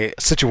I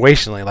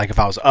situationally, if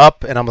I was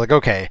up and I'm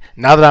okay,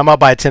 now that I'm up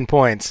by 10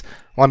 points,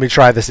 let me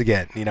try this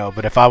again,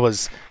 But if I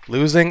was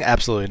losing,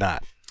 absolutely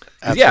not.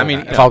 Absolutely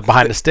not. If I was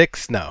behind the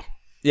sticks, no.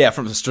 Yeah,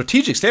 from a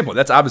strategic standpoint,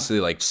 that's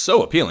obviously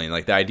so appealing.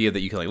 The idea that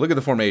you can look at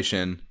the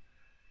formation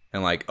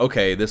and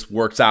okay, this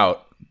works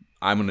out.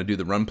 I'm going to do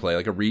the run play,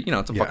 it's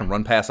a fucking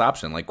run pass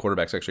option,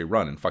 quarterbacks actually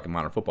run in fucking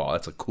modern football.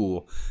 That's a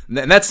cool,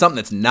 and that's something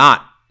that's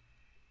not,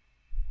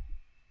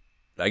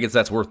 I guess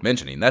that's worth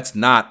mentioning. That's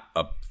not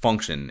a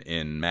function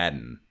in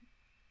Madden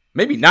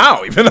Maybe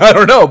now, even I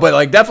don't know, but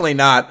like definitely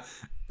not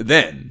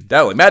then.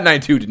 Definitely, Madden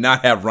 92 did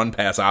not have run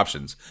pass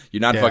options.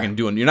 You're not fucking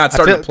doing. You're not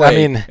starting to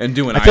play and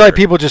doing. I feel like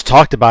people just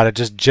talked about it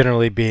just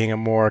generally being a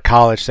more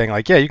college thing.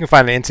 Like, yeah, you can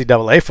find an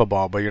NCAA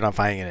football, but you're not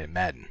finding it in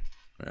Madden.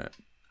 Right.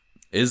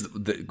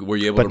 Were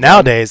you able? But to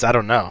nowadays, I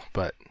don't know.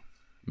 But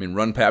I mean,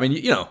 run pass. I mean,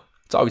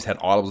 it's always had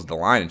audibles at the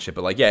line and shit.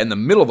 But like, yeah, in the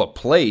middle of a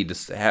play,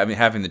 just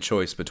having the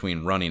choice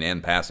between running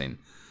and passing.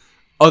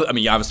 I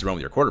mean, you obviously run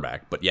with your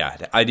quarterback, but yeah,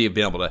 the idea of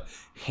being able to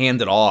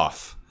hand it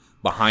off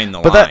behind the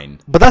line.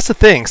 But that's the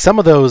thing. Some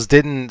of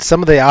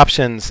the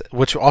options,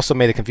 which also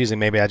made it confusing.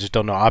 Maybe I just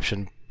don't know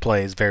option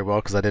plays very well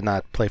because I did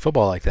not play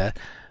football like that.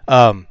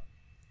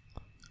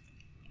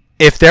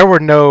 If there were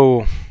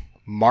no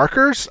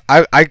markers,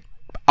 I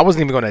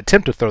wasn't even going to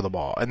attempt to throw the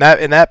ball. And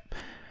in that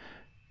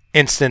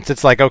instance,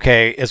 it's like,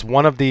 okay, is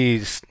one of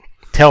these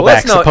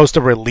tailbacks supposed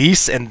to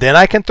release and then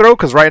I can throw?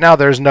 Because right now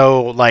there's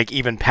no like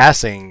even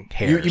passing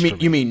hairs.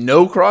 You mean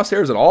no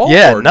crosshairs at all?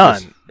 Yeah,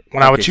 none.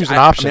 When I would choose an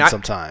option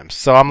sometimes.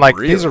 So I'm like,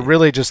 these are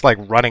really just like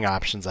running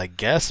options, I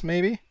guess,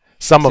 maybe?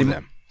 Some of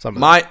them.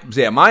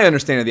 My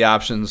understanding of the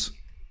options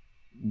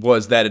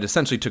was that it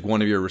essentially took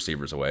one of your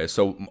receivers away.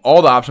 So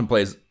all the option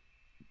plays,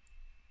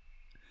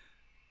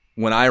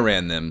 when I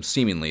ran them,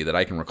 seemingly, that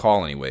I can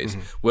recall anyways,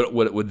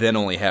 would then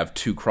only have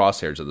 2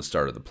 crosshairs at the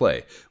start of the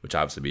play, which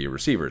obviously be your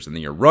receivers. And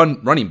then your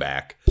running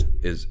back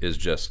is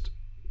just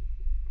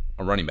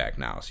a running back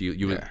now. So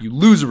you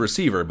lose a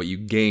receiver, but you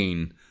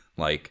gain,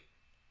 like,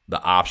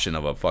 the option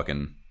of a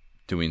fucking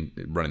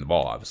running the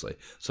ball, obviously.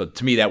 So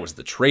to me, that was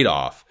the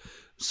trade-off.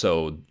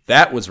 So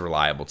that was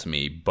reliable to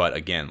me. But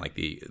again, like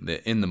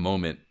the in the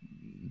moment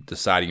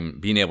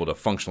being able to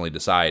functionally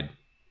decide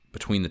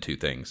between the two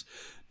things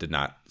did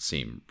not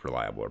seem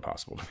reliable or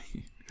possible to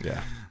me.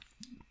 Yeah.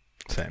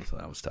 Same. So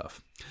that was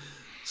tough.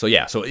 So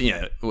yeah,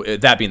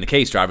 that being the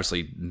case, you're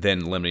obviously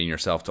then limiting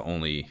yourself to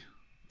only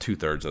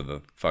 2/3 of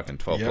the fucking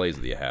 12 plays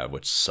that you have,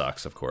 which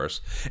sucks, of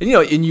course. And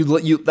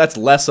you that's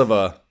less of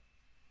a.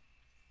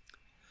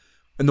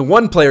 In the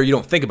one player, you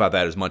don't think about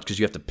that as much because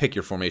you have to pick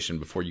your formation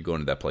before you go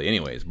into that play,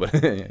 anyways. But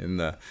in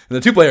the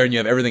 2-player, and you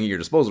have everything at your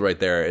disposal right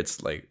there,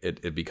 it's like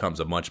it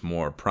becomes a much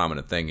more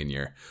prominent thing in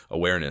your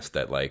awareness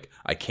that like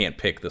I can't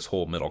pick this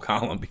whole middle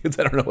column because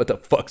I don't know what the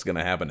fuck's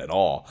gonna happen at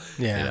all.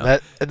 Yeah,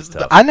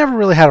 I never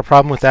really had a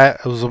problem with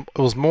that. It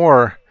was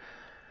more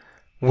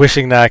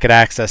wishing that I could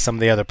access some of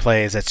the other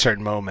plays at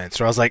certain moments,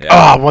 where I was like,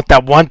 I want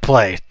that one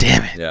play,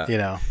 damn it,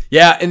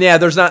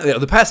 there's not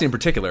the passing in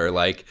particular.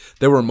 Like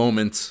there were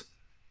moments,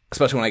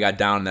 especially when I got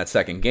down in that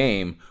second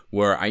game,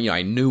 where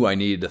I knew I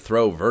needed to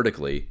throw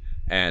vertically,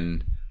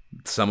 and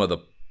some of the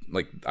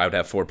I would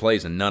have 4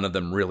 plays, and none of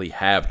them really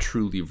have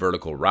truly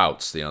vertical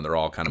routes. They're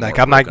all kind of like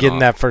I'm not getting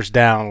that first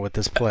down with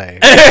this play,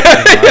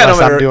 unless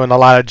I'm doing a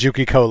lot of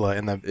Juki Cola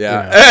in the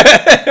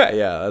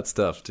yeah, that's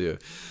tough too.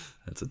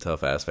 That's a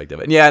tough aspect of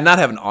it. And not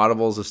having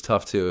audibles is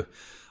tough too.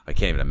 I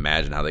can't even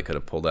imagine how they could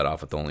have pulled that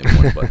off with only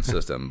one button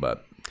system,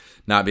 but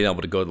not being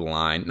able to go to the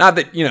line. Not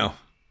that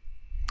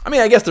I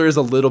mean, I guess there is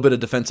a little bit of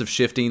defensive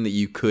shifting that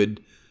you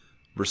could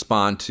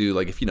respond to.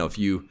 Like if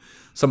you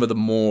some of the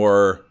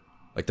more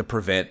like the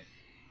prevent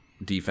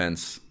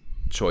defense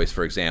choice,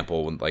 for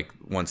example, when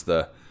once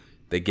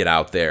they get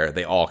out there,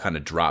 they all kind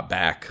of drop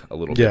back a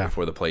little bit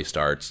before the play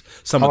starts.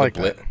 Some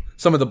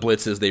of the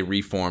blitzes they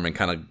reform and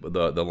kind of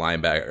the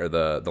linebacker or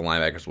the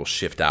linebackers will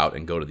shift out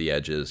and go to the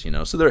edges.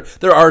 So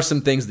there are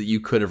some things that you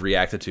could have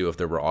reacted to if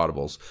there were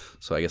audibles.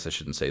 So I guess I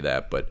shouldn't say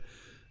that, but.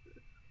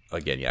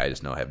 Again, I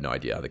just have no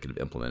idea how they could have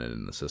implemented it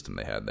in the system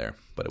they had there,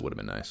 but it would have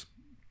been nice.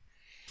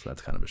 So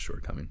that's kind of a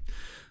shortcoming.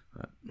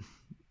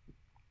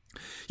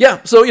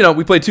 So,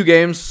 we played 2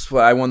 games.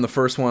 I won the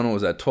first one. What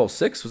was that,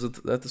 12-6? Was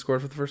it that the score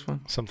for the first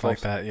one? Something like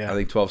that, yeah. I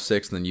think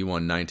 12-6, and then you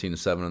won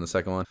 19-7 on the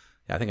second one.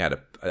 Yeah, I think I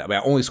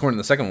only scored in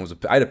the second one.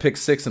 I had a pick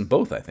 6 in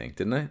both, I think,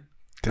 didn't I?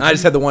 I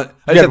just had the one.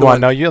 You had one.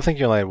 No, you think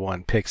you only had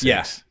one pick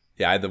 6.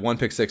 Yeah, I had the 1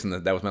 pick 6, and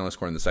that was my only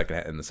score in the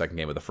second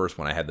game. But the first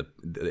one, I had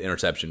the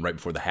interception right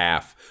before the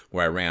half,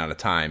 where I ran out of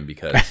time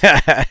because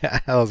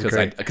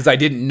I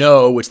didn't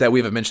know, which that we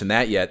haven't mentioned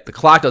that yet. The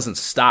clock doesn't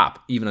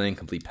stop even on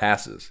incomplete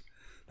passes.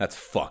 That's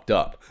fucked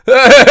up.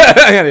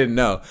 I didn't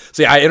know.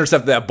 So I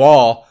intercepted that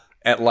ball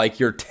at like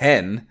your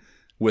 10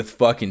 with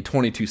fucking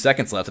 22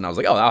 seconds left, and I was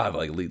like, I'll have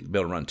be able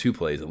to run 2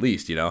 plays at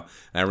least, And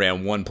I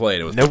ran 1 play,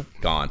 and it was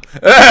gone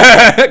because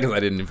I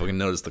didn't fucking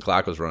notice the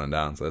clock was running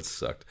down. So that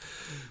sucked.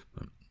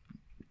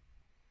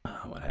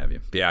 What have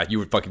you? Yeah, you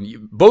were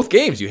both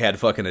games you had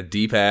fucking a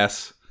deep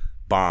ass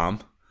bomb,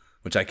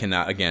 which I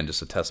cannot, again,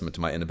 just a testament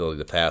to my inability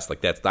to pass.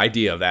 Like that's the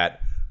idea of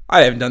that.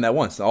 I haven't done that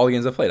once. All the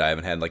games I've played, I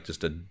haven't had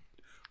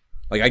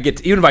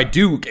even if I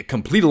do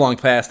complete a long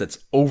pass that's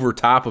over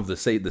top of the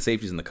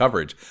safeties and the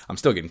coverage, I'm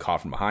still getting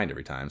caught from behind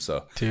every time.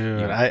 So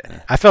dude,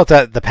 I felt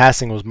that the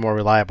passing was more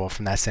reliable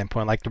from that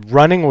standpoint. Like the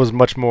running was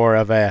much more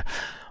of a,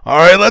 all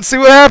right, let's see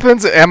what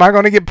happens. Am I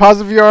going to get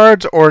positive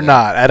yards or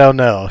not? I don't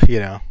know.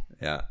 Yeah.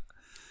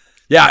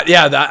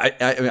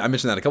 I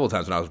mentioned that a couple of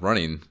times when I was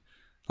running.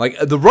 Like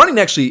the running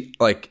actually,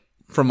 like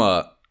from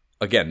a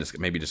again, just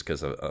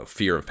because of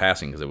fear of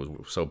passing, because it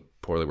was so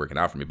poorly working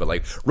out for me. But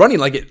like running,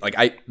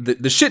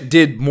 the shit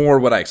did more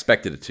what I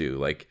expected it to.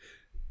 Like,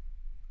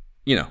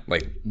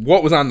 like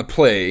what was on the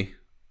play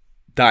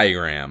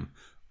diagram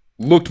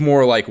looked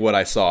more like what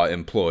I saw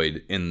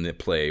employed in the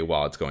play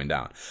while it's going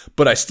down.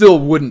 But I still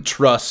wouldn't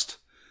trust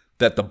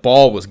that the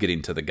ball was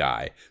getting to the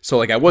guy. So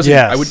like I wasn't.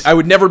 Yes. I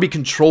would never be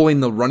controlling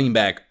the running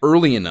back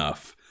early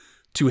enough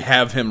to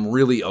have him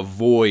really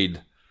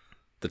avoid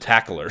the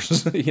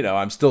tacklers.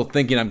 I'm still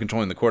thinking I'm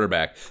controlling the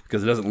quarterback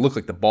because it doesn't look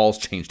like the ball's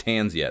changed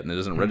hands yet, and it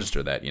doesn't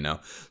register that.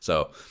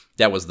 So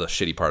that was the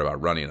shitty part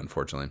about running,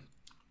 unfortunately.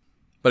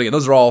 But again,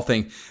 those are all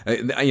things. I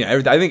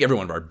think every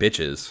one of our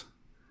bitches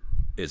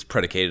is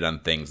predicated on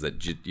things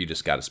that you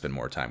just got to spend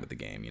more time with the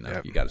game.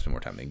 Yep. You got to spend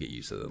more time and get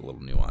used to the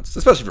little nuances,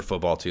 especially for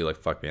football too. Like,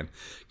 fuck, man,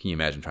 can you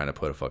imagine trying to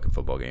put a fucking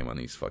football game on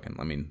these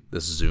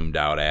this zoomed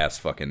out ass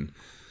fucking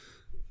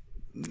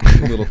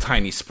little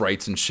tiny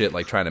sprites and shit,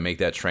 like trying to make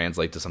that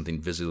translate to something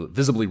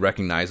visibly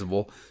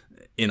recognizable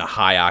in a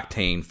high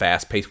octane,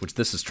 fast pace, which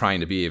this is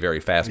trying to be a very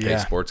fast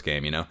paced sports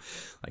game. Like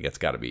it's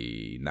got to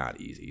be not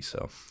easy.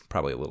 So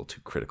probably a little too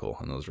critical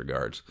in those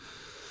regards.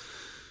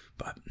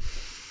 But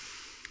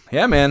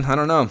yeah, man, I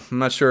don't know. I'm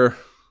not sure.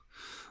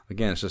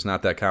 Again, it's just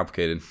not that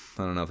complicated.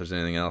 I don't know if there's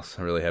anything else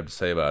I really have to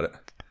say about it.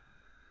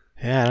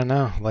 Yeah, I don't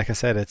know. Like I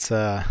said, it's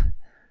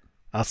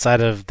outside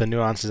of the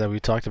nuances that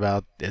we talked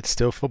about, it's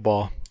still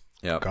football.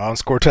 Yep. Go out and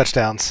score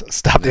touchdowns.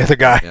 Stop the other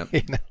guy. Yep.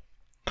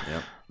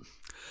 Yep.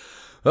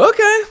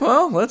 Okay,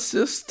 well, let's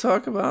just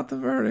talk about the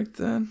verdict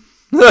then.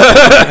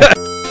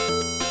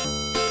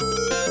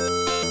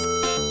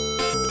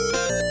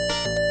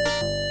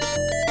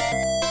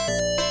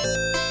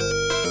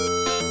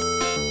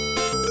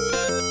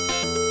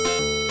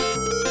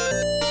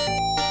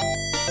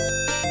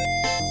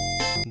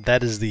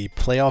 That is the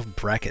playoff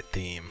bracket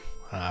theme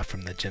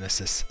from the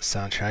Genesis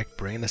soundtrack,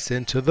 bringing us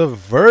into the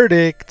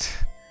verdict.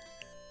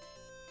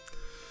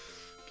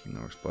 King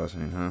North's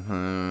blessing,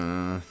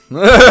 huh?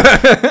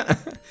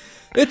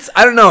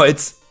 I don't know,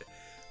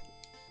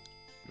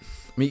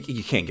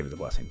 you can't give it the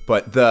blessing,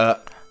 but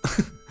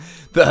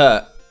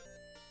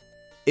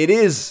it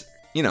is,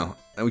 and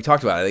we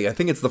talked about it, I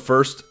think it's the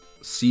first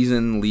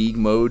season league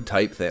mode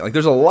type thing. Like,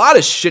 there's a lot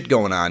of shit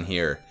going on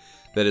here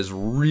that is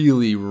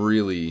really,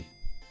 really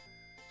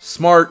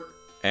smart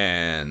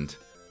and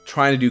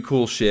trying to do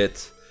cool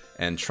shit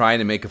and trying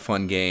to make a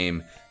fun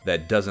game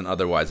that doesn't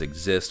otherwise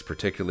exist,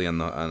 particularly on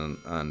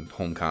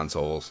home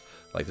consoles.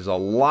 Like, there's a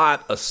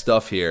lot of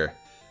stuff here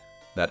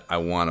that I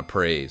want to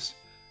praise.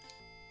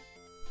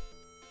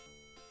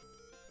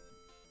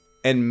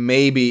 And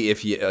maybe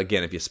if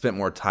you spent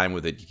more time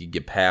with it, you could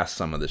get past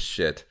some of the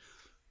shit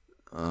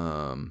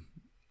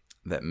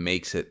that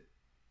makes it,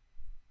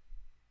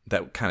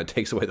 that kind of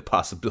takes away the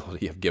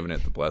possibility of giving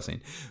it the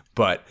blessing.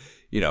 But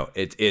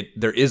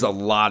there is a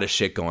lot of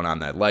shit going on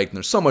that I like, and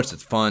there's so much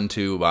that's fun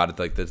too about it,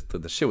 like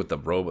the shit with the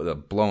robot, the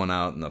blowing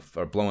up and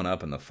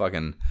the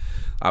fucking,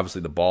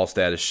 obviously the ball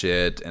status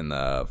shit, and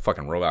the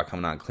fucking robot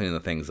coming out and cleaning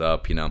the things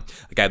up.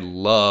 Like, I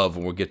love,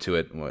 when we'll get to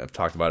it, I've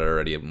talked about it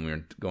already when we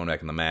were going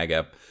back in the Mag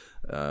app,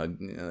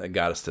 that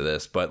got us to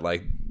this, but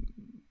like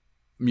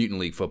Mutant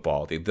League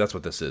Football, that's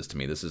what this is to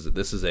me. This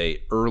is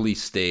a early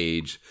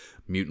stage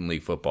Mutant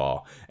League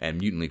Football, and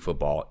Mutant League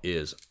Football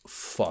is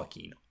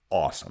fucking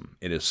awesome.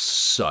 It is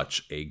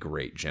such a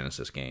great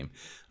Genesis game,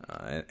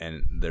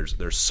 and there's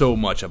so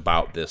much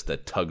about this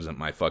that tugs at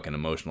my fucking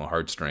emotional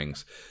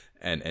heartstrings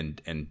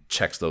and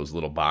checks those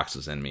little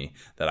boxes in me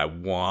that I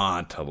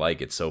want to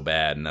like it so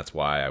bad, and that's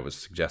why I was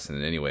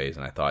suggesting it anyways.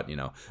 And I thought,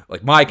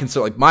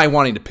 my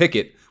wanting to pick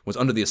it was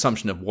under the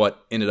assumption of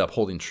what ended up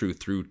holding true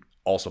through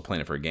also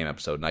playing it for a game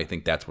episode, and I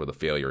think that's where the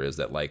failure is.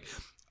 That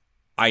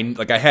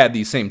I had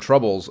these same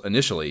troubles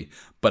initially,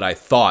 but I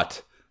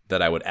thought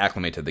that I would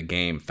acclimate to the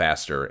game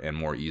faster and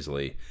more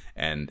easily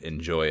and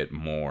enjoy it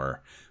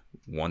more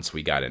once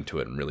we got into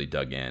it and really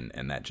dug in,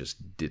 and that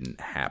just didn't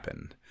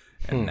happen.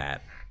 And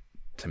that,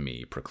 to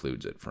me,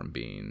 precludes it from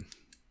being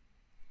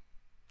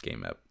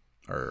Game Up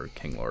or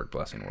King Lord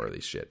Blessing worthy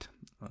shit,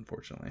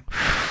 unfortunately.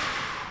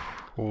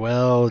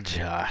 Well,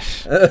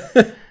 Josh.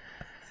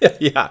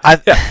 Yeah.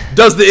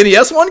 Does the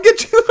NES one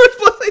get you the Lord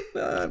Blessing?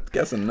 I'm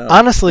guessing no.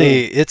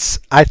 Honestly,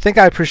 I think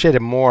I appreciate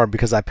it more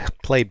because I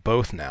play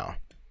both now.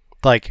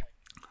 Like,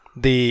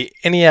 the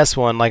NES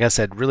one, like I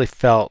said, really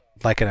felt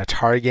like an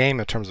Atari game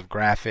in terms of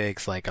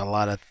graphics, like a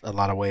lot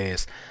of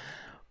ways.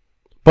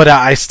 But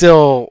I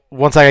still,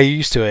 once I got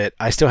used to it,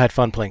 I still had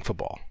fun playing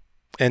football.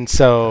 And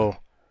so,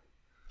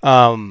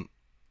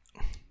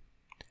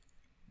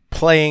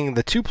 playing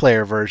the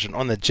 2-player version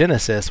on the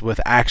Genesis with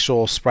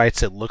actual sprites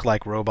that look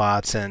like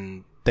robots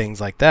and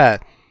things like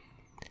that,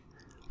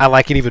 I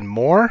like it even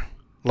more.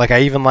 Like,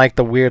 I even like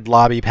the weird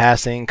lobby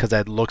passing because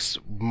that looks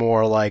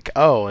more like,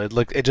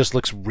 it just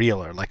looks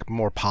realer, like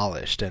more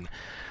polished. And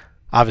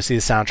obviously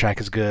the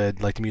soundtrack is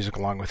good, like the music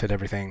along with it,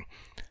 everything.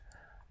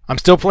 I'm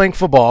still playing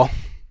football,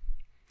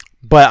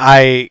 but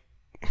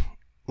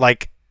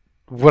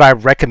would I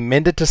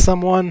recommend it to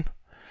someone?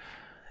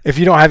 If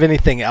you don't have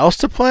anything else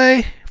to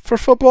play, for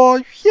football,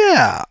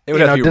 yeah. It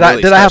would have to be did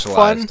really I have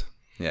fun? specialized.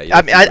 Yeah,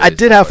 I mean, I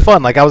did have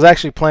fun. Like, I was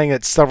actually playing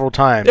it several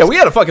times. Yeah, we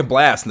had a fucking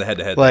blast in the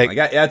head-to-head thing.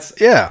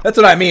 That's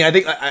what I mean. I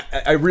think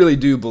I really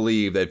do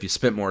believe that if you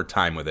spent more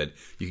time with it,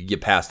 you could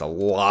get past a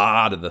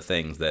lot of the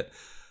things that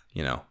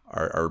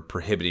are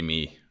preventing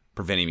me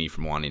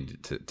from wanting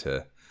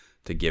to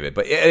give it.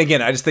 But and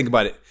again, I just think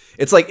about it.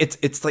 It's like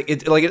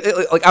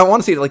I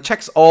want to say it like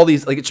checks all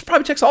these, like it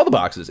probably checks all the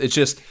boxes. It's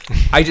just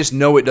I just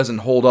know it doesn't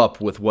hold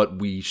up with what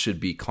we should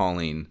be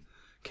calling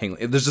King.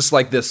 There's just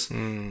like this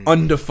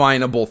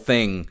undefinable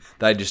thing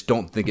that I just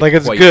don't think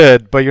it's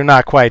good, but you're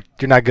not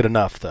good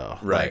enough though.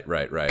 Right.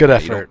 Good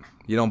effort.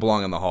 You don't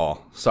belong in the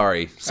hall.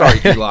 Sorry,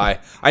 Eli.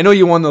 I know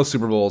you won those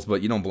Super Bowls,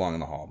 but you don't belong in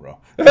the hall, bro.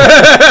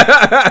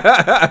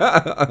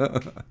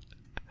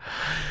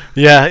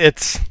 Yeah,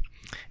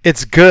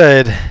 it's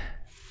good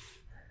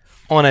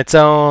on its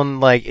own.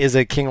 Like, is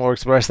it King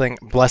Lork's blessing?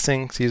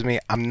 Excuse me.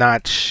 I'm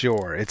not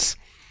sure. It's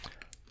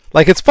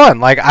fun.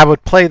 Like, I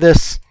would play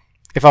this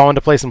if I wanted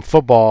to play some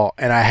football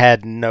and I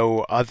had no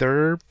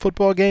other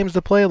football games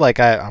to play. Like,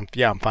 I'm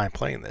fine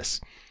playing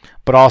this,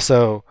 but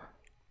also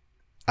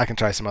I can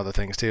try some other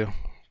things too.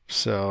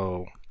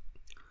 So,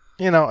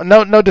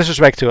 no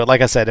disrespect to it.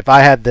 Like I said, if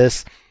I had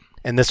this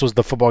and this was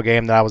the football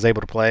game that I was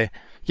able to play,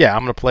 yeah,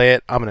 I'm going to play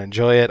it. I'm going to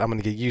enjoy it. I'm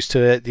going to get used to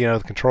it,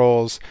 the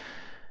controls.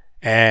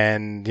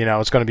 And,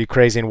 it's going to be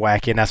crazy and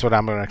wacky, and that's what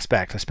I'm going to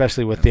expect,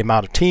 especially with the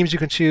amount of teams you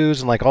can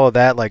choose and, like, all of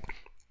that. Like,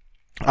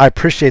 I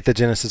appreciate the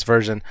Genesis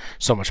version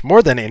so much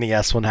more than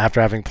NES one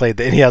after having played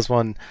the NES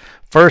one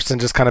first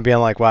and just kind of being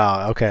like,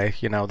 wow, okay,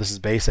 this is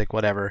basic,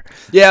 whatever.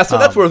 Yeah, so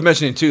that's worth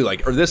mentioning, too.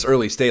 Like, or this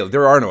early stage,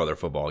 there are no other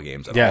football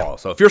games at all.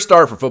 So if you're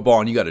starting for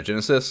football and you got a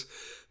Genesis,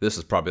 this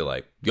is probably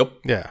like, yep.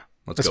 Yeah.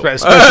 Let's go.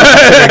 Especially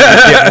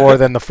if you get more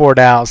than the 4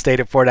 downs,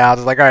 stated 4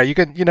 downs. It's like, all right, you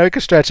can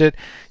stretch it.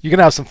 You can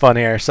have some fun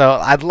here. So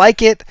I'd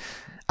like it.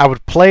 I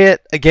would play it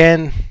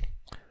again,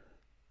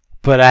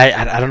 but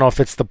I don't know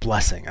if it's the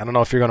blessing. I don't know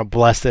if you're going to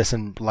bless this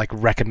and like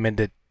recommend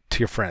it to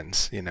your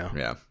friends.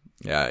 Yeah.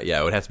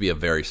 It would have to be a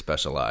very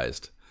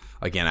specialized.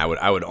 Again, I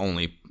would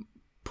only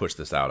push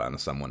this out onto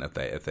someone if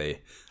I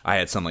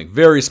had some like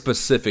very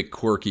specific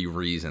quirky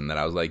reason that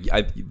I was like,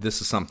 this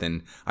is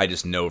something I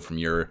just know from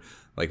your.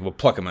 Like, we'll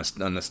pluck a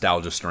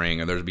nostalgia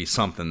string, or there'd be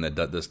something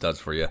that this does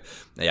for you.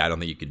 Yeah, I don't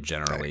think you could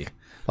generally.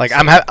 Like,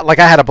 I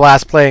had a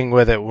blast playing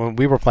with it when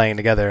we were playing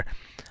together.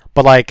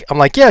 But, like, I'm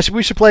like, yeah,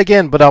 we should play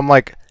again. But I'm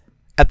like,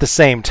 at the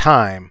same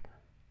time,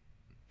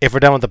 if we're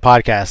done with the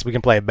podcast, we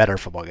can play a better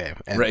football game.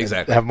 And, right,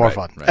 exactly. And have more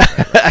fun.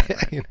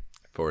 Right.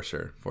 For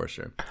sure.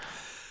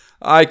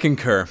 I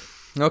concur.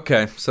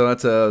 Okay, so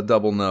that's a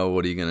double no.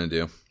 What are you going to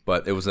do?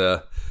 But it was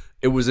a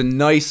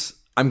nice.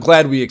 I'm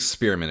glad we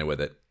experimented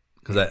with it.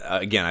 Because,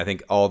 again, I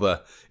think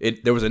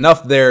there was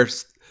enough there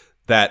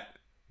that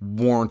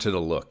warranted a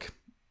look,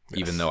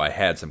 even though I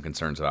had some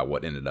concerns about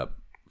what ended up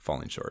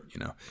falling short,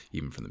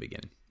 even from the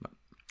beginning. But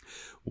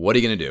what are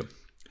you going to do?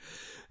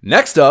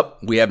 Next up,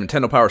 we have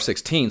Nintendo Power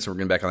 16, so we're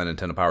getting back on the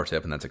Nintendo Power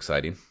tip, and that's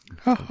exciting.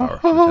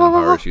 Nintendo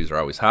Power issues are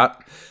always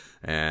hot,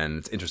 and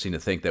it's interesting to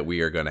think that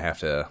we are going to have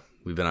to.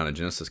 We've been on a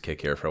Genesis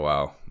kick here for a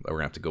while. We're going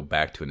to have to go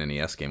back to an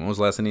NES game. When was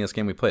the last NES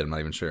game we played? I'm not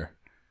even sure.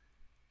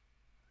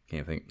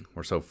 Can't think.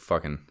 We're so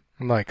fucking.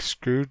 I'm like,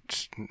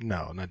 Scrooge?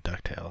 No, not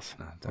DuckTales.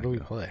 What do we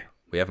play?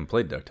 We haven't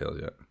played DuckTales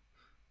yet.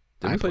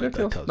 Did we play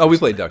DuckTales? DuckTales No, we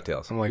played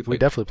DuckTales. I'm like, we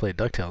definitely played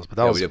DuckTales, but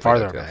that was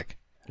farther back.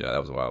 Yeah, that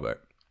was a while back.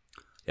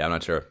 Yeah, I'm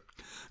not sure.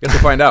 Guess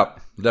we'll find out.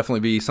 There'll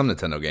definitely be some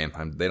Nintendo game.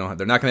 They're not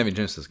going to have any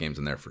Genesis games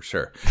in there for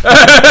sure.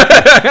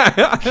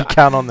 You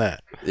count on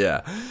that.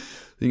 Yeah.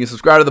 You can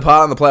subscribe to the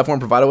pod on the platform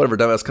provided whatever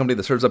dumbass company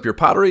that serves up your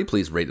pottery.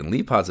 Please rate and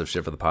leave positive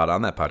shit for the pod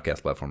on that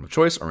podcast platform of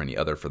choice or any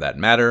other for that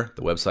matter.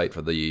 The website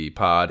for the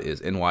pod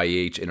is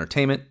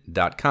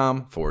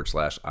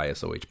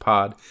nyehentertainment.com/ISOH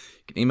pod.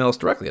 You can email us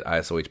directly at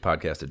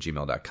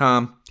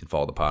isohpodcast@gmail.com. You can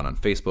follow the pod on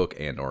Facebook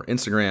and or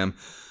Instagram.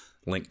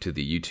 Link to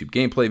the YouTube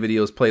gameplay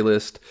videos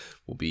playlist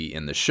will be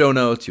in the show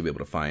notes. You'll be able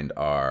to find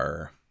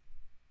our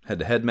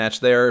head-to-head match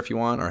there if you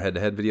want, our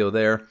head-to-head video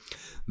there.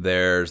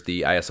 There's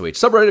the ISOH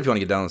subreddit if you want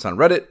to get down on this on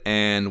Reddit.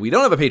 And we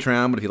don't have a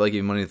Patreon, but if you like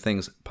giving money to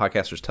things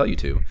podcasters tell you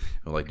to, you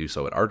would like to do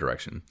so at our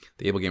direction.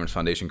 The Able Gamers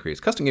Foundation creates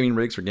custom gaming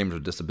rigs for gamers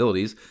with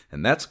disabilities,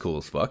 and that's cool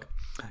as fuck.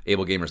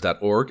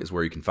 AbleGamers.org is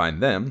where you can find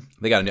them.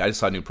 I just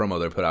saw a new promo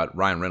they put out.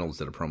 Ryan Reynolds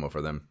did a promo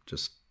for them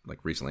just like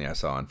recently I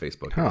saw on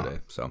Facebook the other day.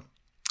 So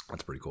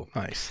that's pretty cool.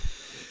 Nice.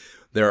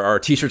 There are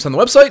t-shirts on the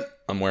website.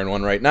 I'm wearing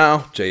one right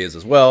now. Jay is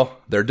as well.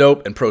 They're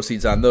dope, and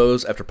proceeds on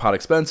those after pod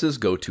expenses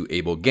go to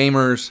Able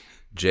Gamers.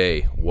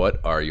 Jay, what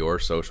are your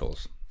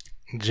socials?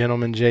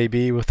 Gentleman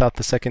JB without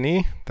the second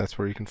E. That's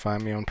where you can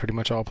find me on pretty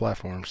much all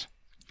platforms.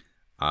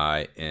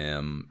 I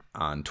am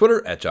on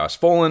Twitter at Josh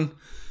Folan.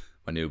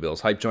 My new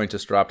Bills Hype joint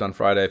just dropped on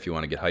Friday if you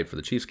want to get hyped for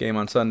the Chiefs game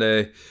on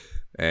Sunday.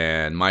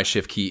 And my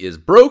shift key is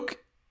broke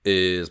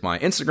is my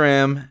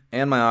Instagram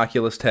and my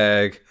Oculus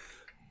tag.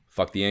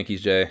 Fuck the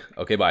Yankees, Jay.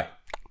 Okay, bye.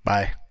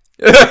 Bye.